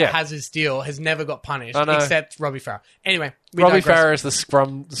player that Yeah. has his deal has never got punished I know. except Robbie Farah. Anyway, we Robbie digress. Farah is the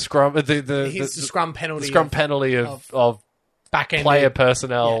scrum, He's the the scrum penalty. scrum penalty of back end player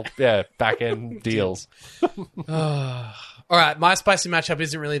personnel, back end deals. All right, my spicy matchup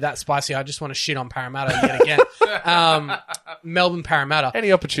isn't really that spicy. I just want to shit on Parramatta yet again. Melbourne Parramatta.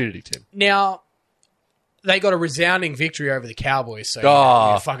 Any opportunity, Tim. Now, they got a resounding victory over the Cowboys. So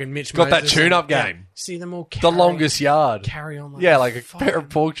fucking Mitch got that Moses tune-up and- game. See them all The carry, longest yard. carry on. Like Yeah, like a fucking- pair of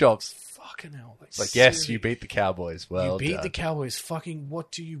pork chops. Fucking hell. Like, yes, seriously. you beat the Cowboys. Well You beat done. the Cowboys. Fucking,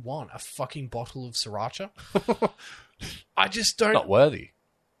 what do you want? A fucking bottle of sriracha? I just don't. Not worthy.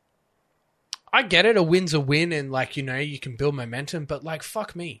 I get it. A win's a win, and you can build momentum. But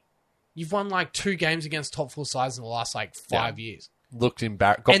fuck me, you've won 2 games against top 4 sides in the last 5 years. Looked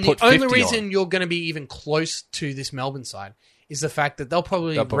embarrassed. Got And put the only 50 reason on. you're going to be even close to this Melbourne side is the fact that they'll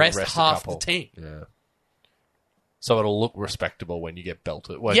probably They'll probably rest rest a half the couple. team. Yeah. So it'll look respectable when you get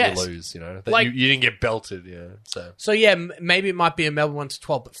belted. When Yes. you lose, That Like- you didn't get belted, So So yeah, maybe it might be a Melbourne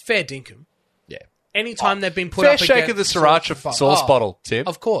 1-12, but fair dinkum. yeah. Anytime they've been put Fair up shake against of the sriracha sauce bottle, Tim.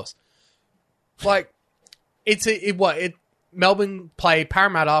 Of course. Melbourne play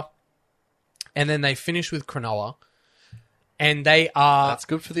Parramatta, and then they finish with Cronulla, and they are. That's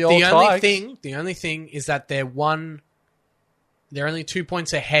good for the old Tigers. The only thing is that they're only 2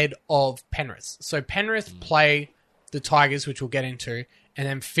 points ahead of Penrith. So Penrith play the Tigers, which we'll get into, and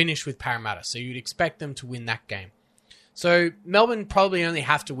then finish with Parramatta. So you'd expect them to win that game. So Melbourne probably only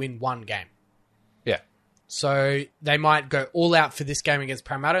have to win one game. Yeah. So they might go all out for this game against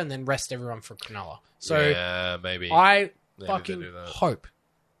Parramatta and then rest everyone for Cronulla. So yeah, maybe. I they fucking do that. hope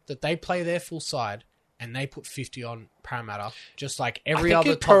that they play their full side and they put 50 on Parramatta, just like every think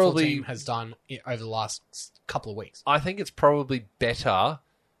other it top 4 probably- team has done over the last couple of weeks. I think it's probably better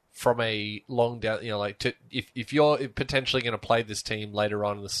from a long down, if you're potentially going to play this team later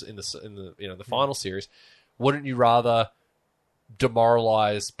on in the final series, wouldn't you rather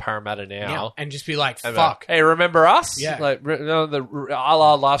demoralize Parramatta now? And just be like, And fuck. hey, remember us? Yeah. A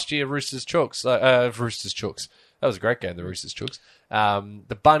la last year, Roosters Chooks. Roosters Chooks. That was a great game, the Roosters Chooks.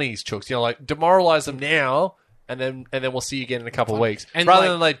 The Bunnies Chooks. Demoralize them now, and then we'll see you again in a couple of weeks. And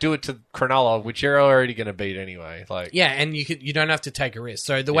rather than do it to Cronulla, which you're already going to beat anyway. Yeah, and you don't have to take a risk.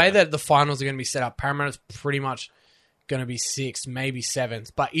 So the way that the finals are going to be set up, Parramatta's pretty much going to be 6th, maybe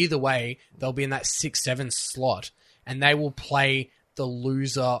 7th. But either way, they'll be in that 6-7 slot, and they will play the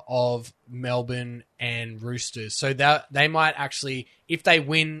loser of Melbourne and Roosters. So they might actually, if they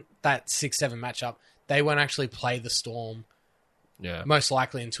win that 6-7 matchup, they won't actually play the Storm. Yeah. Most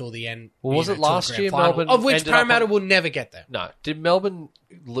likely until the end. Well, was it till the last grand year final, Melbourne of which ended up Parramatta on- will never get there. No. Did Melbourne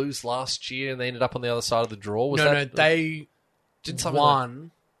lose last year and they ended up on the other side of the draw? No, they did something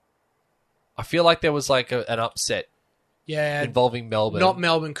won. I feel like there was an upset Yeah, involving Melbourne. not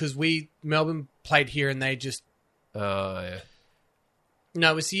Melbourne, because Melbourne played here and they just... Yeah. No,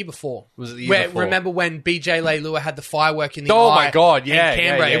 it was the year before. Was it the year before? Remember when BJ Leilua had the firework in the Oh eye my God, in yeah,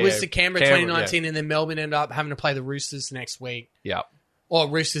 Canberra. yeah, It was yeah. the Canberra Canberra, 2019, and then Melbourne ended up having to play the Roosters next week. Yeah. Or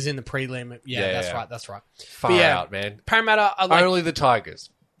Roosters in the prelim. Yeah, that's right. That's right. Far But yeah, out, man. Parramatta are like... Only the Tigers.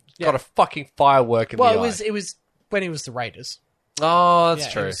 Got a fucking firework in the eye. it was when it was the Raiders. Oh, that's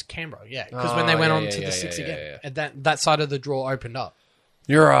Yeah, true. It was Canberra, yeah. Because when they went on to the 6 again. And that side of the draw opened up.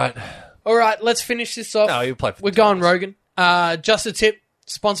 You're right. All right, let's finish this off. No, you play for We're the going Tigers. Rogan. Just a tip,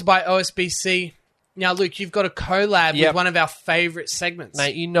 sponsored by OSBC. Now, Luke, you've got a collab Yep. with one of our favourite segments.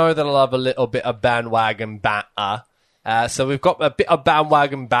 Mate, you know that I love a little bit of bandwagon banter. So we've got a bit of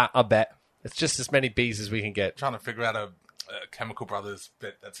bandwagon banter bet. It's just as many bees as we can get. Trying to figure out a Chemical Brothers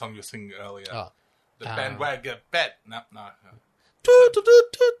bit, that song you were singing earlier. Oh. The bandwagon bet. No.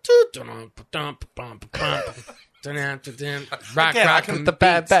 Rock, Again, I rock, can- and The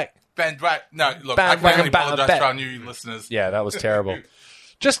bad beats. back. No, look, Bang, I can only bang, bang, apologize bang. to our new listeners. Yeah, that was terrible.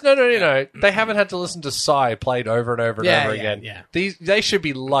 Just no. They haven't had to listen to Psy played over and over and Yeah, over yeah, again. yeah. They should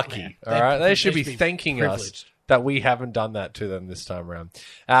be lucky. Yeah. All right, They they should be should be thanking us privileged. that we haven't done that to them this time around.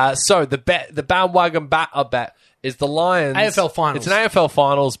 So the bandwagon bet is the Lions AFL finals. It's an AFL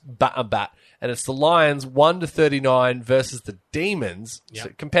finals bet, and it's the Lions 1-39 versus the Demons. Yep.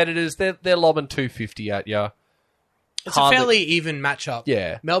 So competitors, they're lobbing 250 at you. It's Hardly- a fairly even matchup.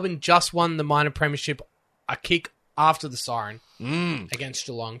 Yeah. Melbourne just won the minor premiership a kick after the siren against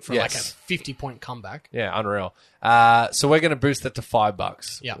Geelong for like a Yes. 50-point comeback. Yeah, unreal. So we're going to boost that to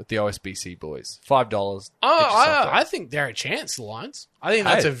 $5 Yeah. with the OSBC boys. $5. Oh, Get yourself I think they're a chance, the Lions. I think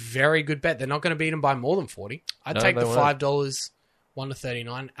that's Hey. a very good bet. They're not going to beat them by more than 40. I'd No, take they the won't. $5,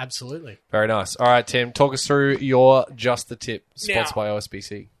 1-39, absolutely. Very nice. All right, Tim, talk us through your Just the Tip, sponsored Now- by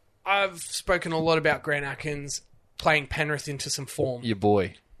OSBC. I've spoken a lot about Grant Atkins playing Penrith into some form, Your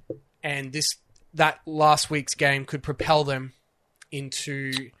boy. and that last week's game could propel them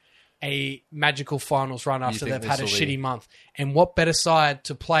into a magical finals run after think they've had a this will be- shitty month. And what better side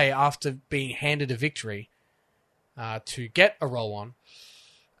to play after being handed a victory to get a roll on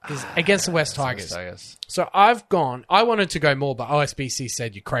is against the West Tigers. So I wanted to go more, but OSBC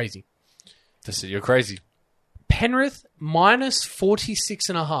said you're crazy. You're crazy. Penrith minus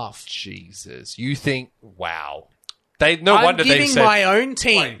 46.5. Jesus. You think, wow. No I'm wonder they giving said... my own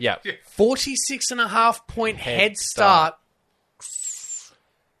team Wait. yeah. 46.5 point head start.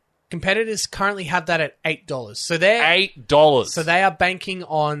 Competitors currently have that at $8. So $8. So they are banking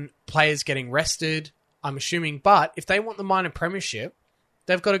on players getting rested, I'm assuming. But if they want the minor premiership,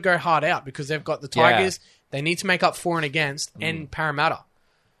 they've got to go hard out because they've got the Tigers. They need to make up for and against, and Parramatta.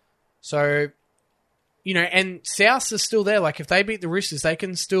 So, and South is still there. Like, if they beat the Roosters, they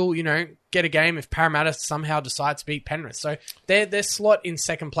can still, get a game if Parramatta somehow decide to beat Penrith. So their slot in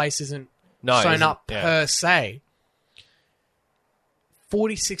second place isn't sewn up per se.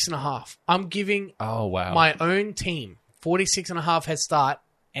 46.5. I'm giving Oh, wow. my own team 46.5 head start,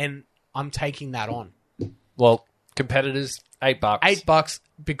 and I'm taking that on. Well, competitors, $8. $8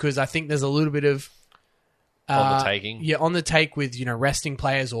 because I think there's a little bit of On the taking. Yeah, on the take with resting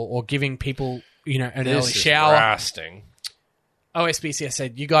players or giving people an early This is shower. drastic. OSBC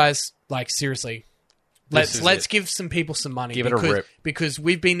said, you guys, like, seriously, This is let's it. give some people some money. Give it a rip. Because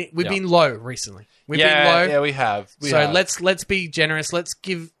we've been low recently. We've been Yeah, low. yeah, we have. Let's be generous. Let's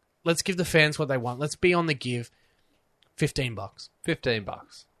give the fans what they want. Let's be on the give. $15.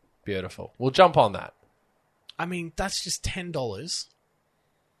 $15. Beautiful. We'll jump on that. I mean, that's just $10.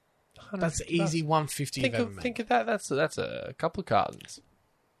 That's easy $150 you've ever made. Think of that. That's a couple of cartons.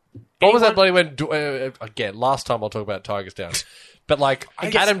 What was that bloody when? Again, last time I'll talk about Tigers down. But like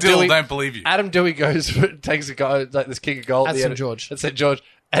Adam Still Dewey, don't believe you. Adam Dewey goes takes a go like this kick a goal At the St. end- George. at St. George,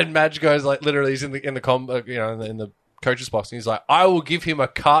 and Madge goes like literally he's in the in the coach's box and he's like, I will give him a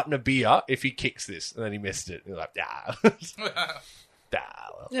carton of beer if he kicks this, and then he missed it. And he's like,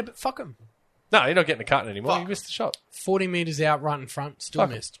 well. Yeah, but fuck him. No, you're not getting a carton anymore. Fuck. You missed the shot 40 metres out, right in front, still Fuck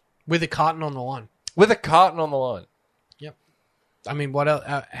 'em. missed. With a carton on the line. with a carton on the line. Yep. I mean, what else?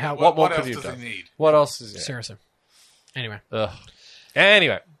 How? What more What could else he have does done? he need? What else is there? Seriously. Anyway,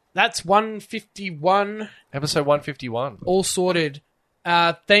 Anyway, that's 151, episode 151. all sorted.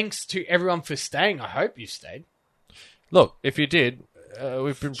 Thanks to everyone for staying. I hope you stayed. Look, if you did,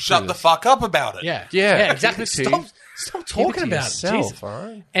 we've been Shut the fuck up about it. Yeah. Yeah. exactly. Keep it to Stop talking about it. Jesus. all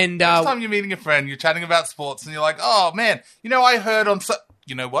right? And Next time you're meeting a friend, you're chatting about sports, and you're like, "Oh man, I heard on."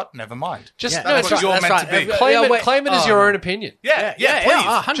 You know what? Never mind. Just Yeah, no, that's what you're meant to be. Yeah, wait. claim it as Oh, your no. own opinion. Yeah, please.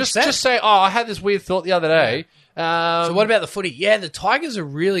 100%. Just say, I had this weird thought the other day. So what about the footy? Yeah, the Tigers are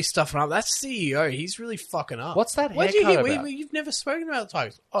really stuffing up. That CEO, he's really fucking up. What's that What did you haircut hear? about? You've never spoken about the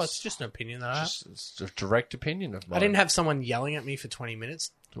Tigers. Oh, it's just an opinion that I have. It's a direct opinion of mine. I didn't have someone yelling at me for 20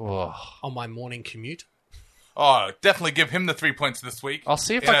 minutes Oh. on my morning commute. Oh, definitely give him the 3 points this week. I'll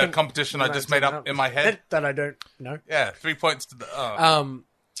see if in I a can- competition I just made up in my head. That I don't know. Yeah, 3 points to the.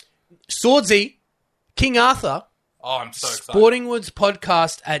 Swordsy, King Arthur, I'm so excited.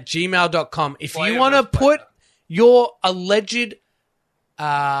 sportingwoodspodcast@gmail.com. If Play you it, want to let's play put that. your alleged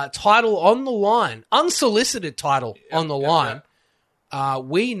title on the line, unsolicited title on the line,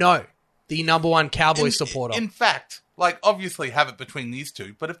 we know the number one Cowboy supporter. In fact, obviously have it between these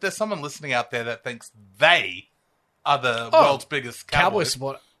two, but if there's someone listening out there that thinks they are the world's biggest Cowboy Cowboy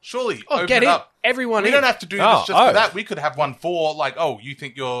supporter. surely Oh, open get it in. up. Everyone We in. don't have to do this just for that. We could have one for, you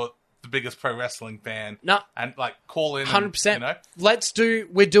think you're the biggest pro wrestling fan. No. And like call in. 100%. You know,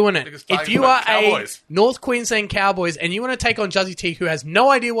 We're doing it. Biggest If target you for are Cowboys. a North Queensland Cowboys and you want to take on Juzzy T, who has no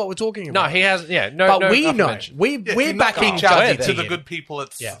idea what we're talking No, about. he has. Yeah, no. But no, we nothing know. mentioned. We're you're not backing reach out Juzzy to T. the in. good people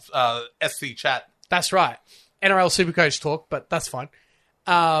at Yeah. SC Chat. That's right. NRL Supercoach talk, but that's fine.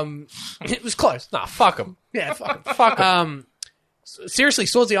 It was close. Nah, fuck him. Yeah, fuck him. Seriously,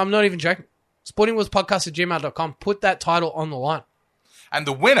 Swordsy, I'm not even joking. sportingwillspodcast@gmail.com. Put that title on the line. And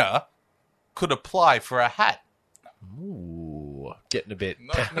the winner could apply for a hat. Ooh, getting a bit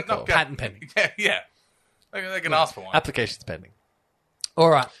Not technical. Patent pending. Yeah. They can ask for one. Applications pending. All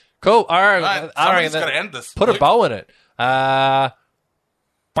right. Cool. All right. Right, All right. somebody's got to end this. Put a Luke. bow in it.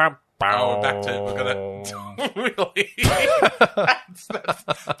 Oh, we're back to we're gonna really.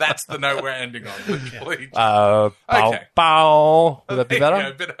 That's the note we're ending on. Literally. Bow, Okay. bow. Would that be There you better? go,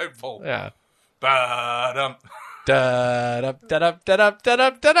 a bit hopeful. Yeah. Ba-dum.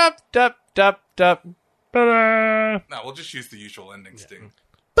 Da-da-da-da-da-da-da-da-da-da-da. No, we'll just use the usual ending sting.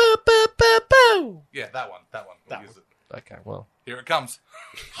 Boo, boo, boo, boo. Yeah, that one. We'll use it. Okay, well. Here it comes.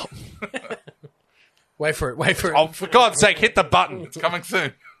 Wait for it. Oh, for God's sake, hit the button. It's coming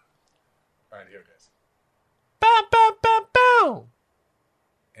soon. All right, here it goes. Bow, bow, bow, bow.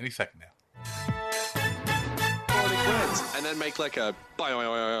 Any second now. And then make like a